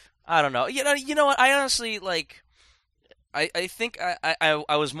don't know. You know what? I honestly, I think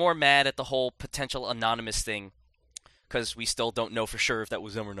I was more mad at the whole potential anonymous thing, because we still don't know for sure if that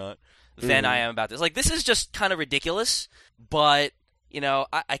was them or not, than I am about this. This is just kind of ridiculous, but,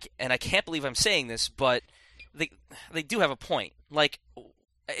 I can't believe I'm saying this, but they do have a point.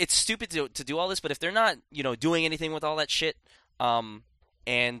 It's stupid to do all this, but if they're not, doing anything with all that shit,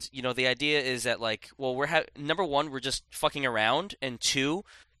 and, the idea is that, number one, we're just fucking around, and 2,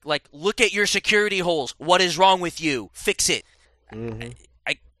 look at your security holes. What is wrong with you? Fix it. Mm-hmm.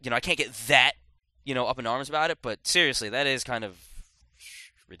 I can't get that, up in arms about it, but seriously, that is kind of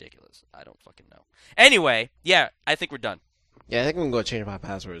ridiculous. I don't fucking know. Anyway, yeah, I think we're done. Yeah, I think I'm going to change my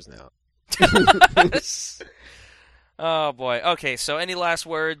passwords now. Oh, boy. Okay, so any last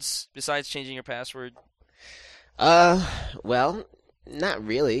words besides changing your password? Well, not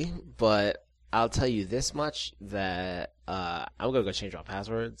really, but I'll tell you this much, that I'm gonna go change my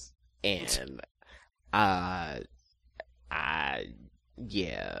passwords, and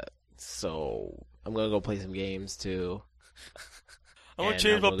yeah. So I'm gonna go play some games too. I'm gonna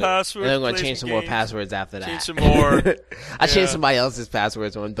change my passwords. And I'm gonna change some more passwords after that. Change some more. I changed somebody else's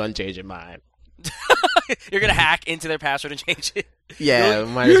passwords when I'm done changing mine. You're gonna hack into their password and change it. Yeah,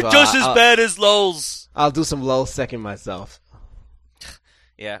 you're just as bad as Lulz. I'll do some low second myself.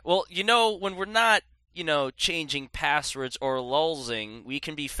 Yeah. Well, when we're not, changing passwords or lulzing, we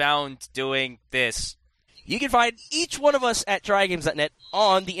can be found doing this. You can find each one of us at trygames.net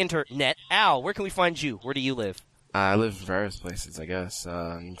on the internet. Al, where can we find you? Where do you live? I live in various places, I guess. You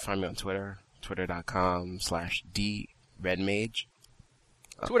can find me on Twitter, twitter.com/DRedMage.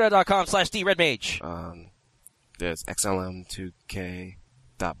 Twitter.com/DRedMage. There's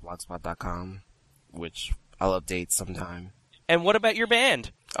xlm2k.blogspot.com, which I'll update sometime. And what about your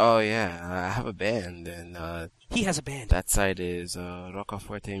band? Oh, yeah, I have a band, and he has a band. That site is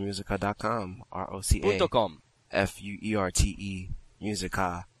roccafuertemusica.com, .com. ROCAFUERTE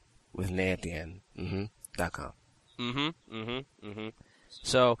musica with an A at the end. .com.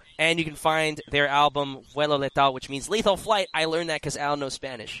 So, and you can find their album Vuelo Letal, which means lethal flight. I learned that because Al knows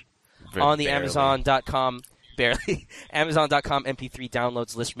Spanish. On the Amazon.com, barely Amazon.com MP3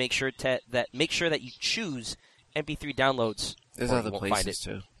 downloads list. Make sure that you choose MP3 downloads. There's other places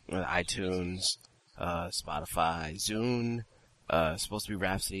too, iTunes, Spotify, Zune. Supposed to be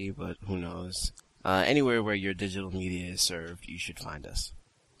Rhapsody, but who knows? Anywhere where your digital media is served, you should find us.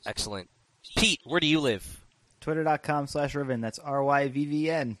 Excellent. Pete, where do you live? Twitter.com/Riven. That's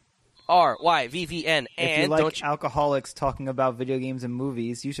RYVVN. RYVVN. If you like alcoholics talking about video games and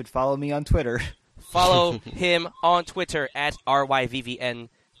movies, you should follow me on Twitter. Follow him on Twitter at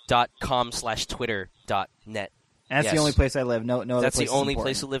ryvvn.com/twitter.net. And that's the only place I live. No other That's place the only is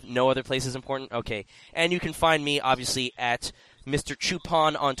place to live. No other place is important? Okay. And you can find me, obviously, at Mr.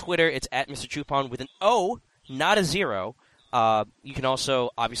 Chupon on Twitter. It's at Mr. Chupon with an O, not a 0. You can also,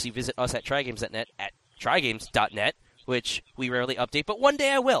 obviously, visit us at trygames.net, at trygames.net, which we rarely update, but one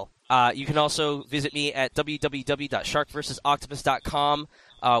day I will. You can also visit me at www.sharkversusoctopus.com,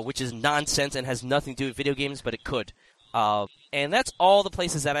 which is nonsense and has nothing to do with video games, but it could. And that's all the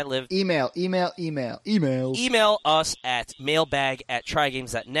places that I live. Email. Email us at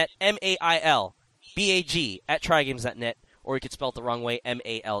mailbag@trygames.net, mailbag@trygames.net, or you could spell it the wrong way,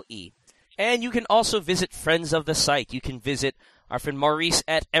 MALE. And you can also visit friends of the site. You can visit our friend Maurice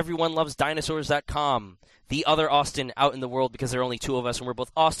at everyonelovesdinosaurs.com. The other Austin out in the world, because there are only two of us, and we're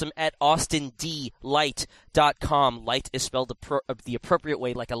both awesome, at austindlight.com. Light is spelled the appropriate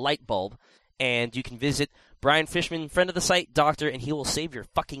way, like a light bulb. And you can visit Brian Fishman, friend of the site, doctor, and he will save your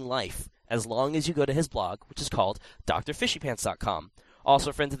fucking life as long as you go to his blog, which is called drfishypants.com.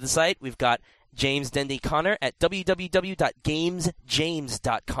 Also, friends of the site, we've got James Dendy Connor at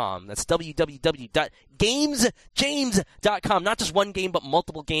www.gamesjames.com. That's www.gamesjames.com. Not just one game, but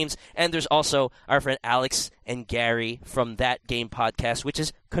multiple games. And there's also our friend Alex and Gary from That Game Podcast, which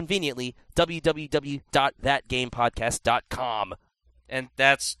is conveniently www.thatgamepodcast.com. And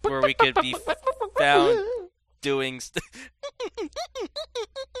that's where we could be found doing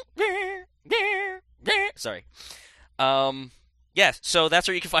sorry. Yes, so that's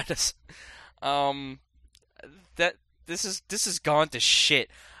where you can find us. This has gone to shit.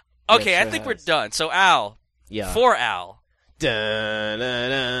 Okay, Yeah, I think we're done. So Al. Yeah. For Al. I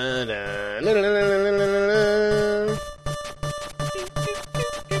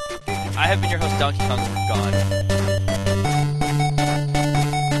I have been your host, Donkey Kong. We're gone.